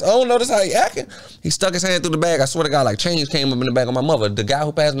guess. I don't know. That's how he acting. He stuck his hand through the bag. I swear to God, like change came up in the bag of my mother. The guy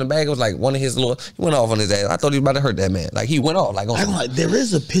who passed in the bag was like one of his little. He went off on his ass. I thought he was about to hurt that man. Like he went off. Like there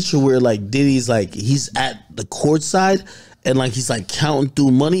is a picture where like Diddy's like he's at the court side and like he's like counting through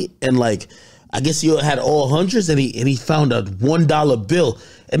money and like I guess he had all hundreds and he found a $1 bill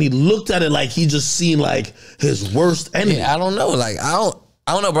and he looked at it like he just seen like his worst enemy. Yeah, I don't know. Like I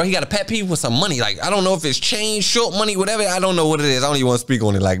don't know, bro. He got a pet peeve with some money. Like I don't know if it's change, short money, whatever. I don't know what it is. I don't even want to speak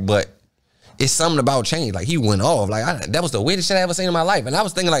on it. Like, but it's something about change. Like he went off. Like that was the weirdest shit I ever seen in my life. And I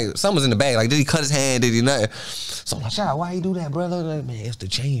was thinking like something was in the bag. Like did he cut his hand? Did he nothing? So I'm like, Child, why you do that, brother? Like, man, it's the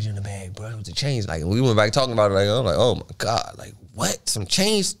change in the bag, bro. It was the change. Like we went back talking about it. Like I'm like, oh my God, like what? Some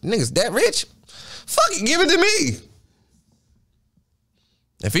change? Niggas that rich? Fuck it, give it to me.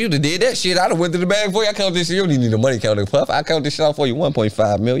 If you did that shit, I'd have went to the bag for you. I count this shit. You don't even need a money counting, Puff. I count this shit out for you.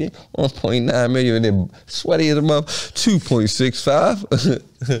 1.5 million, 1.9 million, and then sweaty as a month,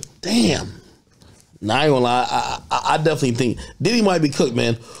 2.65. Damn. Nah, I ain't gonna lie. I definitely think Diddy might be cooked,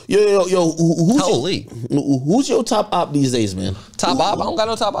 man. Yo, who's your top op these days, man? Top op? I don't got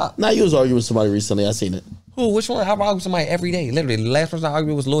no top op. Nah, you was arguing with somebody recently. I seen it. Who? Which one? I argue with somebody every day. Literally, the last person I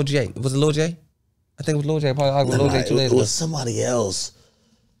argued with was Lil J. Was it Lil J? I think it was Lil J. I probably argued with Lil J 2 days ago. It was somebody else.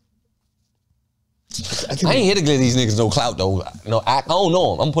 I ain't here to give these niggas no clout though. No, I don't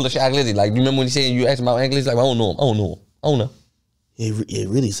know him. I'm gonna pull a shot at Glizzy. Like, you remember when you said you asked him about Glizzy? Like, I don't know him. I don't know. He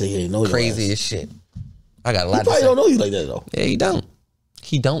really say he ain't know. Crazy as shit. I got a lot to say. He probably don't know you like that though. Yeah, he don't.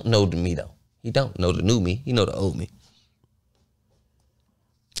 He don't know me though. He don't know the new me. He know the old me.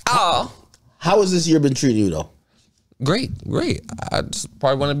 Oh. How has this year been treating you though? Great. It's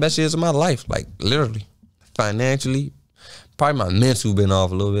probably one of the best years of my life. Like, literally. Financially. Probably my mental been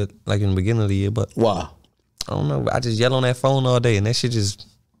off a little bit, like in the beginning of the year, but why? I don't know. I just yell on that phone all day, and that shit just,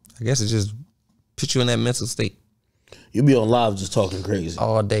 I guess it just puts you in that mental state. You be on live just talking crazy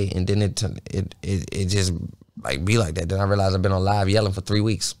all day, and then it just like be like that. Then I realize I've been on live yelling for 3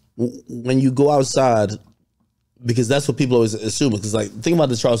 weeks. When you go outside, because that's what people always assume. Because like, think about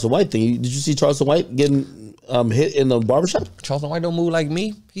the Charleston White thing. Did you see Charleston White getting hit in the barbershop? Charleston White don't move like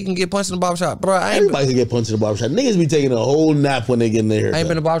me. He can get punched in the barbershop, bro. Everybody can get punched in the barbershop. Niggas be taking a whole nap when they get in there. I ain't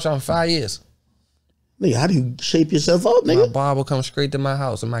been in the barbershop in 5 years. Nigga, how do you shape yourself up, nigga? My barber comes straight to my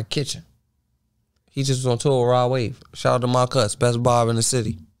house in my kitchen. He just was on tour with Raw Wave. Shout out to my cuts, best barber in the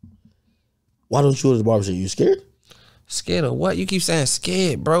city. Why don't you go to the barbershop? You scared? Scared of what? You keep saying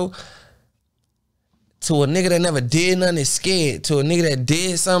scared, bro. To a nigga that never did nothing is scared. To a nigga that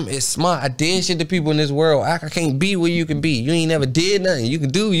did something is smart. I did shit to people in this world. I can't be where you can be. You ain't never did nothing. You can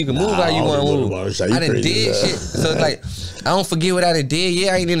move how you want to move. I done did shit. So it's like, I don't forget what I done did.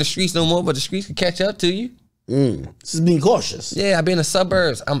 Yeah, I ain't in the streets no more, but the streets can catch up to you. This is being cautious. Yeah, I be in the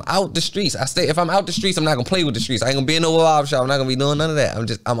suburbs. I'm out the streets. If I'm out the streets, I'm not gonna play with the streets. I ain't gonna be in no barber shop. I'm not gonna be doing none of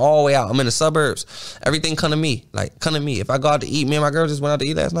that. I'm all the way out. I'm in the suburbs. Everything come to me. Like, come to me. If I go out to eat, me and my girl just went out to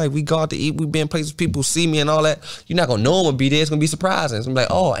eat last night. We go out to eat. We been places people see me and all that. You're not gonna know I'm gonna be there. It's gonna be surprising. It's gonna be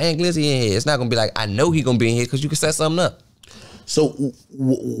like, oh, Aunt Glizzy in here. It's not gonna be like, I know he gonna be in here because you can set something up. So,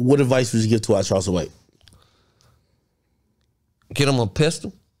 what advice would you give to our Charleston White? Get him a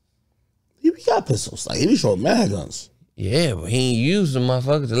pistol. He got pistols. Like, he be showing mad guns. Yeah, but he ain't used them,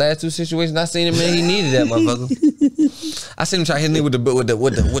 motherfuckers. The last 2 situations I seen him in, he needed that motherfucker. I seen him try to hit me with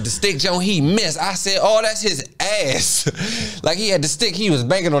the stick, Joe. He missed. I said, oh, that's his ass. Like, he had the stick. He was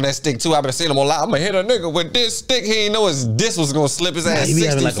banking on that stick too. I been saying him a lot. I'm gonna hit a nigga with this stick. He ain't know this was gonna slip his ass. He be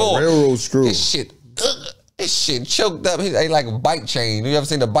having like a railroad screw. This shit choked up. He ain't like a bike chain. You ever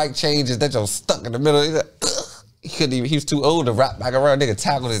seen the bike chain just that just stuck in the middle? He's like, he couldn't even. He was too old to wrap back around. Nigga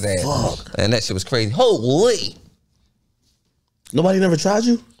tackled his ass. Fuck. And that shit was crazy. Holy. Nobody never tried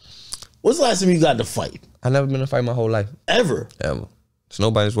you? When's the last time you got in a fight? I never been in a fight my whole life. Ever? Ever. There's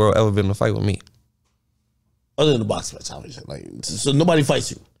nobody in this world ever been in a fight with me. Other than the boxing match, obviously. Like, so nobody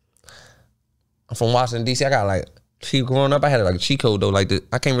fights you. I'm from Washington, D.C. I got like, growing up, I had like a cheat code though. Like,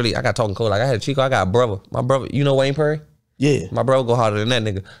 I got talking code. Like, I had a cheat code. I got a brother. My brother, you know Wayne Perry? Yeah. My brother go harder than that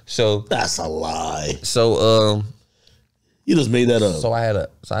nigga. So. That's a lie. So, you just made that up. So I had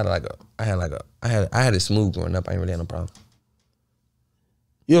it smooth growing up. I ain't really had no problem.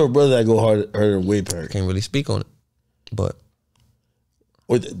 You have a brother that go harder than Wayne Perry. Can't really speak on it, but.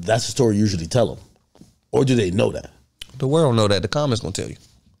 Or that's the story you usually tell them. Or do they know that? The world know that. The comments gonna tell you.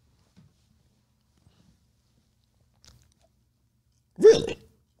 Really?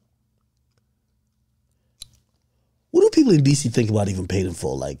 What do people in DC think about even paid in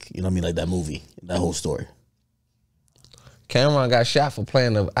full? Like, you know what I mean? Like that movie, that whole story. Cameron got shot for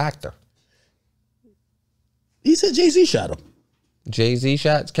playing an actor. He said Jay-Z shot him. Jay-Z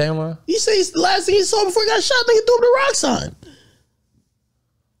shot Cameron? He says the last thing he saw before he got shot, nigga threw him the rock sign.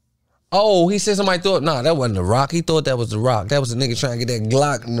 Oh, he said somebody thought, nah, that wasn't the rock. He thought that was the rock. That was the nigga trying to get that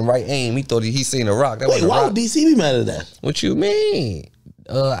Glock in the right aim. He thought he seen the rock. That Wait, why would DC be mad at that? What you mean?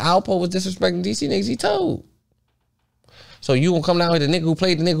 Alpo was disrespecting DC niggas, he told. So you gonna come down here, the nigga who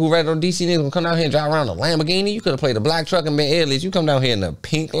played the nigga who read on DC niggas gonna come down here and drive around a Lamborghini? You could have played a black truck and been airless. You come down here in a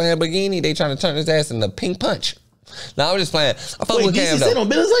pink Lamborghini, they trying to turn his ass into Pink Punch. Nah, I'm just playing. I fuck with Cam, DC stand on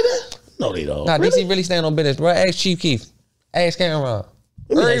business like that? No, they don't. Nah, really? DC really stand on business, bro. Ask Chief Keef. Ask Cameron.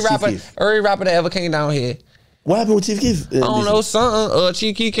 Every rapper that ever came down here. What happened with Chief Keef? I don't know, something.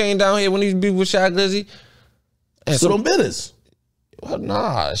 Chief Keef came down here when these people shot Glizzy. Stood on business. Well,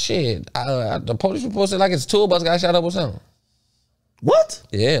 nah, shit. The police report said like his tour bus got shot up or something. What?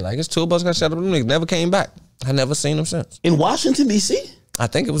 Yeah, like his tour bus got shot up. Them niggas never came back. I never seen them since. In Washington, D.C.? I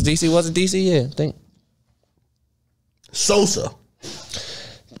think it was D.C. Was it D.C.? Yeah, I think. Sosa.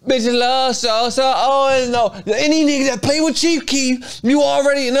 Bitches love Sosa. Always know. Any nigga that play with Chief Keef, you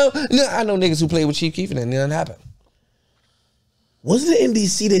already know. I know niggas who play with Chief Keef and then nothing happened. Wasn't it in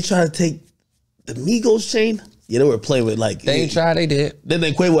D.C. they tried to take the Migos chain? Yeah, they were playing with like. They ain't tried, they did. Then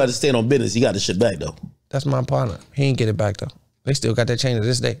Quavo had to stand on business. He got the shit back though. That's my partner. He ain't get it back though. They still got that chain to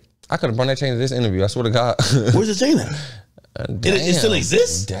this day. I could have brought that chain to this interview. I swear to God. Where's the chain at? It still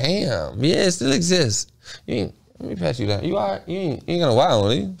exists? Damn. Yeah, it still exists. Let me pass you that. You all right? You ain't gonna wild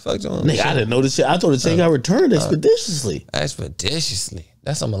on it. Fuck you on. Nigga, I didn't know this shit. I thought the chain got returned expeditiously. Expeditiously.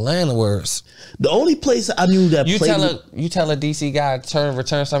 That's some Atlanta words. The only place I knew that you tell a DC guy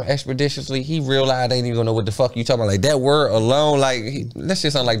return something expeditiously, he realized they ain't even gonna know what the fuck you talking about. Like that word alone, like that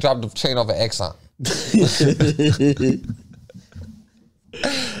shit sound like drop the chain off an Exxon.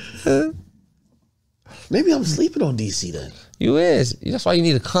 Maybe I'm sleeping on DC then. You is. That's why you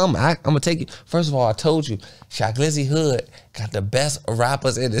need to come. I'm gonna take you. First of all, I told you, Shot Glizzy Hood got the best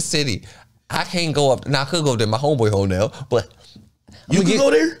rappers in the city. I can't go up. Now I could go to my homeboy home now, but you can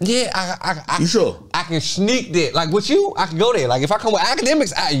go there. Yeah, you sure? I can sneak there. Like with you, I can go there. Like if I come with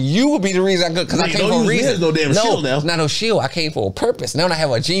Akademiks, you would be the reason I could, because I came for a reason. No damn shield now. Not no shield. I came for a purpose. Now I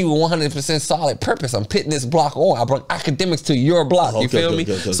have a genuine 100% solid purpose. I'm pitting this block on. I brought Akademiks to your block. You feel me?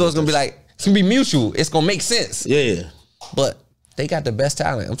 So it's gonna be like, it's gonna be mutual. It's gonna make sense. Yeah. But they got the best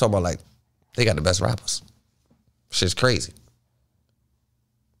talent. I'm talking about like, they got the best rappers. Shit's crazy.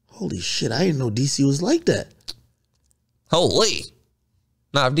 Holy shit, I didn't know DC was like that. Holy.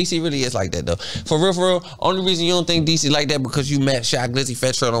 Nah, if DC really is like that though. For real, only reason you don't think DC like that because you met Shot, Glizzy,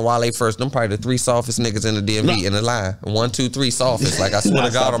 Fat Trell, and Wale first. Them probably the 3 softest niggas in the DMV in the line. 1, 2, 3 softest. Like I swear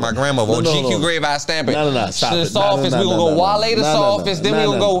to God on my grandmother. On GQ grave, I stamp it. No. Stop the it. softest, we gonna go Wale the softest. Then we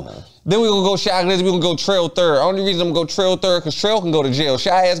gonna go. Then we gonna go Shot, Glizzy. We gonna go Trell third. Only reason I'm gonna go Trell third because Trell can go to jail.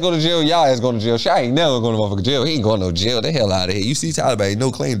 Shy ass go to jail. Y'all ass going to jail. Shy ain't never going to motherfucking jail. He ain't going to no jail. The hell out of here. You see Taliban, ain't no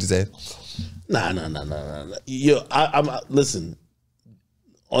claim to that. Nah. Yo, I'm listen.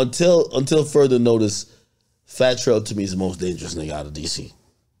 Until further notice, Fat Trell to me is the most dangerous nigga out of DC.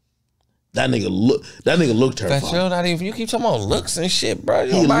 That nigga look terrifying. Fat Trell not even. You keep talking about looks and shit, bro.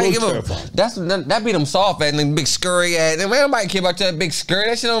 He look terrifying. That be them soft ass nigga, big scurry ass. Man, nobody care about that big scurry.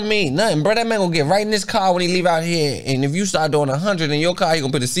 That shit don't mean nothing, bro. That man gonna get right in his car when he leave out here. And if you start doing 100 in your car, he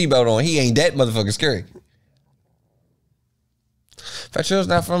gonna put the seatbelt on. He ain't that motherfucking scary. Fat Trell's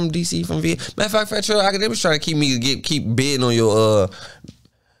not from DC, from VA. Matter of fact, Fat Trell, Akademiks trying to keep bidding on your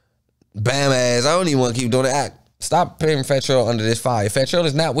bam ass. I don't even want to keep doing that. Stop putting Fat Trell under this fire. Fat Trell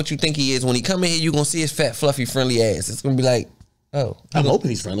is not what you think he is. When he come in here, you gonna see his fat, fluffy, friendly ass. It's gonna be like, oh. I'm hoping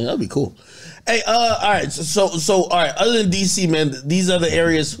he's friendly. That'd be cool. Hey, all right. So, all right. Other than DC, man, these other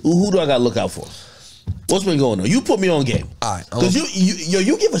areas, who do I gotta look out for? What's been going on? You put me on game. All right. Because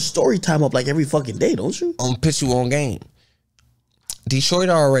you give a story time up like every fucking day, don't you? I'm gonna pitch you on game. Detroit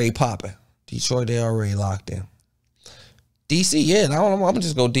already popping. Detroit, they already locked in. DC, yeah, I'm gonna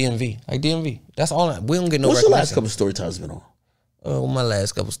just go DMV. Like DMV. That's all. We don't get no. What's your last couple story times been on? My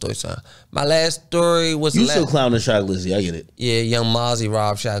last couple story time. My last story was you still clowning Shot Glizzy. I get it. Yeah, Young Mozzie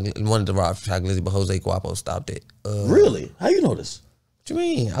robbed Shot. Wanted to rob Shot Glizzy, but Jose Guapo stopped it. Really? How you know this? What you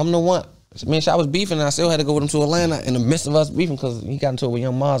mean? I'm the one. Me and Shot was beefing, and I still had to go with him to Atlanta in the midst of us beefing because he got into it with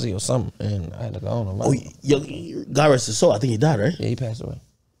Young Mozzie or something, and I had to go on him. Oh, God rest his soul. I think he died, right? Yeah, he passed away.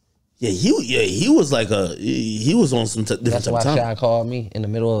 Yeah, he was like he was on some different That's type why of time. Shot called me in the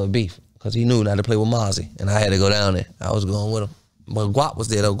middle of a beef because he knew not to play with Mozzie, and I had to go down there. I was going with him, but Guap was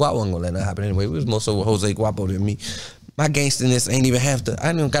there though. Guap wasn't gonna let that happen anyway. It was more so with Jose Guapo than me. My gangsterness ain't even have to. I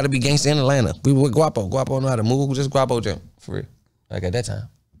ain't even got to be gangster in Atlanta. We were with Guapo. Guapo know how to move. Just Guapo jump for real. Like at that time,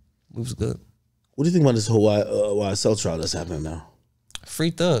 we was good. What do you think about this whole YSL trial that's happening now?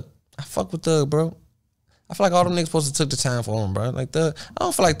 Free Thug. I fuck with Thug, bro. I feel like all them niggas supposed to took the time for him, bro. Like Thug, I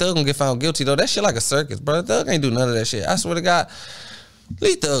don't feel like Thug gonna get found guilty though. That shit like a circus, bro. Thug ain't do none of that shit. I swear to God,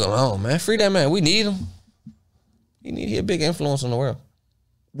 leave Thug alone, man. Free that man. We need him. He a big influence on the world.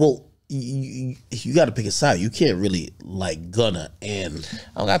 Well, you got to pick a side. You can't really like Gunna and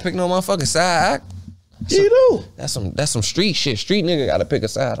I don't gotta pick no motherfucking side. You do. That's some street shit. Street nigga gotta pick a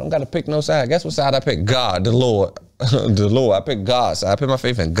side. I don't gotta pick no side. Guess what side I pick? God, the Lord. The Lord. I pick God side. I put my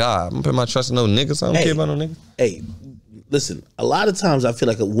faith in God. I'm gonna put my trust in no niggas. I don't care about no niggas. Hey, listen, a lot of times I feel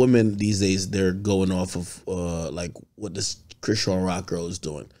like a woman these days, they're going off of like what this Christian Rock girl is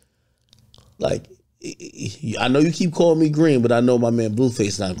doing. Like, I know you keep calling me green, but I know my man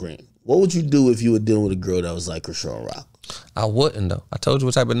Blueface not green. What would you do if you were dealing with a girl that was like Christian Rock? I wouldn't though. I told you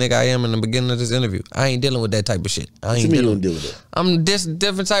what type of nigga I am in the beginning of this interview. I ain't dealing with that type of shit. I ain't dealing with it. I'm this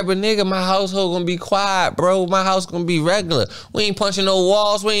different type of nigga. My household gonna be quiet, bro. My house gonna be regular. We ain't punching no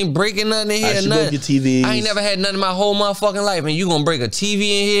walls. We ain't breaking nothing in here. Nothing. TVs. I ain't never had nothing in my whole motherfucking life. And you gonna break a TV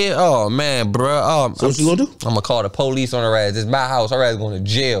in here? Oh man, bro. Oh, so what you gonna do? I'm gonna call the police on her ass. This is my house. Her ass going to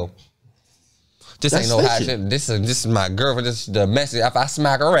jail. This ain't no hot shit. This is my girlfriend. This is the message. If I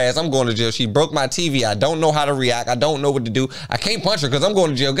smack her ass, I'm going to jail. She broke my TV. I don't know how to react. I don't know what to do. I can't punch her because I'm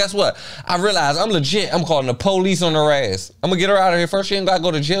going to jail. Guess what? I realize I'm legit. I'm calling the police on her ass. I'm going to get her out of here first. She ain't got to go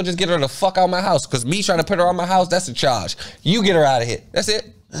to jail. Just get her the fuck out of my house. Because me trying to put her out of my house, that's a charge. You get her out of here. That's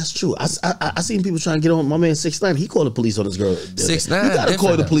it. That's true. I seen people trying to get on my man 6ix9ine. He called the police on his girl. 6ix9ine. You gotta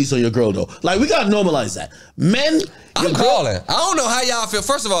call the police on your girl though. Like we gotta normalize that. Men, I'm calling. I don't know how y'all feel.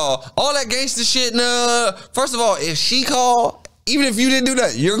 First of all that gangster shit. First of all, if she called, even if you didn't do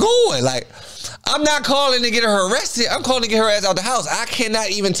that, you're going. Like I'm not calling to get her arrested. I'm calling to get her ass out the house. I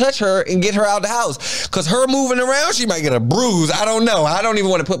cannot even touch her and get her out the house because her moving around, she might get a bruise. I don't know. I don't even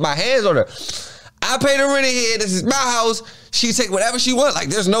want to put my hands on her. I paid her rent here. This is my house. She can take whatever she wants. Like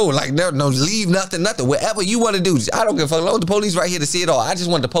there's no leave nothing. Whatever you want to do. I don't give a fuck. Long as the police right here to see it all. I just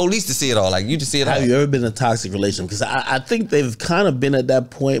want the police to see it all. Like you just see it all. Have you ever been in a toxic relationship? Because I think they've kind of been at that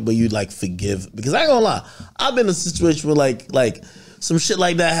point, but you like forgive. Because I ain't gonna lie, I've been in a situation where like some shit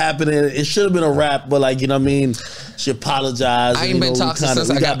like that happened and it should have been a rap, but like you know what I mean. She apologized. I ain't been toxic since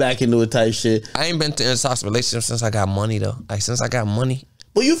I got back into it type shit. I ain't been in a toxic relationship since I got money though. Like since I got money.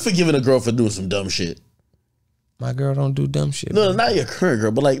 Well, you forgiving a girl for doing some dumb shit. My girl don't do dumb shit. No, not your current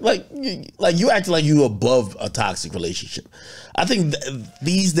girl, but like you acting like you above a toxic relationship. I think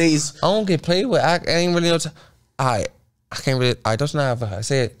these days I don't get played with. I ain't really know. All right, I can't really. I don't know if I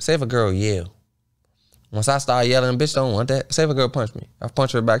say if a girl yell. Once I start yelling, bitch don't want that. Say if a girl punch me, I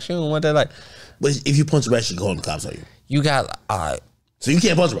punch her back. She don't want that. Like, but if you punch her back, she calling the cops on you. You got so you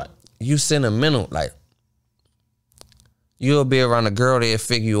can't punch her back. You sentimental. Like, you'll be around a girl, they'll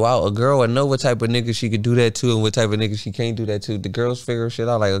figure you out. A girl will know what type of nigga she could do that to and what type of nigga she can't do that to. The girls figure shit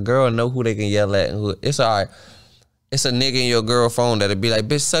out. Like, a girl will know who they can yell at and who. It's all right. It's a nigga in your girl phone that'll be like,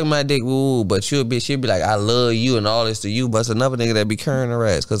 bitch, suck my dick, woo. But she'll be like, I love you and all this to you. But it's another nigga that be carrying her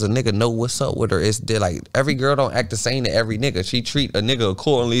ass because a nigga know what's up with her. It's like, every girl don't act the same to every nigga. She treat a nigga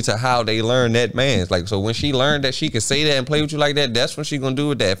accordingly to how they learn that man's. Like, so when she learned that she can say that and play with you like that, that's when she gonna do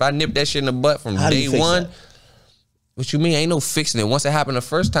with that. If I nip that shit in the butt from day one, what you mean? Ain't no fixing it. Once it happened the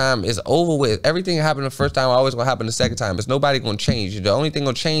first time, it's over with. Everything that happened the first time always gonna happen the second time. It's nobody gonna change. The only thing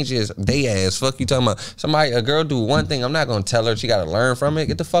gonna change is they ass. Fuck you talking about. A girl do one thing, I'm not gonna tell her she gotta learn from it.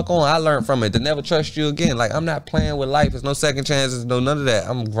 Get the fuck on. I learned from it to never trust you again. Like, I'm not playing with life. There's no second chances, no none of that.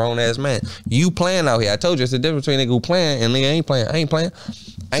 I'm a grown ass man. You playing out here. I told you it's the difference between a nigga who playing and nigga ain't playing. I ain't playing.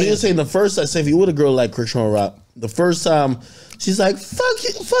 So you're saying the first time, say if you with a girl like Christian Rock, the first time she's like, fuck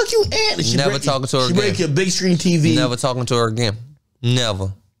you, and she never talking to her again. She break your big screen TV. Never talking to her again.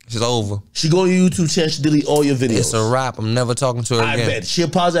 Never. It's over. She go on your YouTube channel, she delete all your videos. It's a wrap. I'm never talking to her again. I bet. She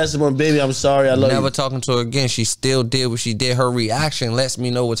apologized to my baby, I'm sorry, I love you. Never talking to her again. She still did what she did. Her reaction lets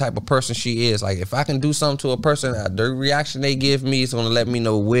me know what type of person she is. Like, if I can do something to a person, the reaction they give me is going to let me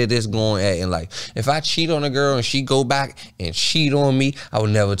know where this going at. And like, if I cheat on a girl and she go back and cheat on me, I will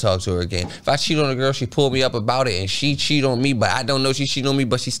never talk to her again. If I cheat on a girl, she pulled me up about it and she cheat on me, but I don't know she cheat on me,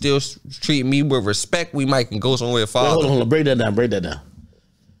 but she still treat me with respect, we might can go somewhere farther. Wait, hold on, break that down.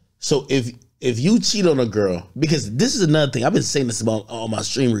 So if you cheat on a girl, because this is another thing, I've been saying this about on my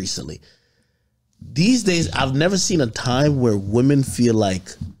stream recently. These days, I've never seen a time where women feel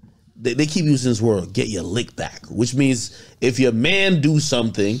like they keep using this word, get your lick back, which means if your man do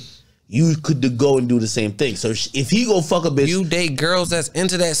something, you could go and do the same thing. So if he go fuck a bitch, you date girls that's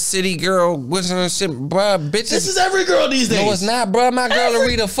into that city girl with her shit, bruh. Bitches. This is every girl these days. No, it's not, bruh. My girl will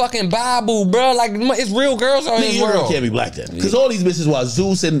read a fucking Bible, bruh. Like, it's real girls on this world. You can't be black then, because all these bitches watch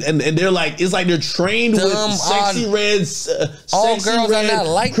Zeus and they're like, it's like they're trained with sexy reds. All girls are not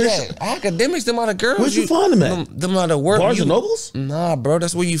like that. Akademiks, them are the girls. Where'd you find them at? Them are the work. Barnes and Nobles? Nah, bro.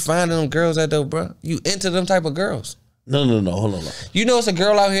 That's where you find them girls at though, bro. You into them type of girls. No, hold on. You know it's a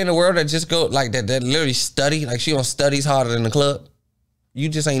girl out here in the world that just go like that literally study, like she on studies harder than the club. You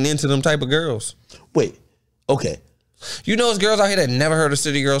just ain't into them type of girls. Wait, okay. You know it's girls out here that never heard a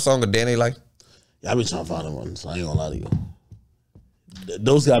City Girl song a day in their life? Yeah, I've been trying to find one, so I ain't gonna lie to you.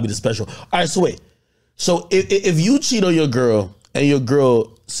 Those gotta be the special. All right, so wait. So if you cheat on your girl and your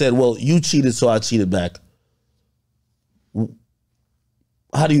girl said, well, you cheated, so I cheated back,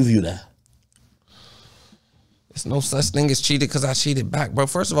 how do you view that? There's no such thing as cheated because I cheated back, bro.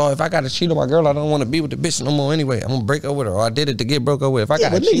 First of all, if I got to cheat on my girl, I don't want to be with the bitch no more anyway. I'm going to break up with her, or I did it to get broke up with. If I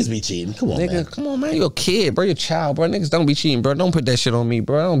got to cheat, niggas be cheating. Come on, nigga, man. Come on, man. You're a kid, bro. You're a child, bro. Niggas don't be cheating, bro. Don't put that shit on me,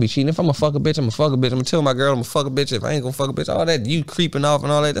 bro. I don't be cheating. If I'm going to fuck a bitch, I'm going to fuck a bitch. I'm going to tell my girl I'm going to fuck a bitch. If I ain't going to fuck a bitch, all that, you creeping off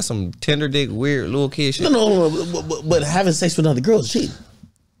and all that, that's some tender dick, weird little kid shit. No, but having sex with another girl is cheating.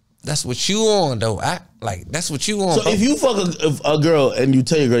 That's what you on, though. That's what you on. So if you fuck a girl and you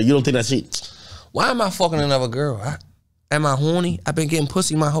tell your girl, you don't think that's cheating? Why am I fucking another girl? Am I horny? I've been getting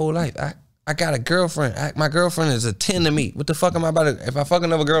pussy my whole life. I got a girlfriend. My girlfriend is a 10 to me. What the fuck am I about to... If I fuck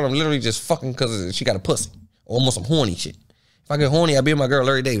another girl, I'm literally just fucking because she got a pussy. Almost some horny shit. If I get horny, I be with my girl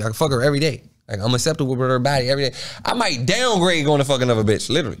every day. I can fuck her every day. Like, I'm acceptable with her body every day. I might downgrade going to fuck another bitch,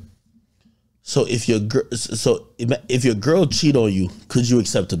 literally. So if your girl cheat on you, could you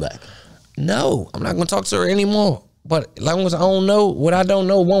accept her back? No, I'm not going to talk to her anymore. But as long as I don't know, what I don't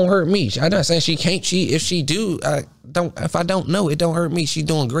know won't hurt me. I'm not saying she can't cheat. If she do, if I don't know, it don't hurt me. She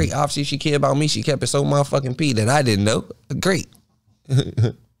doing great. Obviously, she cared about me. She kept it so motherfucking P that I didn't know. Great.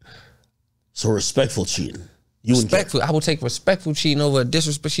 So respectful cheating. Respectful. I will take respectful cheating over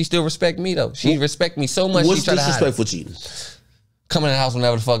disrespect. She still respect me though. She respect me so much. What's she try disrespectful to hide cheating? Coming in the house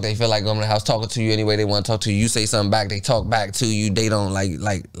whenever the fuck they feel like going to the house, talking to you anyway they want to talk to you. You say something back, they talk back to you. They don't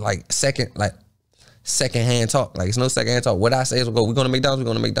secondhand talk. Like, it's no secondhand talk. What I say is, we're going to McDonald's, we're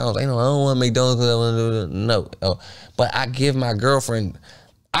going to McDonald's. I don't want McDonald's because I want to do it. No. But I give my girlfriend,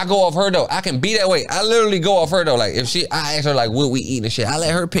 I go off her though. I can be that way. I literally go off her though. Like, I ask her like, what we eat and shit. I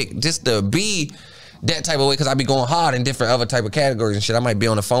let her pick just to be that type of way because I be going hard in different other type of categories and shit. I might be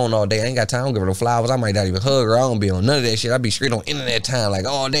on the phone all day. I ain't got time. I don't give her no flowers. I might not even hug her. I don't be on none of that shit. I be straight on internet time like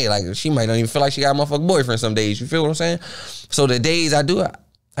all day. Like, she might not even feel like she got a motherfucking boyfriend some days. You feel what I'm saying? So the days I do,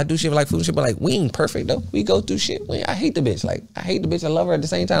 I do shit like food and shit, but like we ain't perfect though. We go through shit. I hate the bitch. Like I hate the bitch. I love her at the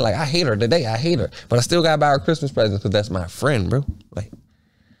same time. Like I hate her today. I hate her, but I still gotta buy her Christmas presents because that's my friend, bro. Like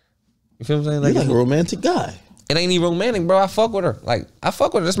you feel what I'm saying? Like, you're like a romantic guy. It ain't even romantic, bro. I fuck with her. Like I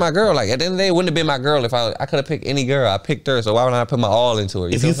fuck with her. That's my girl. Like at the end of the day, it wouldn't have been my girl if I could have picked any girl. I picked her, so why would I put my all into her?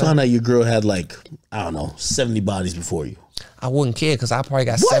 If you found out your girl had like, I don't know, 70 bodies before you, I wouldn't care because I probably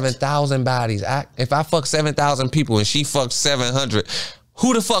got 7,000 bodies. If I fuck 7,000 people and she fucked 700,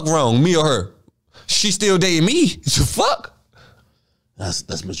 who the fuck wrong, me or her? She still dating me. So fuck.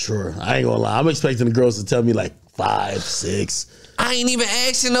 That's mature. I ain't gonna lie. I'm expecting the girls to tell me like 5, 6. I ain't even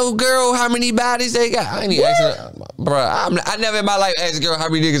asking no girl how many bodies they got. I ain't even asking, bro. I never in my life asked a girl how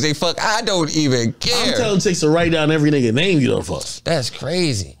many niggas they fuck. I don't even care. I'm telling chicks to write down every nigga name you don't fuck. That's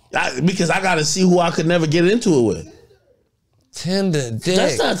crazy. Because I gotta see who I could never get into it with. Tender dick.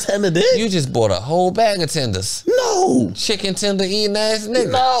 That's not tender dick. You just bought a whole bag of tenders. No. Chicken tender eating ass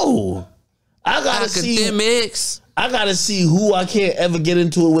nigga. No. I gotta Akademiks. I gotta see who I can't ever get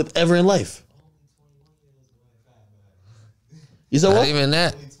into it with ever in life. You said what? Not even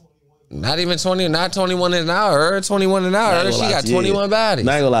that. Not even 20, not 21 an hour. 21 an hour. She got 21 bodies.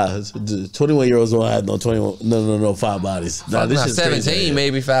 Not gonna lie. 21-year-olds don't have no 21, no 5 bodies. Nah, this is 17, crazy,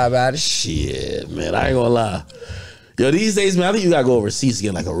 maybe 5 bodies. Shit, man. I ain't gonna lie. Yo, these days, man, I think you gotta go overseas to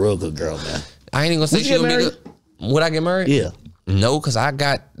get like a real good girl, man. I ain't even gonna say she gonna be good. Would I get married? Yeah. No, because I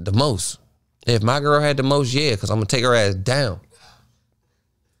got the most. If my girl had the most, yeah, because I'm gonna take her ass down.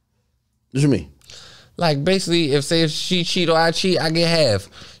 What you mean? Like basically, if she cheat or I cheat, I get half.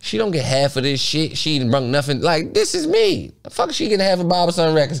 She don't get half of this shit. She didn't bring nothing. Like this is me. The fuck she get half of Bob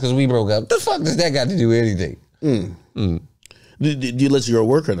Son Records because we broke up. The fuck does that got to do with anything? Do you let your girl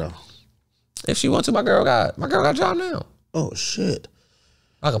work or no? If she wants to, my girl got a job now. Oh shit.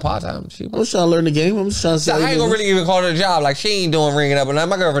 Like a part time. I'm just trying to learn the game. I'm just trying to see. So I ain't gonna really even call it a job. Like she ain't doing ringing up, and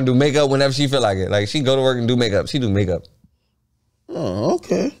my girlfriend do makeup whenever she feel like it. Like she go to work and do makeup. She do makeup. Oh,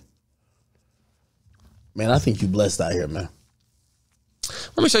 okay. Man, I think you blessed out here, man.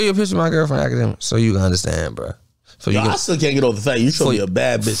 Let me show you a picture of my girlfriend, Akademiks, so you can understand, bro. So I still can't get over the fact you show me a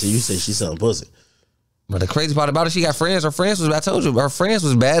bad bitch and you say she's selling pussy. But the crazy part about it, she got friends. Her friends was, I told you, her friends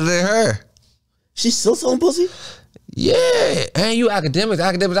was better than her. She's still selling pussy? Yeah. And you Akademiks,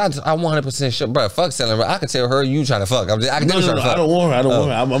 I'm 100% sure. Bro, fuck selling her. I can tell her you trying to fuck. I'm just Akademiks trying to fuck. I don't want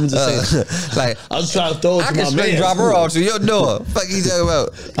her. I'm just saying. Like, I was trying to throw it to my man. I can straight drop her off to your door. Fuck you talking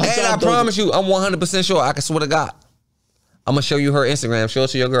about. And I promise you, I'm 100% sure. I can swear to God. I'm going to show you her Instagram. Show it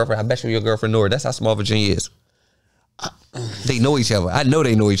to your girlfriend. I bet you your girlfriend know her. That's how small Virginia is. They know each other. I know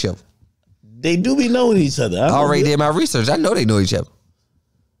they know each other. They do be knowing each other. I already did my research. I know they know each other.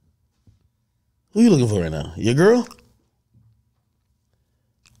 Who you looking for right now? Your girl?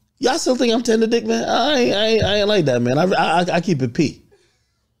 Y'all still think I'm tender dick, man? I ain't like that, man. I keep it P.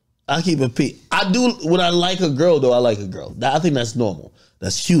 I keep it P. I do, when I like a girl, though, I like a girl. I think that's normal.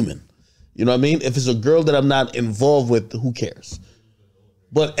 That's human. You know what I mean? If it's a girl that I'm not involved with, who cares?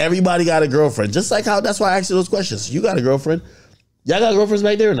 But everybody got a girlfriend. Just like how, that's why I asked you those questions. You got a girlfriend. Y'all got girlfriends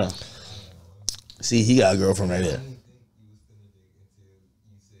back there or no? See, he got a girlfriend right there.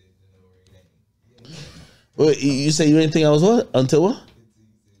 Wait, you say you didn't think I was what? Until what?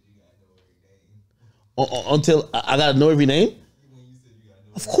 Until I gotta know every name?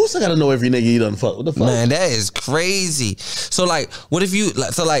 Of course I gotta know every nigga you done fuck. What the fuck? Man, that is crazy. So like, what if you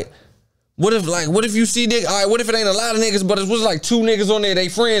what if you see nigga? All right, what if it ain't a lot of niggas, but it was like 2 niggas on there, they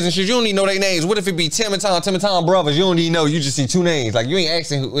friends and shit. You don't even know their names. What if it be Tim and Tom brothers? You don't even know. You just see 2 names. Like you ain't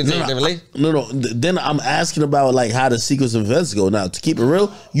asking who is they related? No. Then I'm asking about like how the sequence of events go. Now to keep it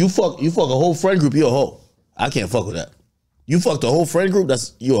real, you fuck a whole friend group. You're a hoe. I can't fuck with that. You fucked the whole friend group.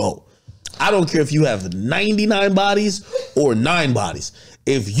 You're a hoe. I don't care if you have 99 bodies or 9 bodies.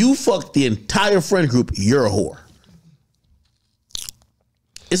 If you fuck the entire friend group, you're a whore.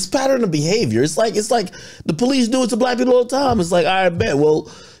 It's pattern of behavior. It's like the police do it to black people all the time. It's like, all right, bet.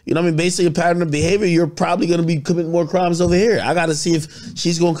 Well, you know what I mean? Basically a pattern of behavior, you're probably going to be committing more crimes over here. I got to see if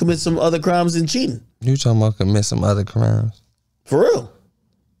she's going to commit some other crimes than cheating. You talking about commit some other crimes? For real.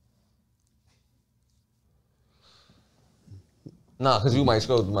 Nah, because you might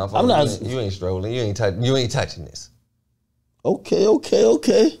scroll through my phone. I'm not. You ain't strolling. You ain't touching this. Okay.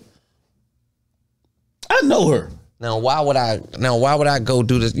 I know her. Now why would I go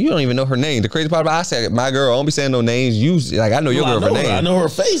do this? You don't even know her name. The crazy part about it, I said my girl, I don't be saying no names. You like I know your girlfriend name. I know her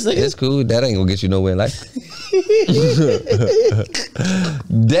face, nigga. It's cool. That ain't gonna get you nowhere in life.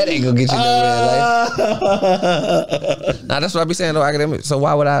 That ain't gonna get you nowhere in life. Nah, that's what I be saying though, Akademiks. So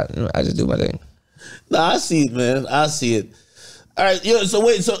why would I just do my thing? Nah, I see it, man. I see it. All right, yo. So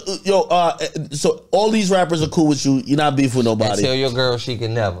wait, so so all these rappers are cool with you. You're not beef with nobody. And tell your girl she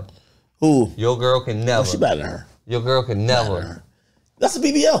can never. Who? Your girl can never. Oh, she better than her. Your girl can never. That's a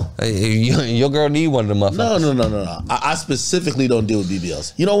BBL. Your girl need one of them motherfuckers. No. I specifically don't deal with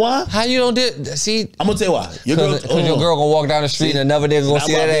BBLs. You know why? How you don't do? See, I'm gonna tell you why. Your girl gonna walk down the street and another nigga gonna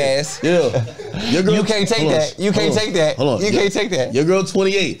see that ass. Yeah. Your girl, you can't take that. You can't take that. Hold on. You can't take that. Your girl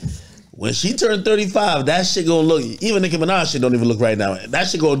 28. When she turned 35, that shit gonna look. Even Nicki Minaj shit don't even look right now. That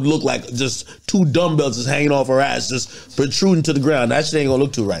shit gonna look like just 2 dumbbells just hanging off her ass, just protruding to the ground. That shit ain't gonna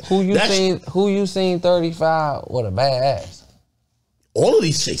look too right. Who you seen 35 with a bad ass? All of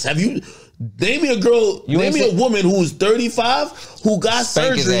these chicks. Have you? Name me a girl. Name me a woman who's 35 who got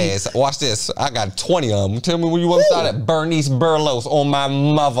surgery. His ass. Watch this. I got 20 of them. Tell me when you want to start at Bernice Burlos on my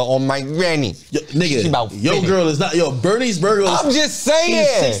mother, on my granny. Nigga, your girl is not. Bernice Burlos. I'm just saying.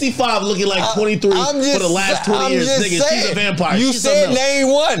 She's 65, looking like 23 for the last 20 years. Nigga, saying. She's a vampire. You she's said name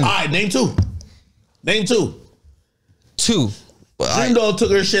one. All right, name 2. Name 2. 2. Dream Doll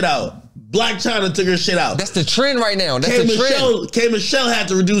took her shit out. Black China took her shit out. That's the trend right now. That's the trend. K Michelle had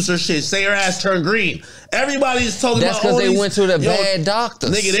to reduce her shit. Say her ass turned green. Everybody's talking That's about. That's because they went to the bad doctors.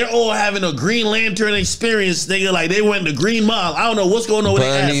 Nigga, they're all having a Green Lantern experience. Nigga, like they went to Green Mile. I don't know what's going on with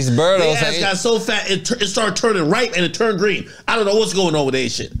their ass. Their ass got so fat it started turning right and it turned green. I don't know what's going on with their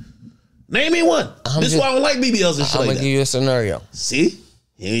shit. Name me one. This is why I don't like BBLs and shit I'm like that. gonna give you a scenario. See,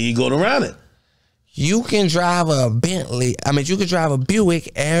 here you going around it. You can drive a Bentley. I mean, you can drive a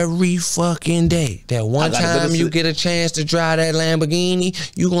Buick every fucking day. That one time you get a chance to drive that Lamborghini,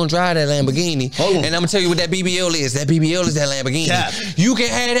 you gonna drive that Lamborghini. And I'm gonna tell you what that BBL is. That BBL is that Lamborghini. Cap. You can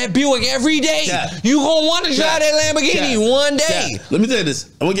have that Buick every day. Cap. You gonna want to drive that Lamborghini one day. Let me tell you this.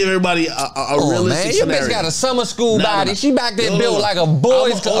 I'm gonna give everybody a realistic scenario. Your bitch got a summer school body. She back there built like a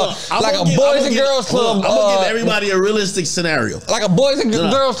boys and girls club. I'm gonna give everybody a realistic scenario. Like a boys and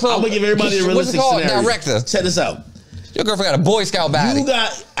girls club. I'm gonna give everybody a realistic scenario. Director. Check this out. Your girlfriend got a Boy Scout body. You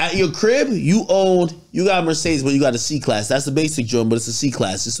got at your crib, you got a Mercedes, but you got a C class. That's the basic joint, but it's a C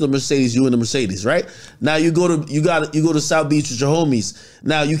class. It's the Mercedes, you and the Mercedes, right? Now you go to South Beach with your homies.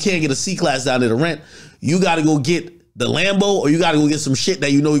 Now you can't get a C class down there to rent. You gotta go get the Lambo, or you gotta go get some shit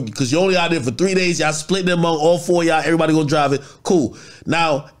that you know, because you're only out there for 3 days. Y'all split them among all 4 of y'all. Everybody gonna drive it. Cool.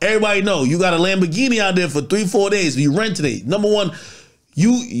 Now everybody know you got a Lamborghini out there for 3-4 days. You renting it. Number one.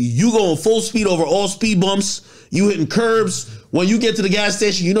 You going full speed over all speed bumps. You hitting curbs. When you get to the gas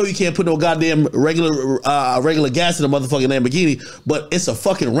station, you know you can't put no goddamn regular gas in a motherfucking Lamborghini, but it's a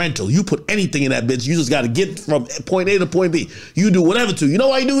fucking rental. You put anything in that bitch. You just got to get from point A to point B. You do whatever to. You know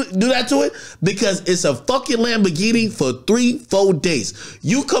why you do that to it? Because it's a fucking Lamborghini for 3-4 days.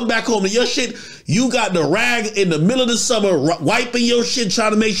 You come back home to your shit. You got the rag in the middle of the summer wiping your shit,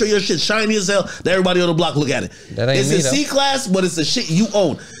 trying to make sure your shit shiny as hell. That everybody on the block look at it. It's a C class, but it's a shit you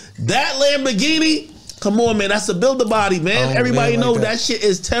own. That Lamborghini. Come on, man. That's a builder body, man. Everybody know that shit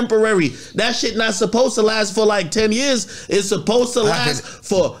is temporary. That shit not supposed to last for like 10 years. It's supposed to last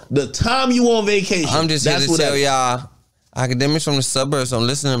for the time you on vacation. I'm just here to tell y'all, Akademiks from the suburbs, don't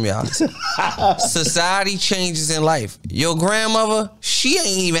listen to them, y'all. Society changes in life. Your grandmother, she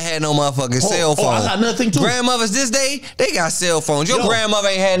ain't even had no motherfucking cell phone. I got nothing too. Grandmothers this day, they got cell phones. Your grandmother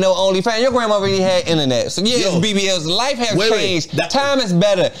ain't had no OnlyFans. Your grandmother ain't had internet. So yeah, it's BBLs. Life has changed. Time is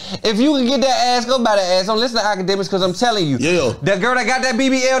better. If you can get that ass, go buy that ass. Don't listen to Akademiks, because I'm telling you, that girl that got that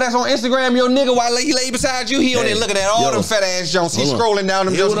BBL that's on Instagram, your nigga, while he lay beside you, he on there looking at all them fat ass Jones. He scrolling down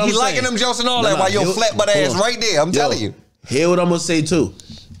them Jones. He liking them Jones and all that while your flat butt ass right there. I'm telling you. Hear what I'm gonna say too.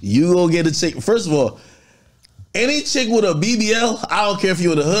 You go get a chick. First of all, any chick with a BBL, I don't care if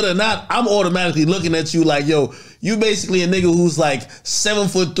you're in the hood or not, I'm automatically looking at you like, yo, you basically a nigga who's like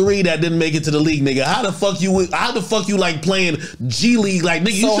 7'3" that didn't make it to the league, nigga. How the fuck you like playing G League, like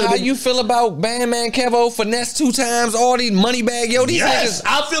nigga? So how you feel about Bandman Kevo finesse 2 times, all these money bag, yo? These niggas,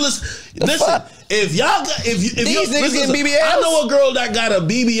 I feel it's. Listen, if y'all got if these niggas getting BBLs, I know a girl that got a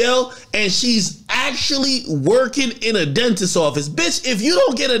BBL and she's actually working in a dentist's office. Bitch, if you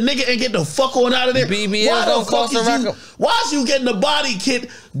don't get a nigga and get the fuck on out of there, BBL don't cost a record. Why is you getting the body kit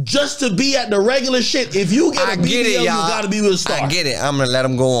just to be at the regular shit? If you get a BBL, you gotta be with a star. I get it. I'm gonna let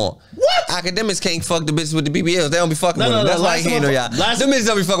them go on. What? Akademiks can't fuck the bitches with the BBLs. They don't be fucking with them. That's why I hate y'all. Them bitches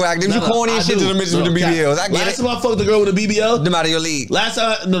don't be fucking with Akademiks. You corny and shit to the bitches with the BBLs. I get it. Last time I fucked the girl with a BBL, them out of your league. Last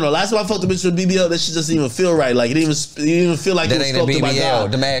time I fucked the bitch with a BBL, that shit doesn't even feel right. Like it didn't even feel like it was sculpted by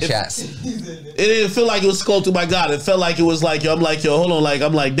God. The mad shots. It didn't feel like it was sculpted by God. It felt like it was like, yo, I'm like, yo, hold on, like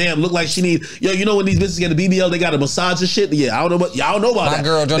I'm like, damn, look like she need, yo, you know when these bitches get a BBL, they got a massage and shit. Yeah, I don't know, but y'all don't know about that. My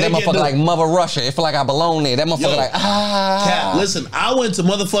girl, that motherfucker like Mother Russia. It feel like I belong there. That motherfucker like Cat, listen, I went to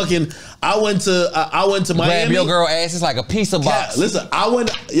motherfucking. I went to Miami. Grab your girl ass, it's like a pizza box. Listen, I went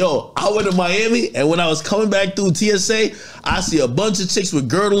to Miami, and when I was coming back through TSA, I see a bunch of chicks with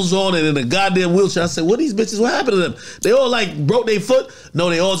girdles on and in a goddamn wheelchair. I said, what these bitches, what happened to them? They all like broke their foot? No,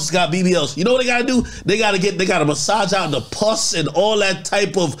 they all just got BBLs. You know what they gotta do? They gotta massage out the pus and all that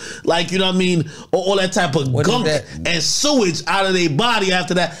type of, like, you know what I mean, all that type of gunk and sewage out of their body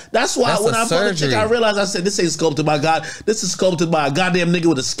after that. That's why when I fucked the chick, I realized, I said, this ain't sculpted by God. This is sculpted by a goddamn nigga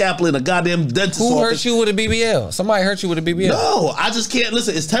with a scalpel and a goddamn dentist. Who hurt you with a BBL? Somebody hurt you with a BBL. No, I just can't.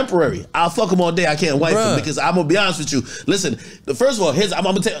 Listen, it's temporary. I'll fuck them all day. I can't wipe them because I'm gonna be honest with you. Listen, first of all, I'm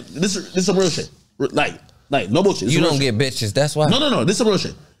gonna tell you, this is some real shit. Like no bullshit. You don't get bitches. That's why. No. This is some real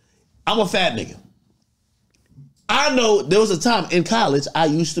shit. I'm a fat nigga. I know there was a time in college I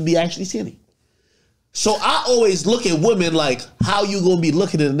used to be actually skinny. So I always look at women like, how you gonna be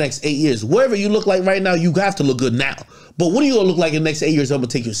looking in the next 8 years? Wherever you look like right now, you have to look good now. But what are you gonna look like in the next 8 years? I'm gonna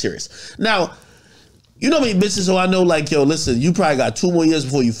take you serious. Now, you know me, bitches, so I know, like, yo, listen, you probably got 2 more years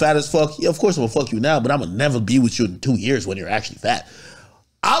before you fat as fuck. Yeah, of course I'm gonna fuck you now, but I'm gonna never be with you in 2 years when you're actually fat.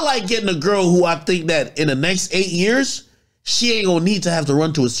 I like getting a girl who I think that in the next 8 years, she ain't gonna need to have to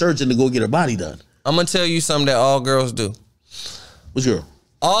run to a surgeon to go get her body done. I'm gonna tell you something that all girls do. Which girl?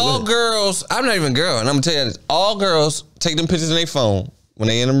 All girls, I'm not even a girl, and I'm gonna tell you this. All girls take them pictures in their phone when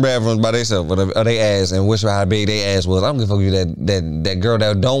they in them bathrooms by themselves or they ass and wish how big their ass was. I'm gonna fuck you that girl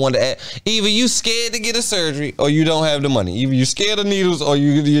that don't want to ask. Either you scared to get a surgery or you don't have the money. Either you scared of needles or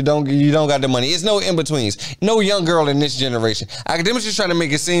you don't got the money. It's no in betweens. No young girl in this generation. Akademiks just trying to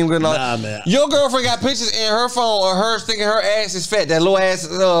make it seem good. Nah, man. Your girlfriend got pictures in her phone or hers thinking her ass is fat. That little ass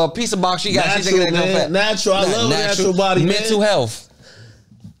pizza box she got. Natural, she thinking that fat. Natural. I love natural body. Mental health.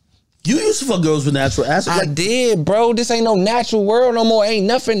 You used to fuck girls with natural ass. I did, bro. This ain't no natural world no more. Ain't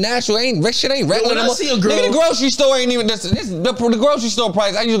nothing natural. Shit ain't regular no more. See a girl, nigga, the grocery store ain't even the grocery store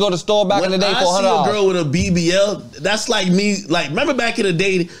price. I used to go to the store back in the day for $100. I see a girl with a BBL, that's like me. Like, remember back in the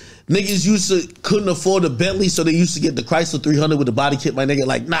day, niggas couldn't afford a Bentley, so they used to get the Chrysler 300 with the body kit. My nigga,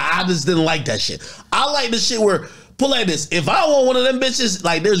 like, nah, I just didn't like that shit. I like the shit where, put like this, if I want one of them bitches,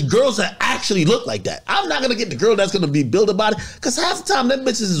 like, there's girls that actually look like that. I'm not gonna get the girl that's gonna be build a body, because half the time them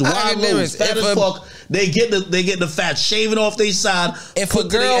bitches is wild, fat as fuck. They get the fat shaving off their side. If a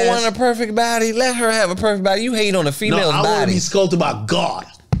girl want a perfect body, let her have a perfect body. You hate on a female's body. I want to be sculpted by God.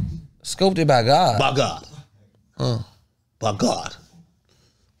 Sculpted by God? By God. By God.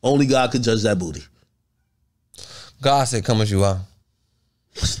 Only God could judge that booty. God said, come as you are.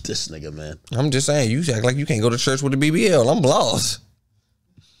 This nigga, man. I'm just saying, you act like you can't go to church with a BBL. I'm lost.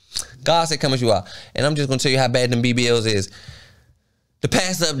 God said, come as you are. And I'm just going to tell you how bad them BBLs is. The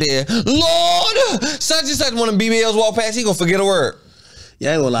pastor up there, Lord, such and such one of them BBLs walk past, he going to forget a word. Yeah,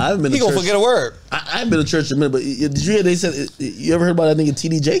 I ain't gonna lie. I haven't been to church. He gonna forget a word. I ain't been to church in a minute, but did you hear they said, you ever heard about that nigga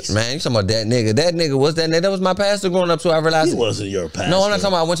TD Jakes? Man, you talking about that nigga. That nigga was that nigga. That was my pastor growing up, so I realized. He wasn't your pastor. No, I'm not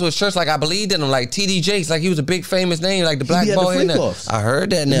talking about I went to his church, like I believed in him, like TD Jakes, like he was a big famous name, like the black boy in there. I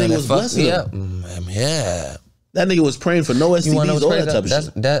heard that now. That fucked me up. Yeah. That nigga was praying for no STDs, all that type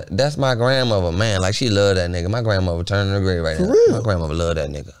of shit. That's my grandmother, man. Like, she loved that nigga. My grandmother turned in the grave right now. For real? My grandmother loved that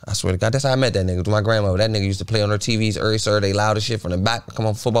nigga. I swear to God, that's how I met that nigga. My grandmother, that nigga used to play on her TVs early Saturday, loud as shit from the back, come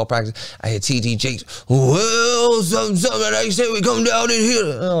on football practice. I hear TD Jakes, well, something they say we come down in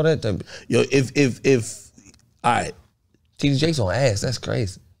here. Oh, that type. Yo, if all right. TD Jakes on ass, that's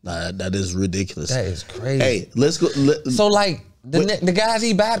crazy. Nah, that is ridiculous. That is crazy. Hey, let's go. So, like, the guys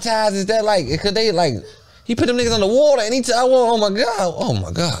he baptized, is that like, could they like, he put them niggas on the water and oh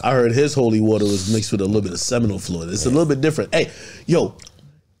my God. I heard his holy water was mixed with a little bit of seminal fluid. It's a little bit different. Hey, yo, all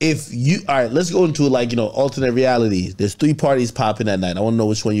right, let's go into like, alternate reality. There's 3 parties popping that night. I want to know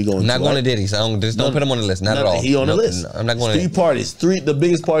which one you're going to. I'm not going to Diddy, so don't put him on the list. Not at all. He on the list. No, I'm not going to. 3 parties. The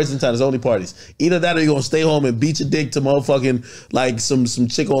biggest parties in town. There's only parties. Either that or you're going to stay home and beat your dick to motherfucking like some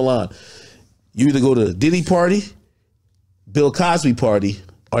chick online. You either go to the Diddy party, Bill Cosby party,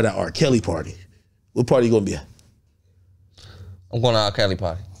 or the R. Kelly party. What party you gonna be at? I'm going to R. Kelly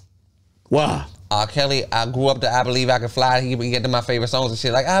party. Why? R. Kelly, I grew up to I Believe I Can Fly. He get to my favorite songs and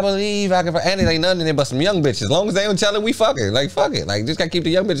shit. Like, I believe I can fly. And it ain't nothing in there but some young bitches. As long as they don't tell it, we fucking. Like, fuck it. Like, just gotta keep the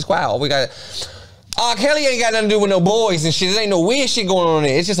young bitches quiet. All we got. R. Kelly ain't got nothing to do with no boys and shit. There ain't no weird shit going on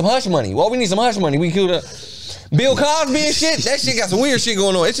there. It's just some hush money. Well, we need some hush money. We could Bill Cosby and shit. That shit got some weird shit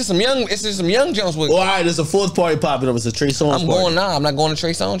going on. It's just some young jumps with. Well, all right, there's a fourth party popping up. It's a Trey Songz party. I'm not going to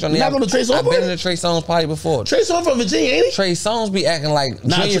Trey Songz. You're not going to Trey Songz I've been in a Trey Songz party before. Trey Songz from Virginia, ain't he? Trey Songz be acting like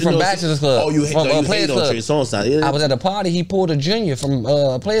Junior from Bachelor's Club. Oh, you hate on Trey Songz now. Yeah. I was at a party. He pulled a Junior from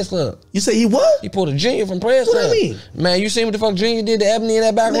Players Club. You say he what? He pulled a Junior from Players Club. What do you mean? Man, you seen what the fuck Junior did to Ebony in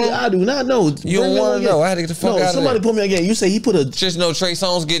that back room? I do not know. You don't want to know. I had to get the fuck out of there. Somebody put me again. You say he put a... Just know Trey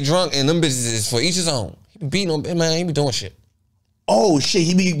Songz get drunk and them bitches is for each his own. He be beating on... Man, he be doing shit. Oh, shit.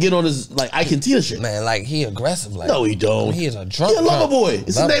 He be getting on his, like, Ike and Tina shit. Man, like, he aggressive. Like, no, he don't. He is a drunk. He a lover boy.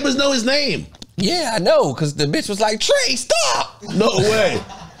 His neighbors know his name. Yeah, I know, because the bitch was like, Trey, stop! No way.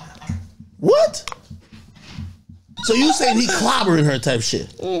 What? So you saying he clobbering her type shit?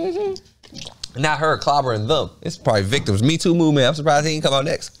 Mm-hmm. Not her clobbering them. It's probably victims. Me Too movement. I'm surprised he didn't come out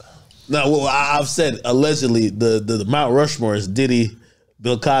next. No, well, I've said allegedly the Mount Rushmore is Diddy,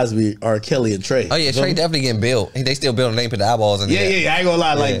 Bill Cosby, R. Kelly, and Trey. Oh yeah, Trey definitely getting billed. They still building name, put the eyeballs in there. Yeah, I ain't gonna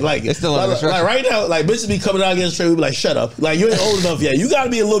lie. Like it's still like right now, like bitches be coming out against Trey. We be like, shut up. Like you ain't old enough yet. You gotta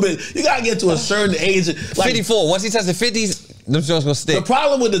be a little bit. You gotta get to a certain age. Like 54. Once he touches the 50s, them joints gonna stick. The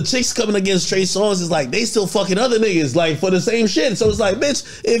problem with the chicks coming against Trey Songz is like they still fucking other niggas like for the same shit. So it's like,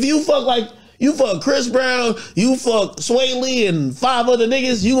 bitch, if you fuck like. You fuck Chris Brown, you fuck Sway Lee and 5 other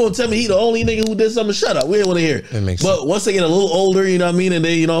niggas, you gonna tell me he the only nigga who did something? Shut up. We ain't wanna hear. But once they get a little older, you know what I mean, and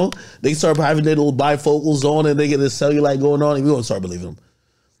they, you know, they start having their little bifocals on and they get this cellulite going on, and we gonna start believing them.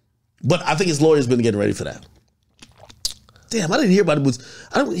 But I think his lawyer's been getting ready for that. Damn, I didn't hear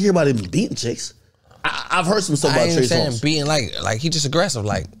about him beating chicks. I've heard some stuff about Trey Songz. Beating like he just aggressive.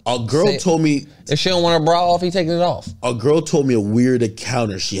 Like a girl told me if she don't want her bra off, he taking it off. A girl told me a weird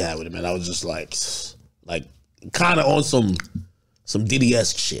encounter she had with him, and I was just like kind of on some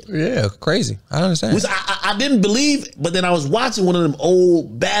Diddy-esque shit. Yeah, crazy. I understand. Which I didn't believe, but then I was watching one of them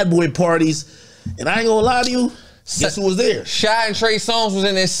old bad boy parties, and I ain't gonna lie to you. Guess who was there? Shy and Trey Songz was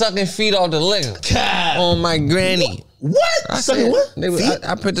in there sucking feet off the liquor. God. On my granny. What? Sucking what?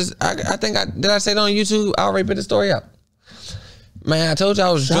 I put this. I think did I say it on YouTube? I already put the story up. Man, I told you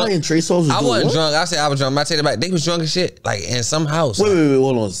I was drunk. And Trey Songz was I wasn't what? drunk. I said I was drunk. I take it back. They was drunk as shit, like in some house. Wait,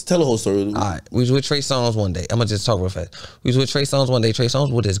 hold on. Tell the whole story. All right, we was with Trey Songz one day. I'm gonna just talk real fast. We was with Trey Songz one day. Trey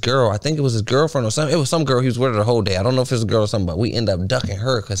Songz with his girl. I think it was his girlfriend or something. It was some girl. He was with her the whole day. I don't know if it was a girl or something, but we ended up ducking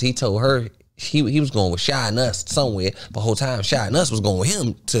her because he told her he was going with Shy and us somewhere. But the whole time Shy and us was going with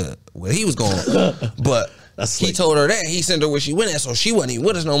him to where he was going. But he told her that. He sent her where she went at, so she wasn't even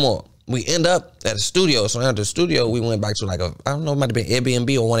with us no more. We end up at a studio. So after the studio, we went back to like I don't know, it might have been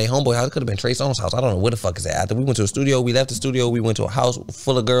Airbnb or one of their homeboy house. It could have been Trey Songz's house. I don't know where the fuck is that. After we went to a studio, we left the studio, we went to a house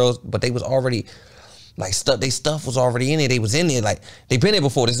full of girls, but they was already like stuff was already in there. They was in there, like they been there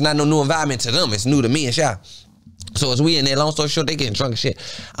before. This is not no new environment to them. It's new to me and Shy. So as we in there, long story short, they getting drunk and shit.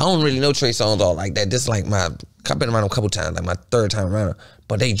 I don't really know Trey Songz all like that. This is like I've been around him a couple times, like my 3rd time around him.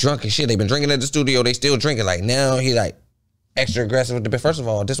 But they drunk and shit. They been drinking at the studio. They still drinking. Like now he like extra aggressive with the bit. First of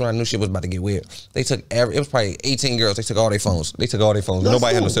all, this one I knew shit was about to get weird. They took it was probably 18 girls. They took all their phones.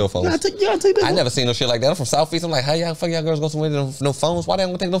 Nobody had no cell phones. I never seen no shit like that. I'm from Southeast. I'm like, how y'all girls go somewhere with no phones? Why they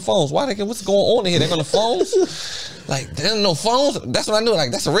don't take no phones? What's going on in here? They got no phones? Like, there's no phones? That's what I knew.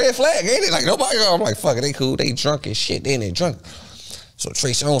 Like, that's a red flag, ain't it? Like, nobody. I'm like, fuck it, they cool. They drunk and shit. They in there drunk. So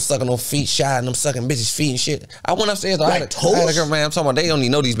Trey Songz sucking on feet, Shy and them sucking bitches' feet and shit. I went upstairs. I had a girl, man. I'm talking about they don't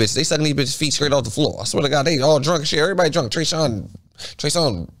even know these bitches. They sucking these bitches' feet straight off the floor. I swear to God, they all drunk and shit. Everybody drunk. Trey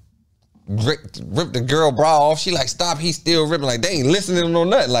Songz ripped the girl bra off. She like, stop. He's still ripping. Like, they ain't listening or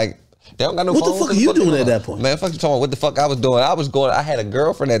nothing. Like, they don't got no What phones. the fuck are you doing at that point? Man, fuck you talking about what the fuck I was doing. I had a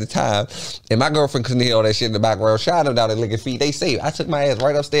girlfriend at the time, and my girlfriend couldn't hear all that shit in the background. Shot them down there licking feet. They safe. I took my ass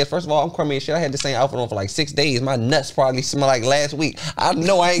right upstairs. First of all, I'm crummy as shit. I had the same outfit on for like 6 days. My nuts probably smell like last week. I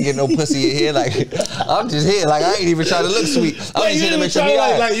know I ain't getting no pussy in here. Like, I'm just here. Like, I ain't even trying to look sweet. I'm just here to make sure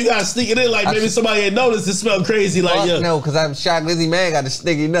like you gotta sneak it in. Like maybe somebody ain't noticed it smelled crazy. Like, yeah. No, because I'm shot Glizzy man got the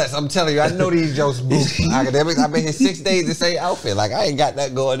sticky nuts. I'm telling you, I know these jokes. Akademiks. I've been here 6 days the same outfit. Like, I ain't got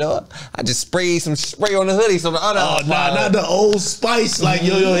that going on. I just sprayed some spray on the hoodie. So the other not the Old Spice. Like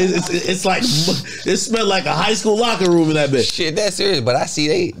yo, it's like it smelled like a high school locker room in that bitch. Shit, that's serious. But I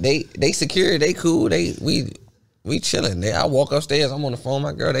see they secure, they cool, we chilling. I walk upstairs, I'm on the phone,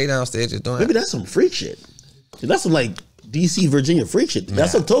 my girl, they downstairs just doing. Maybe that's some freak shit. That's some like DC, Virginia freak shit.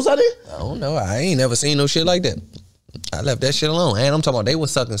 That's some toast out there. I don't know. I ain't never seen no shit like that. I left that shit alone. And I'm talking about they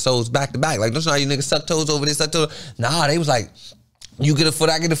was sucking souls back to back. Like, don't you know how you niggas suck toes over this, suck toes? Nah, they was like, you get a foot,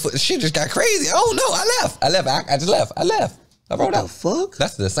 I get a foot. Shit just got crazy. Oh no, I left. I just left. I left. I wrote out. What the fuck?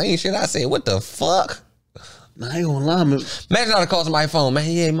 That's the same shit I said. What the fuck? Nah, I ain't gonna lie, man. Imagine I call somebody phone,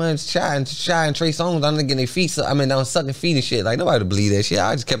 man. Yeah, man, Shy and Trey Songz, I'm getting their feet. I'm sucking feet and shit. Like nobody would believe that shit.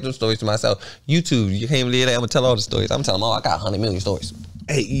 I just kept them stories to myself. YouTube, you can't believe that. I'm gonna tell all the stories. I'm telling them, I got 100 million stories.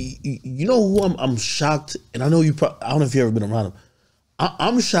 Hey, you know who I'm shocked, and I know you. I don't know if you ever been around him.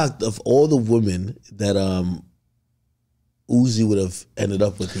 I'm shocked of all the women that Uzi would have ended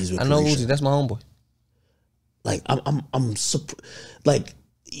up with. These. I know Uzi. That's my homeboy. Like I'm like,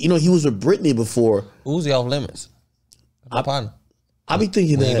 you know, he was with Britney before. Uzi off limits. My partner. I be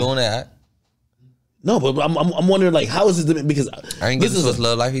thinking we that. Ain't doing that. No, but I'm wondering like how is it because I ain't getting this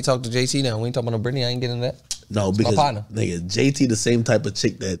love life. He talked to JT now. We ain't talking about no Britney. I ain't getting that. No, because my partner. Nigga, JT the same type of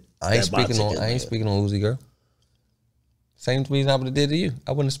chick that I ain't speaking on. I ain't speaking on Uzi, girl. Same reason I would have did to you.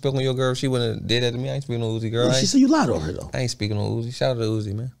 I wouldn't have spoken on your girl if she wouldn't have did that to me. I ain't speaking on Uzi, girl. Well, she said you lied on her though. I ain't speaking on Uzi. Shout out to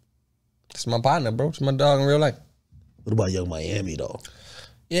Uzi, man. It's my partner, bro. It's my dog in real life. What about Young Miami though?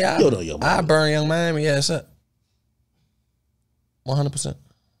 Yeah, I burn Young Miami. Yeah, it's up. 100%.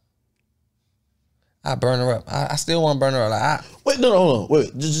 I burn her up. I still want to burn her up. Like, wait, no, hold on.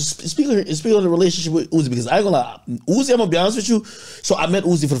 Wait, just speak on the relationship with Uzi because I ain't gonna lie. Uzi, I'm gonna be honest with you. So I met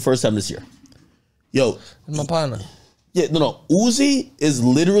Uzi for the first time this year. Yo, it's my partner. Yeah, no. Uzi is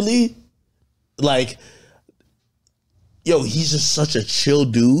literally like, yo, he's just such a chill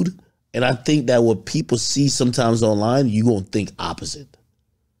dude. And I think that what people see sometimes online, you gonna think opposite.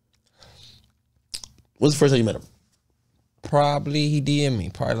 When's the first time you met him? Probably he DM'd me,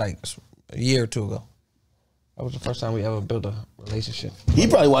 probably like a year or two ago. That was the first time we ever built a relationship. He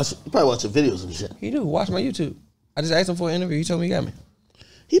probably watch your videos and shit. He do, watch my YouTube. I just asked him for an interview, he told me he got me.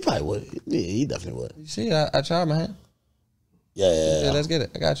 He probably would. Yeah, he definitely would. You see, I tried my hand. Yeah, let's get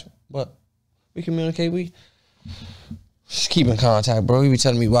it. I got you. But we communicate, we just keep in contact, bro. He be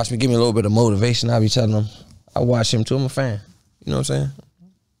telling me, watch me, give me a little bit of motivation. I be telling him, I watch him too. I'm a fan. You know what I'm saying?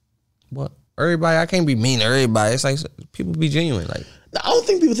 But everybody, I can't be mean to everybody. It's like people be genuine. Like I don't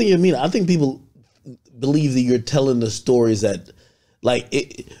think people think you're mean. I think people believe that you're telling the stories that, like,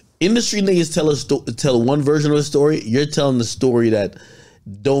 industry niggas tell one version of a story. You're telling the story that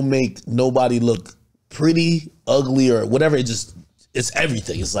don't make nobody look pretty, ugly, or whatever. It's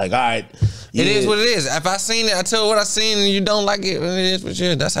everything. It's like, all right. Yeah. It is what it is. If I seen it, I tell you what I seen, and you don't like it, it is what it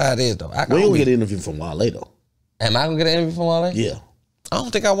is. That's how it is, though. When you gonna get an interview from Wale, though? Am I gonna get an interview from Wale? Yeah. I don't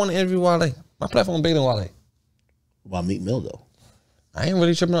think I want to interview Wale. My platform bigger than Wale. About Meek Mill, though? I ain't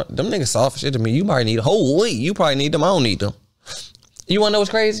really tripping on them niggas soft shit to me. You probably need a whole week. You probably need them. I don't need them. You wanna know what's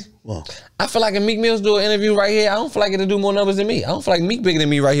crazy? What? I feel like if Meek Mill's do an interview right here, I don't feel like it'll do more numbers than me. I don't feel like Meek bigger than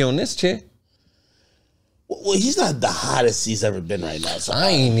me right here on this chair. Well, he's not the hottest he's ever been right now. So I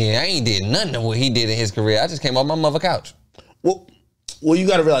ain't did nothing of what he did in his career. I just came off my mother couch. Well, you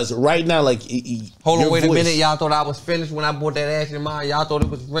got to realize right now, like, hold on, wait a minute. Y'all thought I was finished when I bought that ass in mine. Y'all thought it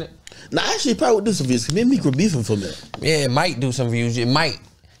was finished. Nah, actually, probably would do some views. Cause me and Meek were beefing for a minute. Yeah, it might do some views. It might.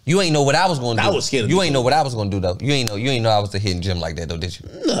 You ain't know what I was gonna do. I was scared. You ain't know what I was gonna do though. You ain't know I was the hidden gem like that though, did you?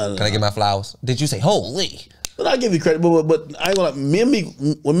 No. Can I get my flowers? Did you say holy? But I'll give you credit. But I ain't gonna lie.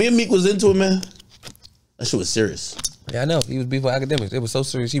 When me and Meek was into it, man, that shit was serious. Yeah, I know. He was before Akademiks. It was so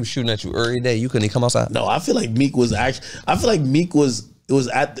serious. He was shooting at you every day. You couldn't even come outside. No, I feel like Meek was actually. I feel like Meek was. He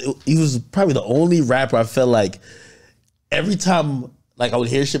was probably the only rapper I felt like every time. Like I would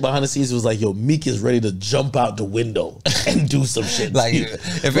hear shit behind the scenes, it was like, yo, Meek is ready to jump out the window and do some shit. Like,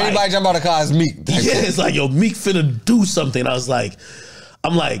 if anybody jump out of the car, it's Meek. Yeah, it's like, yo, Meek finna do something. I'm like,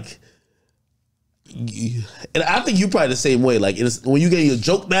 and I think you probably the same way. Like, when you get your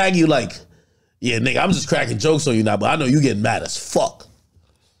joke bag, you like, yeah, nigga, I'm just cracking jokes on you now, but I know you getting mad as fuck.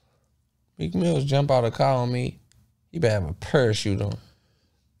 Meek Mills jump out of the car on me. He better have a parachute on.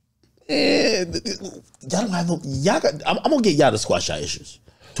 Yeah, y'all don't have no. I'm gonna get y'all to squash y'all issues.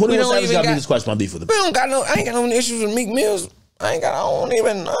 21 Savage got me to squash my beef with him. I ain't got no issues with Meek Mills. I ain't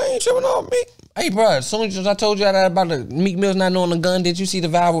tripping off Meek. Hey, bro, as soon as I told you that about the Meek Mills not knowing the gun, did you see the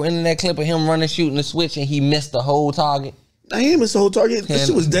viral internet clip of him running, shooting the switch, and he missed the whole target? I ain't missed the whole target. That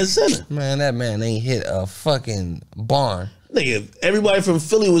shit was dead center. Man, that man ain't hit a fucking barn. Nigga, everybody from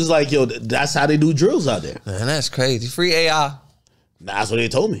Philly was like, yo, that's how they do drills out there. Man, that's crazy. Free AI. Nah, that's what they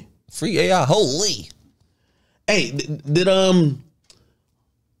told me. Free AI, holy. Hey, did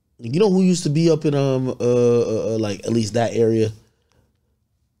you know who used to be up in like at least that area?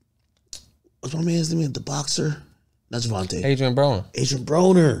 What's my man's name? The boxer? Not Javante. Adrien Broner. Adrien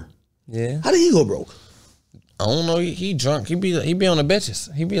Broner. Yeah. How did he go broke? I don't know. He drunk. He be on the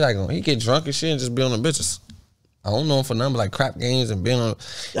bitches. He be like, he get drunk and shit and just be on the bitches. I don't know him for nothing but like crap games and being on.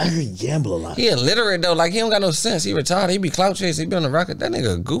 I heard he gamble a lot. He illiterate though. Like he don't got no sense. He retired. He be clout chasing. He be on the rocket. That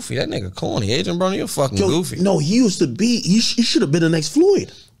nigga goofy. That nigga corny. Adrien Broner, you fucking goofy. No, he used to be. He should have been the next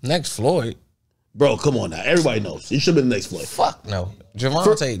Floyd. Next Floyd. Bro, come on now. Everybody knows. He should have been the next Floyd. Fuck no.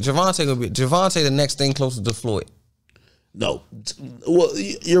 Javante the next thing closer to Floyd. No. Well,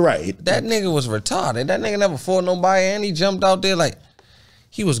 you're right. That nigga was retarded. That nigga never fought nobody, and he jumped out there like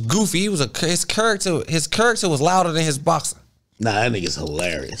he was goofy. He was his character was louder than his boxing. Nah, that nigga's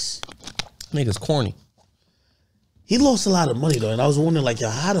hilarious. Nigga's corny. He lost a lot of money though, and I was wondering like, yo,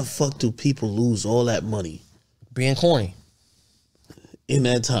 how the fuck do people lose all that money? Being corny. In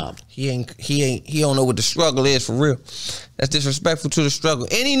that time. He don't know what the struggle is for real. That's disrespectful to the struggle.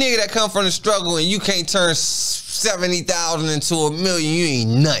 Any nigga that come from the struggle and you can't turn 70,000 into $1 million, you ain't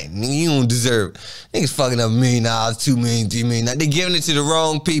nothing. You don't deserve it. Niggas fucking up $1 million, $2 million, $3 million. They giving it to the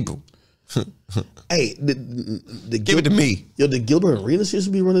wrong people. Hey, give it to me. Yo, did Gilbert Arenas used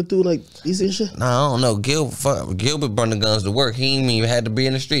to be running through like these and shit? Nah, I don't know. Gilbert brought the guns to work. He ain't even had to be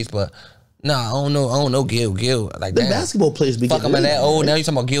in the streets, but nah, I don't know Gil. Like the basketball players be fuck him at that old. Now you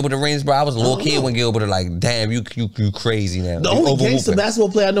talking about Gilbert Arenas, bro? I was a little kid when Gilbert. Like, damn, you crazy now. The only gangster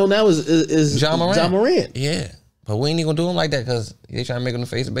basketball player I know now is John Morant. John Morant. Yeah, but we ain't even gonna do him like that because they trying to make him the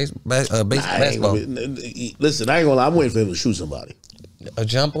face of basketball. Listen, I ain't gonna lie. I'm waiting for him to shoot somebody. A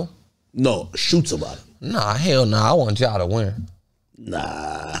jumper? No, shoot somebody. Nah, hell nah. I want y'all to win.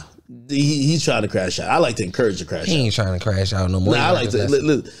 Nah. He's trying to crash out. I like to encourage the crash out. He ain't trying to crash out no more. Nah, I like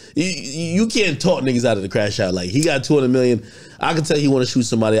to. You can't talk niggas out of the crash out. Like, he got $200 million. I can tell he want to shoot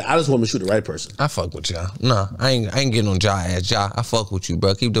somebody. I just want him to shoot the right person. I fuck with y'all. Nah, I ain't getting on Ja ass. Ja, I fuck with you,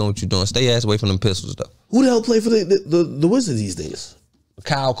 bro. Keep doing what you doing. Stay ass away from them pistols, though. Who the hell play for the Wizards these days?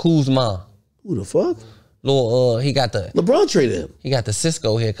 Kyle Kuzma. Who the fuck? Little, he got the LeBron traded him. He got the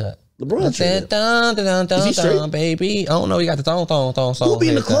Cisco haircut. LeBron traded him. Is he straight? Baby. I don't know. He got the thong song. Who be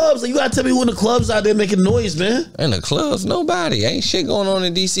in the clubs? You gotta tell me who in the clubs out there making noise, man. In the clubs, nobody. Ain't shit going on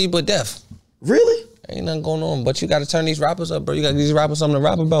in DC but death. Really? Ain't nothing going on. But you got to turn these rappers up, bro. You got to give these rappers something to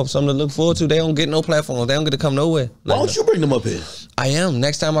rap about, something to look forward to. They don't get no platforms. They don't get to come nowhere. Why don't you bring them up here? I am.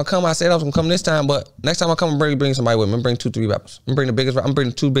 Next time I come, I said I was gonna come this time, but next time I come, I'm bring somebody with me. I'm bring 2-3 rappers. I'm bring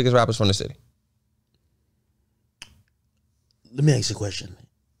the 2 biggest rappers from the city. Let me ask you a question.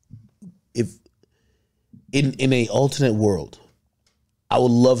 If in a alternate world, I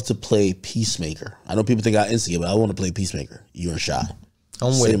would love to play Peacemaker. I know people think I instigate, but I want to play Peacemaker. You and Shy.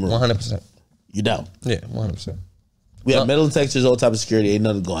 I'm with it, 100%. You down? Yeah, 100%. We have metal detectors, all type of security. Ain't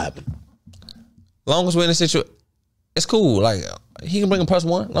nothing gonna happen. Long as we're in a situation, it's cool. Like, he can bring a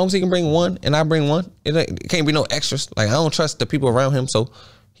 +1. Long as he can bring 1 and I bring 1, it can't be no extras. Like, I don't trust the people around him, so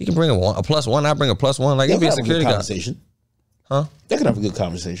he can bring a +1. I bring a +1. Like, he'll be a security guy. Huh? They can have a good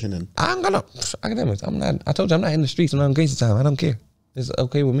conversation. And I'm gonna Akademiks. I told you I'm not in the streets. I'm not in gangster time. I don't care. It's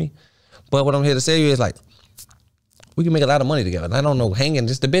okay with me. But what I'm here to say to you is, like, we can make a lot of money together. And I don't know, hanging,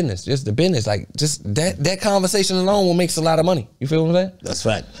 just the business. Like, just that conversation alone will make a lot of money. You feel what I'm saying? That's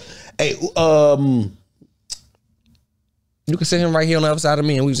fact. Hey, you can sit him right here on the other side of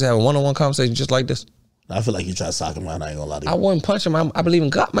me and we just have a one-on-one conversation just like this. I feel like you try to sock him out. I ain't gonna lie to you. I wouldn't punch him. I believe in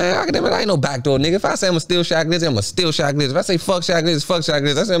God, man. Akademiks, I ain't no backdoor nigga. If I say I'm gonna steal Shaq Glizzy, I'm gonna steal Shaq Glizzy. If I say fuck Shaq Glizzy, fuck Shaq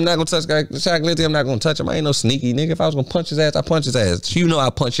Glizzy. I say I'm not gonna touch Shaq Glizzy, I'm not gonna touch him. I ain't no sneaky nigga. If I was gonna punch his ass, I punch his ass. You know I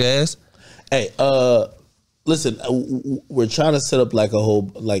punch your ass. Hey, listen, we're trying to set up like a whole,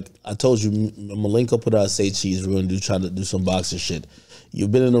 like I told you, Malenko put out Say Cheese. We're gonna try to do some boxing shit.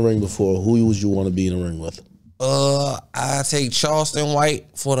 You've been in the ring before. Who would you want to be in the ring with? I take Charleston White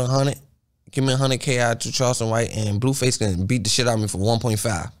for the 100. Give me 100K out to Charleston White, and Blueface can beat the shit out of me for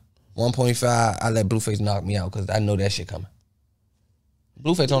 1.5. 1.5, I let Blueface knock me out because I know that shit coming.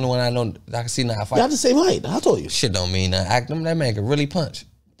 Blueface the only one I know that I can see now fight. Y'all the same height. I told you. Shit don't mean nothing. That man can really punch.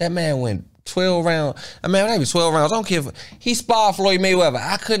 That man went 12 rounds. I mean, not even 12 rounds. I don't care if he sparred Floyd Mayweather.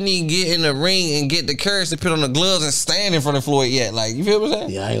 I couldn't even get in the ring and get the courage to put on the gloves and stand in front of Floyd yet. Like, you feel what I'm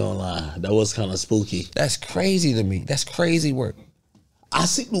saying? Yeah, I ain't gonna lie. That was kind of spooky. That's crazy to me. That's crazy work. I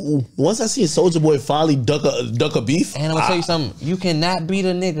see. Once I see a Soulja Boy finally duck a beef, and I'm gonna tell you something. You cannot beat a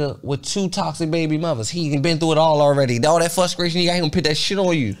nigga with 2 toxic baby mothers. He been through it all already. All that frustration, you got him put that shit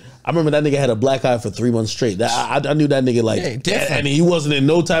on you. I remember that nigga had a black eye for 3 months straight. I knew that nigga like, and he wasn't in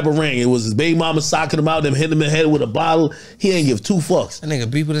no type of ring. It was his baby mama socking him out, them hitting him in the head with a bottle. He ain't give 2 fucks. That nigga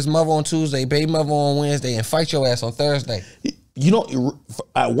beef with his mother on Tuesday, baby mother on Wednesday, and fight your ass on Thursday. You know,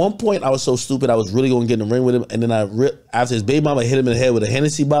 at one point I was so stupid I was really going to get in the ring with him, and then after his baby mama hit him in the head with a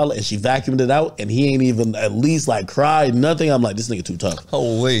Hennessy bottle and she vacuumed it out, and he ain't even at least like cried, nothing. I'm like, this nigga too tough.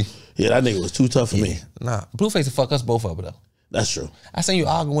 Holy. Yeah, that nigga was too tough for me. Nah, Blueface will fuck us both up though. That's true. I seen you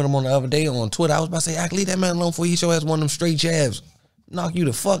arguing with him on the other day on Twitter. I was about to say, I can leave that man alone before he show us one of them straight jabs. Knock you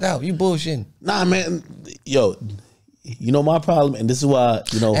the fuck out. You bullshitting. Nah, man. Yo, you know my problem, and this is why,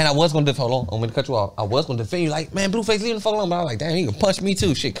 you know. And I was gonna hold on, I'm gonna cut you off. I was gonna defend you like, man, Blueface leave the fuck alone. But I was like, damn, he can punch me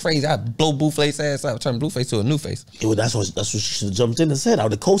too. Shit crazy. I blow Blueface ass out, turn Blueface to a new face. Yo, that's what you should have jumped in and said. I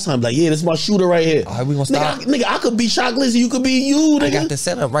would have co-signed, like, yeah, this is my shooter right here. All right, we gonna start. Nigga, I could be Shot Glizzy, you could be you, nigga. I got the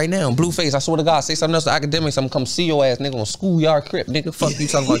setup right now. Blueface, I swear to God, say something else to Akademiks, I'm gonna come see your ass, nigga, on schoolyard crib, nigga. Fuck you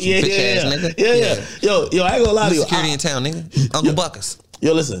talking about, you bitch ass nigga. Yeah. Yo, I ain't gonna lie to you. Security in town, nigga. Uncle Buckers.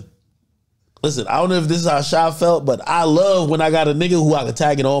 Yo, listen, I don't know if this is how Shy felt, but I love when I got a nigga who I can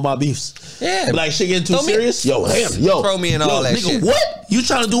tag in all my beefs. Yeah. But like shit getting too serious. Yo, throw me in all that nigga, shit. What? You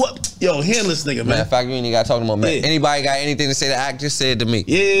trying to do what? Yo, handless nigga, man. Matter of fact, you ain't got to talk to my man. Yeah. Anybody got anything to say to Act, just say it to me.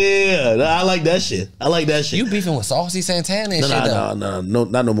 Yeah, I like that shit. You beefing with Saucy Santana and shit though. No,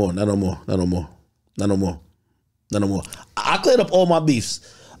 not no more. I cleared up all my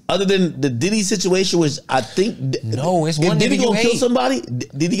beefs. Other than the Diddy situation, which I think no, it's one Diddy nigga you gonna kill hate. Somebody.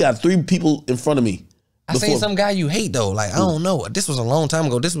 Diddy got 3 people in front of me. I seen some guy you hate though. Like I don't know. This was a long time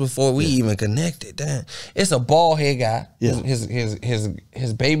ago. This was before we even connected. Damn, it's a bald head guy. Yeah.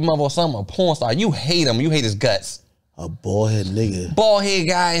 His baby mother or something, a porn star. You hate him. You hate his guts. A bald head nigga. Bald head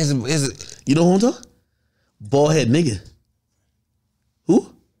guy is. You know who I'm talking? Bald head nigga. Who?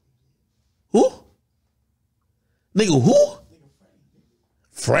 Nigga, who?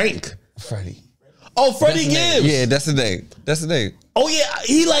 Frank. Freddie. Oh, Freddie Gibbs. Yeah, that's the name. Oh yeah,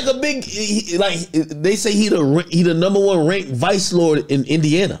 he like a big. Like they say he the #1 ranked vice lord in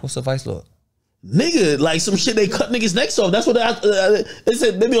Indiana. What's a vice lord? Nigga, like some shit they cut niggas necks off. That's what they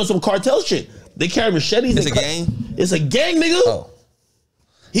said. They be on some cartel shit. They carry machetes. It's a gang. It's a gang, nigga. Oh.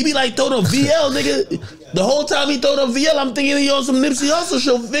 He be like throwing on VL, nigga. The whole time he throwing on VL, I'm thinking he on some Nipsey Hussle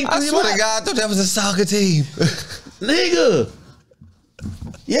show. Victory I swear to God, I thought that was a soccer team. Nigga.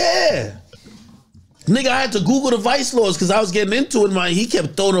 Yeah. Nigga, I had to Google the vice lords because I was getting into it. He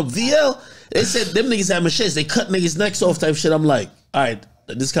kept throwing up VL. They said them niggas had machetes. They cut niggas' necks off type shit. I'm like, all right,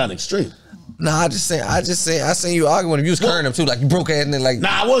 this kind of extreme. Nah, I seen you arguing with him. You was carrying him too, like you broke ass and then like.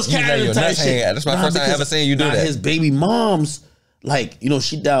 Nah, I was carrying him type shit. That's my first time ever seeing you do that. His baby mom's, like, you know,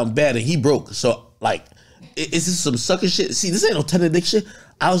 she down bad and he broke. So, like, is this some sucker shit? See, this ain't no tender dick shit.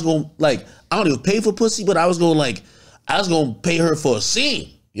 I was going, like, I don't even pay for pussy, but I was going to pay her for a scene.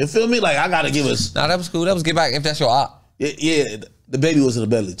 You feel me? Like, I got to give us. Nah, that was cool. That was get back if that's your op. Yeah, the baby was in the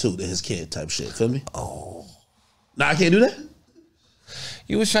belly too. His kid type shit. Feel me? Oh. Nah, I can't do that.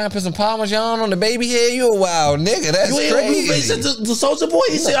 You was trying to put some Parmesan on the baby head? You a wild nigga. That's crazy. Blueface said the Soulja Boy.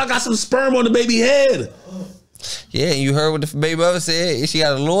 He said, I got some sperm on the baby head. Yeah, and you heard what the baby mother said. She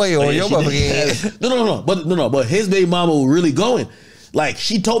got a lawyer on your motherfucking head. No. But his baby mama was really going. Like,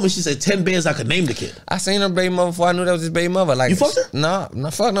 she told me, she said 10 bands I could name the kid. I seen her baby mother before I knew that was his baby mother. Like, you fucked her? No,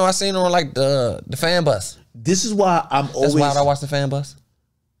 fuck no. I seen her on like the fan bus. This is why I'm always. That's why I watch the fan bus.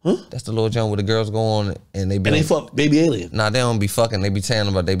 Huh? That's the little joint where the girls go on and they be. And they fuck baby alien. Nah, they don't be fucking. They be saying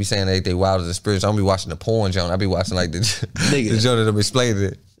about. They be saying they wild as a spirit. I don't be watching the porn joint. I be watching like the joint that be explaining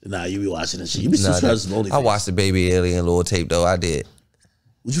it. Nah, you be watching that shit. You be subscribed to some OnlyFans. I watched the baby alien little tape though. I did.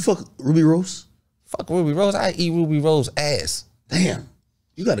 Would you fuck Ruby Rose? Fuck Ruby Rose. I eat Ruby Rose ass. Damn.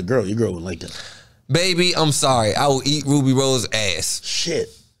 You got a girl. Your girl wouldn't like that. Baby, I'm sorry. I will eat Ruby Rose ass. Shit.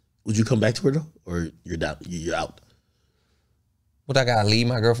 Would you come back to her though, or you're down? You're out. What, I gotta leave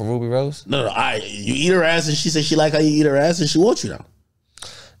my girl for Ruby Rose? No. You eat her ass, and she said she like how you eat her ass, and she wants you now.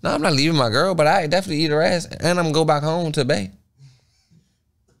 No, I'm not leaving my girl, but I definitely eat her ass, and I'm gonna go back home to Bay.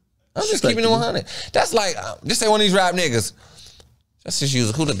 I'm just keeping it 100. That's like, just say one of these rap niggas. Let's just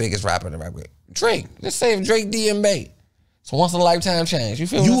use who the biggest rapper in the rap game? Drake. Let's say if Drake DM Bay. It's once in a lifetime change. You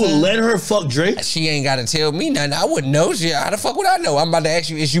feel me? You will let her fuck Drake? She ain't got to tell me nothing. I wouldn't know. How the fuck would I know? I'm about to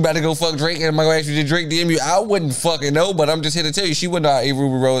ask you, is you about to go fuck Drake? And I'm going to ask you, did Drake DM you? I wouldn't fucking know, but I'm just here to tell you, she wouldn't eat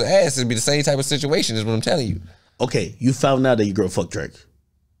Ruby Rose ass. It'd be the same type of situation is what I'm telling you. Okay, you found out that your girl fucked Drake.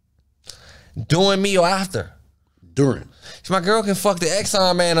 During me or after? During. If my girl can fuck the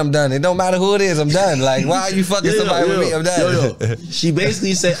Exxon man, I'm done. It don't matter who it is, I'm done. Like, why are you fucking somebody with me? I'm done. She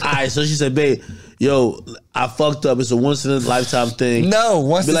basically said, all right, so she said, babe, yo, I fucked up. It's a once in a lifetime thing. No,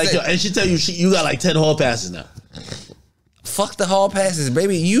 once be like, yo, and she tell you, you got like 10 hall passes now. Fuck the hall passes,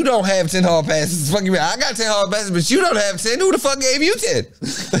 baby. You don't have 10 hall passes. Fuck you, I got 10 hall passes, but you don't have 10. Who the fuck gave you 10?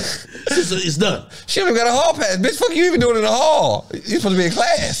 So it's done. She don't got a hall pass. Bitch, fuck you even doing in the hall. You supposed to be in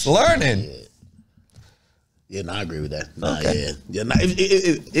class, learning. Yeah, I agree with that. Nah, okay. Yeah. Nah,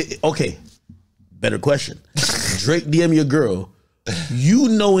 okay. Better question. Drake DM your girl. You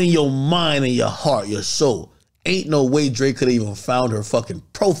know in your mind and your heart, your soul, ain't no way Drake could have even found her fucking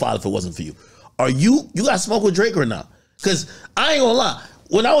profile if it wasn't for you. Are you got smoke with Drake or not? Because I ain't gonna lie.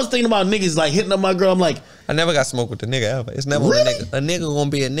 when I was thinking about niggas like hitting up my girl, I'm like, I never got smoked with the nigga ever. It's never really? a nigga. A nigga gonna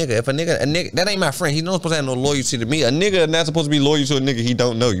be a nigga. If a nigga, that ain't my friend. He's not supposed to have no loyalty to me. A nigga not supposed to be loyal to a nigga he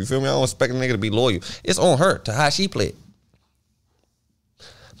don't know. You feel me? I don't expect a nigga to be loyal. It's on her to how she play it.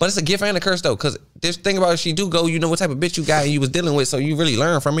 But it's a gift and a curse though, because this thing about if she do go, you know what type of bitch you got and you was dealing with, so you really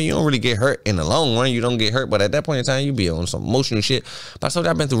learn from it. You don't really get hurt in the long run. You don't get hurt, but at that point in time, you be on some emotional shit. But I told you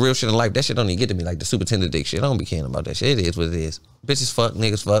I've been through real shit in life. That shit don't even get to me, like the super tender dick shit. I don't be caring about that shit. It is what it is. Bitches fuck,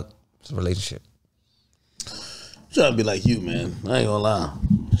 niggas fuck. It's a relationship. I'm trying to be like you, man. I ain't gonna lie.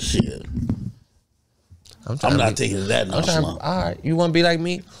 Shit. I'm not taking it that nonchalant. All right, you want to be like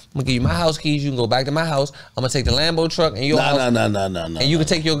me? I'm gonna give you my house keys. You can go back to my house. I'm gonna take the Lambo truck and your house. No. And you can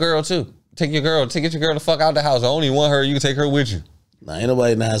take your girl too. Take your girl. Get your girl the fuck out the house. I only want her. You can take her with you. Nah, ain't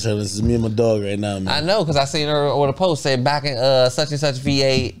nobody in the house. This is me and my dog right now, man. I know, because I seen her with a post said back in such and such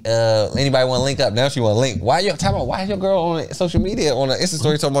VA. Anybody want to link up? Now she want to link. Why is your girl on social media on an Insta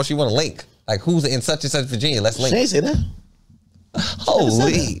story talking about she want to link? Like who's in such and such Virginia? Let's link. She ain't say that.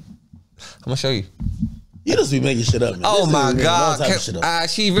 Holy! I'm gonna show you. You just be making shit up, man. Oh my God!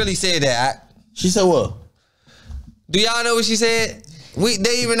 She really said that. She said what? Do y'all know what she said?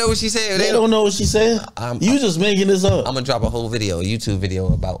 They even know what she said. They don't know what she said. You just making this up. I'm gonna drop a whole video, a YouTube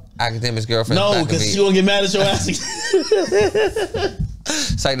video about Akademik's girlfriend. No, because she gonna get mad at your ass.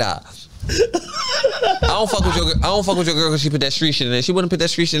 It's like nah. I don't fuck with your girl because she put that street shit in there. She wouldn't put that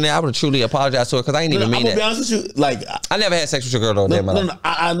street shit in there. I would have truly apologized to her because I ain't even mean that. I'm gonna be honest with you. Like I never had sex with your girl though. No,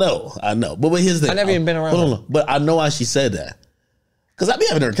 I know. But here's the thing. I never even been around her. But I know why she said that. Cause I be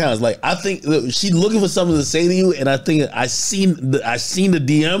having her accounts. Like I think she's looking for something to say to you, and I think I seen the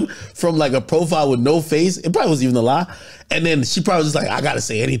DM from like a profile with no face. It probably wasn't even a lie. And then she probably was just like, I gotta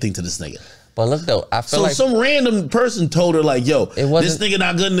say anything to this nigga. But look though, I feel like some random person told her like, yo, this nigga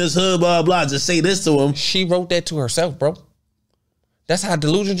not good in this hood, blah blah. Just say this to him. She wrote that to herself, bro. That's how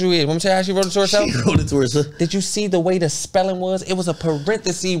delusional you is. Want me to tell you how she wrote it to herself? She wrote it to herself. Did you see the way the spelling was? It was a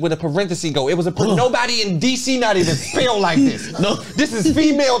parenthesis with a parenthesis go. It was nobody in DC not even spell like this. No, this is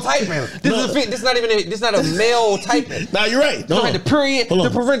female typing. This not a male typing. Nah, you're right. No, the period, the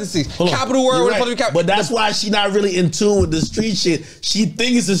parentheses, capital word with a capital. But that's why she not really in tune with the street shit. She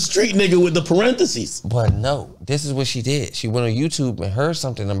thinks it's a street nigga with the parentheses. But no, this is what she did. She went on YouTube and heard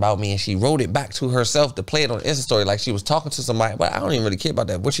something about me, and she wrote it back to herself to play it on Insta story like she was talking to somebody. But I don't even really care about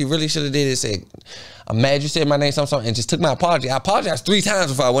that. What she really should have did is say, I'm mad you said my name, something, and just took my apology. I apologized 3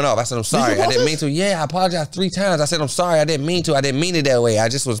 times before I went off. I said, I'm sorry. I didn't mean to. Yeah, I apologized 3 times. I said, I'm sorry. I didn't mean to. I didn't mean it that way. I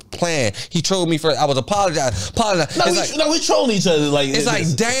just was playing. He trolled me first. I was apologizing. We trolling each other. Like it's like,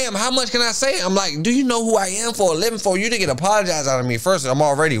 damn, how much can I say? I'm like, do you know who I am for a living for? You didn't get apologized out of me first. I'm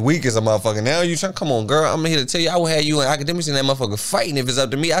already weak as a motherfucker. Now you trying, come on, girl. I'm here to tell you, I will have you and Akademiks and that motherfucker fighting if it's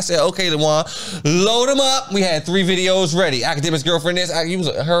up to me. I said, okay, LeJuan, load them up. We had 3 videos ready. Akademiks girlfriend this.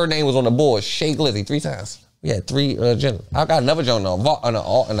 Her name was on the board. Shay Glizzy 3 times. We had 3 genders. I got another joint in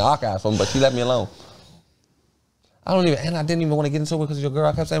the archive from, but she left me alone. I didn't even want to get into it because your girl.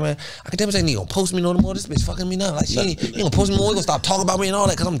 I kept saying, man, Akademiks ain't gonna post me no more. This bitch fucking me now. Like she ain't gonna post me more. We gonna stop talking about me and all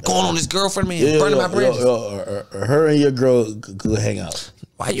that because I'm going on this girlfriend me and burning my bridges. Her and your girl could hang out.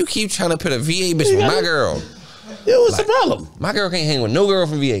 Why you keep trying to put a VA bitch with my girl? Yeah, what's the problem? My girl can't hang with no girl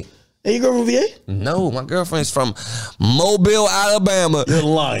from VA. Hey, your girl from VA? No, my girlfriend's from Mobile, Alabama. You're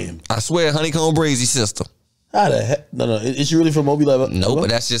lying. I swear, Honeycomb Brazy sister. How the heck? No. Is she really from Mobile, Alabama? No, but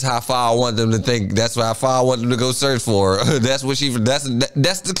that's just how far I want them to think. That's how far I want them to go search for her. That's what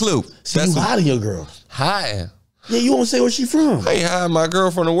that's the clue. So you hiding your girl? Hiding? Yeah, you won't say where she from. I ain't hiding my girl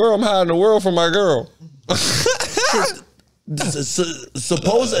from the world. I'm hiding the world from my girl.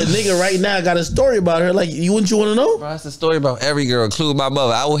 Suppose a nigga right now got a story about her. Like, wouldn't you want to know? Bro, that's a story about every girl, including my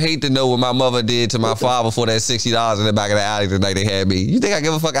mother. I would hate to know what my mother did to my father for that $60 in the back of the alley the night they had me. You think I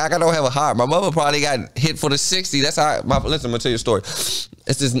give a fuck? I don't have a heart. My mother probably got hit for the 60. That's how. Listen, I'm gonna tell you a story.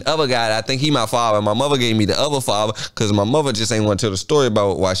 It's this other guy that I think he my father. And my mother gave me the other father because my mother just ain't want to tell the story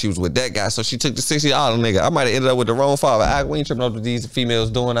about why she was with that guy. So she took the $60, nigga. I might have ended up with the wrong father. We ain't tripping up with these females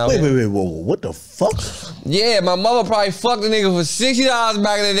doing out here. Wait, whoa, what the fuck? Yeah, my mother probably fucked the nigga for $60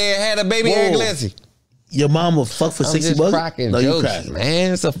 back in the day and had a baby and Glizzy. Your mama fucked for $60? Cracking jokes,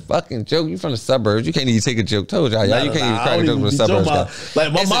 man. It's a fucking joke. You from the suburbs. You can't even take a joke. Told y'all. You can't even crack a joke from the suburbs.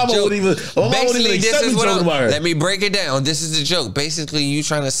 Like my mama wouldn't even accept me joking about her. Let me break it down. This is the joke. Basically, you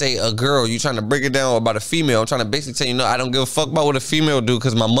trying to say a girl. You trying to break it down about a female. I'm trying to basically tell you, no, I don't give a fuck about what a female do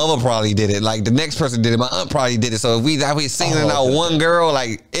because my mother probably did it. Like the next person did it. My aunt probably did it. So if we out here singling out one girl,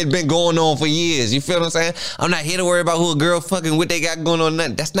 like it been going on for years. You feel what I'm saying? I'm not here to worry about who a girl fucking what they got going on.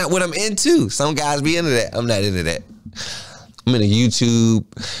 Nothing. That's not what I'm into. Some guys be into that. I'm not into that. I'm into YouTube,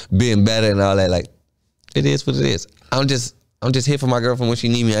 being better and all that. Like, it is what it is. I'm just I'm just here for my girlfriend when she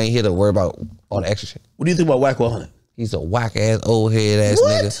need me. I ain't here to worry about all the extra shit. What do you think about Whack 100? He's a whack ass, old head ass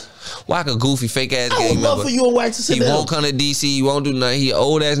nigga. Whack a goofy, fake ass gang member. I would love for you and Whack to sit down. He won't come to DC. He won't do nothing. He an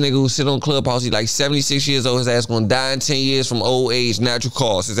old ass nigga who sit on Clubhouse. He like 76 years old. His ass gonna die in 10 years from old age, natural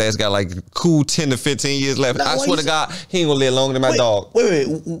cause. His ass got like cool 10 to 15 years left. I swear to God, he ain't gonna live longer than my dog. Wait.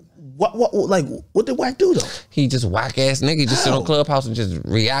 What did Whack do though? He just whack ass nigga. He just sit on Clubhouse and just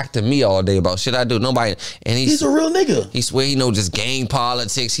react to me all day about shit I do. Nobody. And he's a real nigga. He swear he know just gang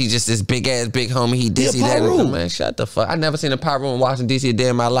politics. He just this big ass big homie. He this, he that. Man, shut the fuck. I never seen a pot room in Washington DC a day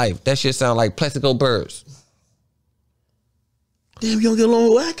in my life. That shit sound like Plaxico Birds. Damn, you don't get along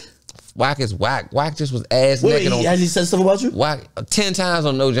with Whack? Whack is whack. Whack just was ass naked. Has he said stuff about you? Whack 10 times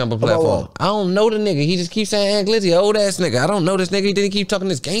on No Jumper platform. I don't know the nigga. He just keeps saying Aunt Glizzy, old ass nigga. I don't know this nigga. He didn't keep talking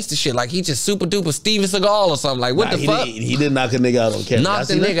this gangster shit. Like he just super duper Steven Seagal or something. Like what the fuck? He did knock a nigga out on camera. Knocked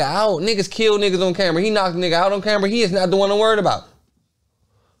the nigga out. Niggas kill niggas on camera. He knocked the nigga out on camera. He is not the one I'm worried about.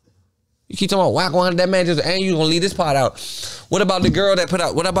 You keep talking about Whack 100, that man just, and you gonna leave this part out. What about the girl that put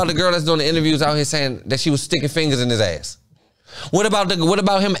out, what about the girl that's doing the interviews out here saying that she was sticking fingers in his ass? What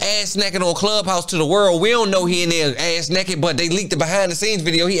about him ass naked on Clubhouse to the world? We don't know he in there ass naked, but they leaked the behind the scenes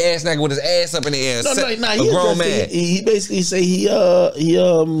video. He ass naked with his ass up in the air. No, a grown man. He basically say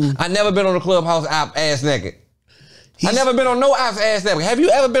I never been on the Clubhouse app ass naked. I never been on no app ass naked. Have you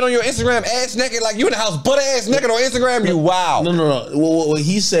ever been on your Instagram ass naked? Like you in the house butt ass naked on Instagram? You wow. No. Well,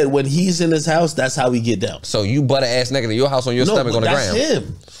 he said when he's in his house, that's how he get down. So you butt ass naked in your house on your stomach on the ground. That's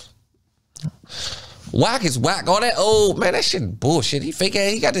him. Whack is whack. All that old man, that shit bullshit. He fake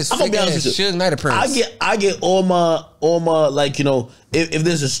ass. He got this fake ass Suge Knight appearance. I get all my like, you know, if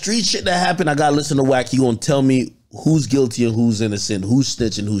there's a street shit that happened, I gotta listen to Whack. He gonna tell me who's guilty and who's innocent, who's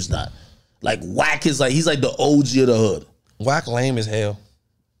snitching, who's not. Like Whack is like, he's like the OG of the hood. Whack lame as hell.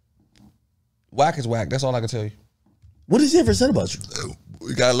 Whack is whack. That's all I can tell you. What has he ever said about you?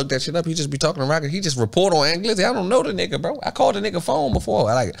 We gotta look that shit up. He just be talking to Rocket. He just report on Aunt Glizzy. I don't know the nigga, bro. I called the nigga phone before.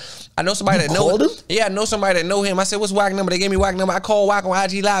 I know somebody that know him. Yeah, I know somebody that know him. I said, what's Whack number? They gave me Whack number. I called Whack on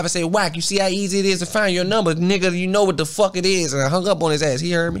IG Live. I said, Whack, you see how easy it is to find your number? Nigga, you know what the fuck it is. And I hung up on his ass.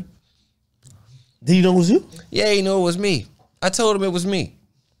 He heard me. Did he know it was you? Yeah, he knew it was me. I told him it was me.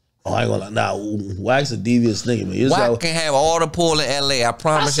 Oh, I ain't gonna lie. Nah, Whack's a devious nigga, man. Whack can have all the pull in LA. I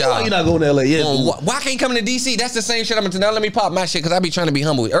promise y'all. You're not going to LA yet. Whack ain't coming to DC. That's the same shit I'm gonna tell. Now let me pop my shit because I be trying to be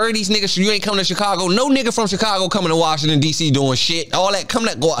humble. These niggas, you ain't coming to Chicago. No nigga from Chicago coming to Washington DC doing shit. All that come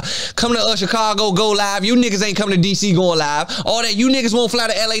to Chicago, go live. You niggas ain't coming to DC going live. All that you niggas won't fly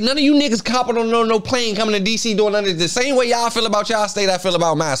to LA. None of you niggas copping on no plane coming to DC doing none of this. The same way y'all feel about y'all state, I feel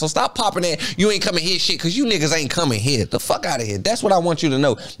about mine. So stop popping that. You ain't coming here shit because you niggas ain't coming here. The fuck out of here. That's what I want you to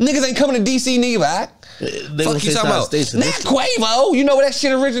know. Niggas ain't coming to DC neither. Fuck you talking about? Not Quavo. You know where that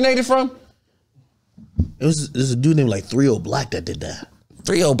shit originated from? There's a dude named like 3-0 Black that did that.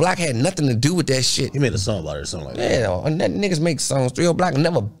 3-0 Black had nothing to do with that shit. He made a song about it or something like that. Yeah, and that niggas make songs. 3-0 Black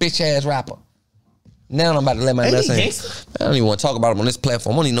never bitch ass rapper. Now I'm about to let my nuts in. I don't even want to talk about him on this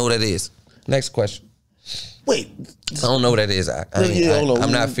platform. I don't even know what that is. Next question. Wait. I don't know what that is.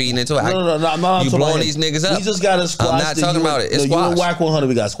 I'm not feeding into it. No, I'm not. You blowing these niggas up. We just got to squash. I'm not talking about it. It's you and Whack 100,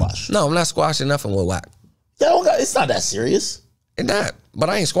 we got squash. No, I'm not squashing nothing with Whack. It's not that serious. It's not. But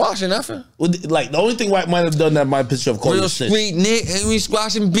I ain't squashing nothing. Like, the only thing Whack might have done that might piss you off. Real sweet Nick, and we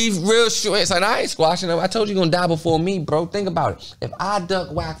squashing beef real short. It's like, I ain't squashing him. I told you you're going to die before me, bro. Think about it. If I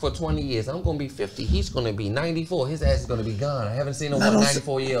duck Whack for 20 years, I'm going to be 50. He's going to be 94. His ass is going to be gone. I haven't seen a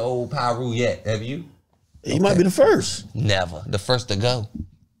 94-year-old Pyru yet. Have you? He might be the first. Never. The first to go.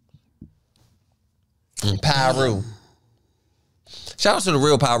 Pyru. Shout out to the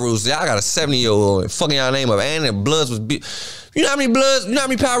real Pyrus. Y'all got a 70-year-old fucking y'all name up. And the Bloods was you know how many Bloods, you know how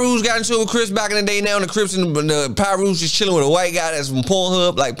many Pyrus got into it with Crips back in the day now? And the Crips and the Pyrus just chilling with a white guy that's from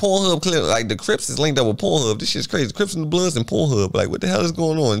Pornhub. Like Pornhub, like the Crips is linked up with Pornhub. This shit's crazy. The Crips and the Bloods and Pornhub. Like what the hell is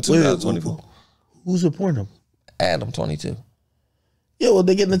going on in 2024? Who's with Pornhub? Adam, 22. Yeah, well,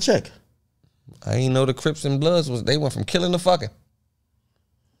 they getting a check. I ain't know the Crips and Bloods they went from killing to fucking.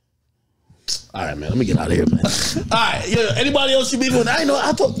 All right, man. Let me get out of here, man. All right, anybody else you beef with? I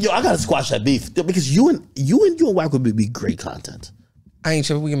gotta squash that beef because you and Whack would be great content. I ain't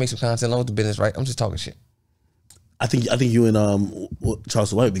sure we can make some content along with the business, right? I'm just talking shit. I think you and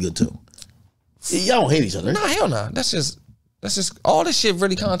Charleston White would be good too. Y'all don't hate each other. Nah, hell nah. That's just all this shit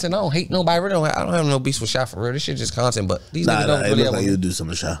really content. I don't hate nobody. I don't have no beef with Shy for real. This shit just content, but these niggas don't really have. You do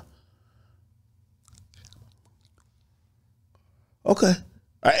something, Shy. Okay.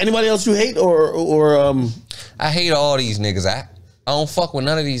 All right, anybody else you hate or I hate all these niggas. I don't fuck with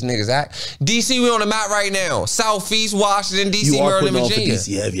none of these niggas. DC, we on the map right now. Southeast Washington, DC, Maryland, Virginia.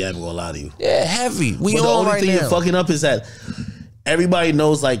 DC heavy. I ain't gonna lie to you. Yeah, heavy. We but on right now. The only thing you're fucking up is that everybody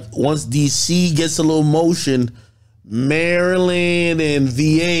knows, like, once DC gets a little motion, Maryland and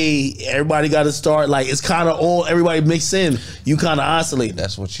VA, everybody got to start. Like, it's kind of all everybody mixed in. You kind of oscillate.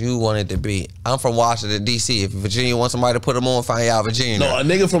 That's what you wanted to be. I'm from Washington D.C. If Virginia wants somebody to put them on, find out Virginia. No, a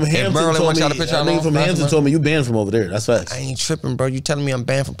nigga from Hampton told me you banned from over there. That's facts. I ain't tripping, bro. You telling me I'm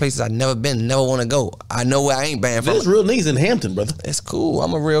banned from places I never been, never want to go. I know where I ain't banned from. There's real niggas in Hampton, brother. It's cool.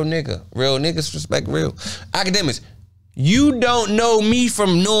 I'm a real nigga. Real niggas respect real. Akademiks. You don't know me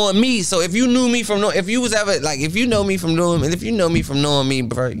from knowing me. So if you knew me from knowing, if you was ever like, if you know me from knowing, and if you know me from knowing me,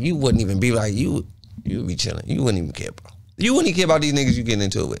 bro, you wouldn't even be like, you would be chilling. You wouldn't even care, bro. You wouldn't even care about these niggas you getting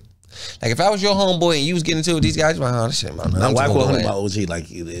into it with. Like, if I was your homeboy and you was getting into it with these guys, you'd be like, oh, this shit, man. I'm whack with my OG. Like,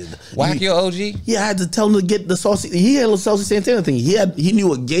 whack your OG? Yeah, I had to tell him to get the saucy. He had a Saucy Santana thing. He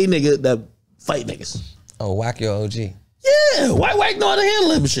knew a gay nigga that fight niggas. Oh, whack your OG. Yeah, whack know how to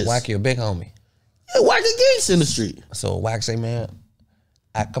handle them shit. Whack your big homie. Yeah, whack a gangster in the street. So whack say, man,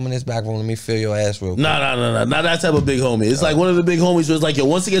 I come in this back room, let me feel your ass real quick. No, not that type of big homie. It's like one of the big homies where it's like, yo,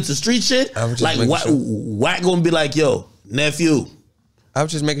 once it gets to street shit, like whack gonna be like, yo, nephew. I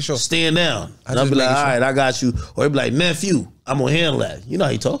was just making sure. Stand down. And I'll be like, all right, I got you. Or he'll be like, nephew, I'm gonna handle that. You know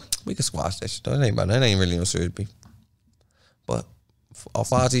how you talk. We can squash that shit though. That ain't really no serious beef. But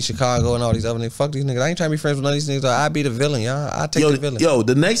Fonzie, Chicago, and all these other niggas, fuck these niggas. I ain't trying to be friends with none of these niggas. I be the villain, y'all. I take the villain. Yo,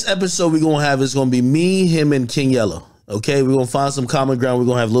 the next episode we gonna have is gonna be me, him, and King Yellow. Okay, we're gonna find some common ground. We're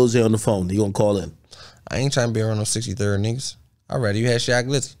gonna have Lil J on the phone. He gonna call in. I ain't trying to be around no 63rd niggas. Already, you had Shaq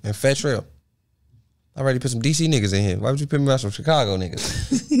Glizzy and Fat Trell. I already put some DC niggas in here. Why would you put me around some Chicago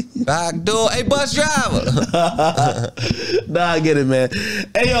niggas? Backdoor, hey, bus driver. Nah, I get it, man.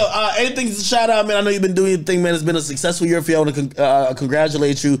 Hey, yo, anything to shout out, man? I know you've been doing your thing, man. It's been a successful year for you. I want to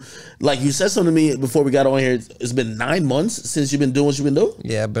congratulate you. Like, you said something to me before we got on here. It's been 9 months since you've been doing what you've been doing?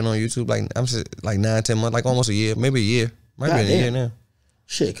 Yeah, I've been on YouTube like 9, 10 months, like almost a year, maybe a year. Might be a year now.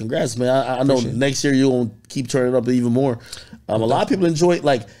 Shit, congrats, man. I know next year you're going to keep turning up even more. A lot of people enjoy it.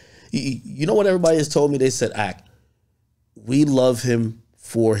 Like, you know what everybody has told me? They said, we love him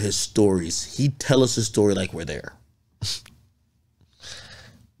for his stories. He tell us his story like we're there.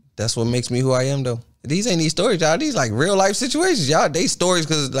 That's what makes me who I am, though. These ain't these stories, y'all. These like real life situations, y'all. They stories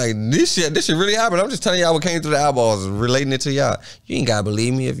because like this shit really happened. I'm just telling y'all what came through the eyeballs, relating it to y'all. You ain't gotta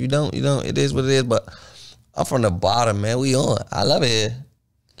believe me. If you don't, you don't. It is what it is. But I'm from the bottom, man. We on. I love it here.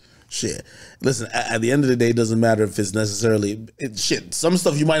 Shit. Listen, at the end of the day, it doesn't matter if it's necessarily shit. Some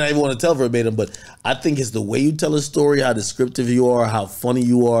stuff you might not even want to tell verbatim, but I think it's the way you tell a story, how descriptive you are, how funny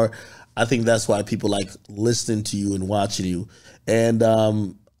you are. I think that's why people like listening to you and watching you. And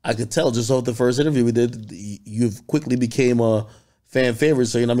I could tell just off the first interview we did, you've quickly became a fan favorite.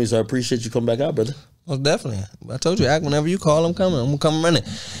 So, you know what I mean? So I appreciate you coming back out, brother. Most definitely. I told you, whenever you call, I'm coming. I'm going to come running.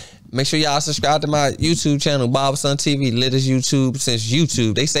 Make sure y'all subscribe to my YouTube channel, Bob Son TV, littest YouTube since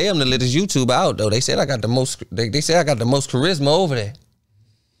YouTube. They say I'm the littest YouTuber out though. They said I got the most. They say I got the most charisma over there.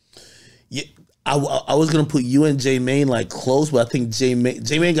 Yeah, I was gonna put you and J Main like close, but I think J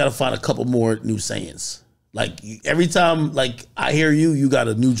Main got to find a couple more new sayings. Like every time like I hear you, you got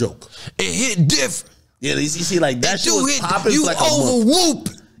a new joke. It hit different. Yeah, you see like that shit was popping. You like over whoop.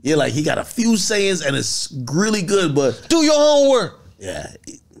 Yeah, like he got a few sayings and it's really good, but do your homework. Yeah.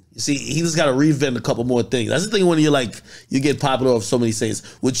 You see, he just got to reinvent a couple more things. That's the thing when you're like, you get popular off so many sayings.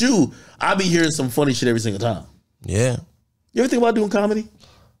 With you, I be hearing some funny shit every single time. Yeah. You ever think about doing comedy?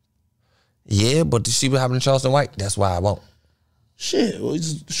 Yeah, but to see what happened to Charleston White, that's why I won't. Shit, well,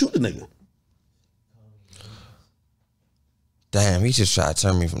 just shoot the nigga. Damn, he just tried to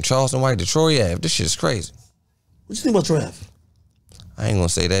turn me from Charleston White to Troy Ave. This shit is crazy. What you think about Troy Ave? I ain't gonna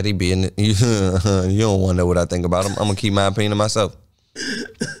say that. He be in it. You don't want to know what I think about him. I'm gonna keep my opinion to myself.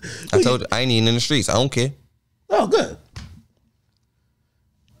 I told you, I ain't even in the streets. I don't care. Oh, good.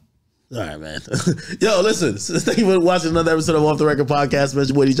 All right, man. Yo, listen. Thank you for watching another episode of Off the Record Podcast.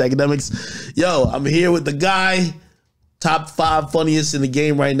 Mention Boy DJ Akademiks. Yo, I'm here with the guy, top 5 funniest in the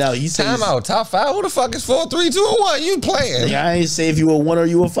game right now. He says, time out. Top 5? Who the fuck is 4, 3, 2, and 1? You playing? I ain't say if you were 1 or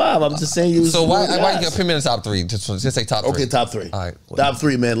you were 5. I'm just saying you. So why you got to put me in the top 3? Just say top 3. Okay, top 3. All right. Top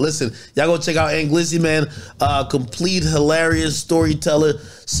 3, man. Listen, y'all go check out Glizzy, man. Complete, hilarious storyteller.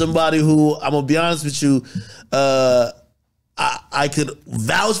 Somebody who, I'm going to be honest with you, I could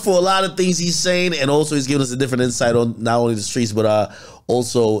vouch for a lot of things he's saying, and also he's giving us a different insight on not only the streets, but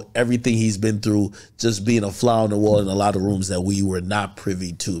also everything he's been through, just being a fly on the wall in a lot of rooms that we were not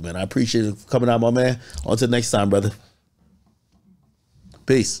privy to, man. I appreciate you coming out, my man. On to next time, brother.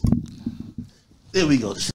 Peace. There we go.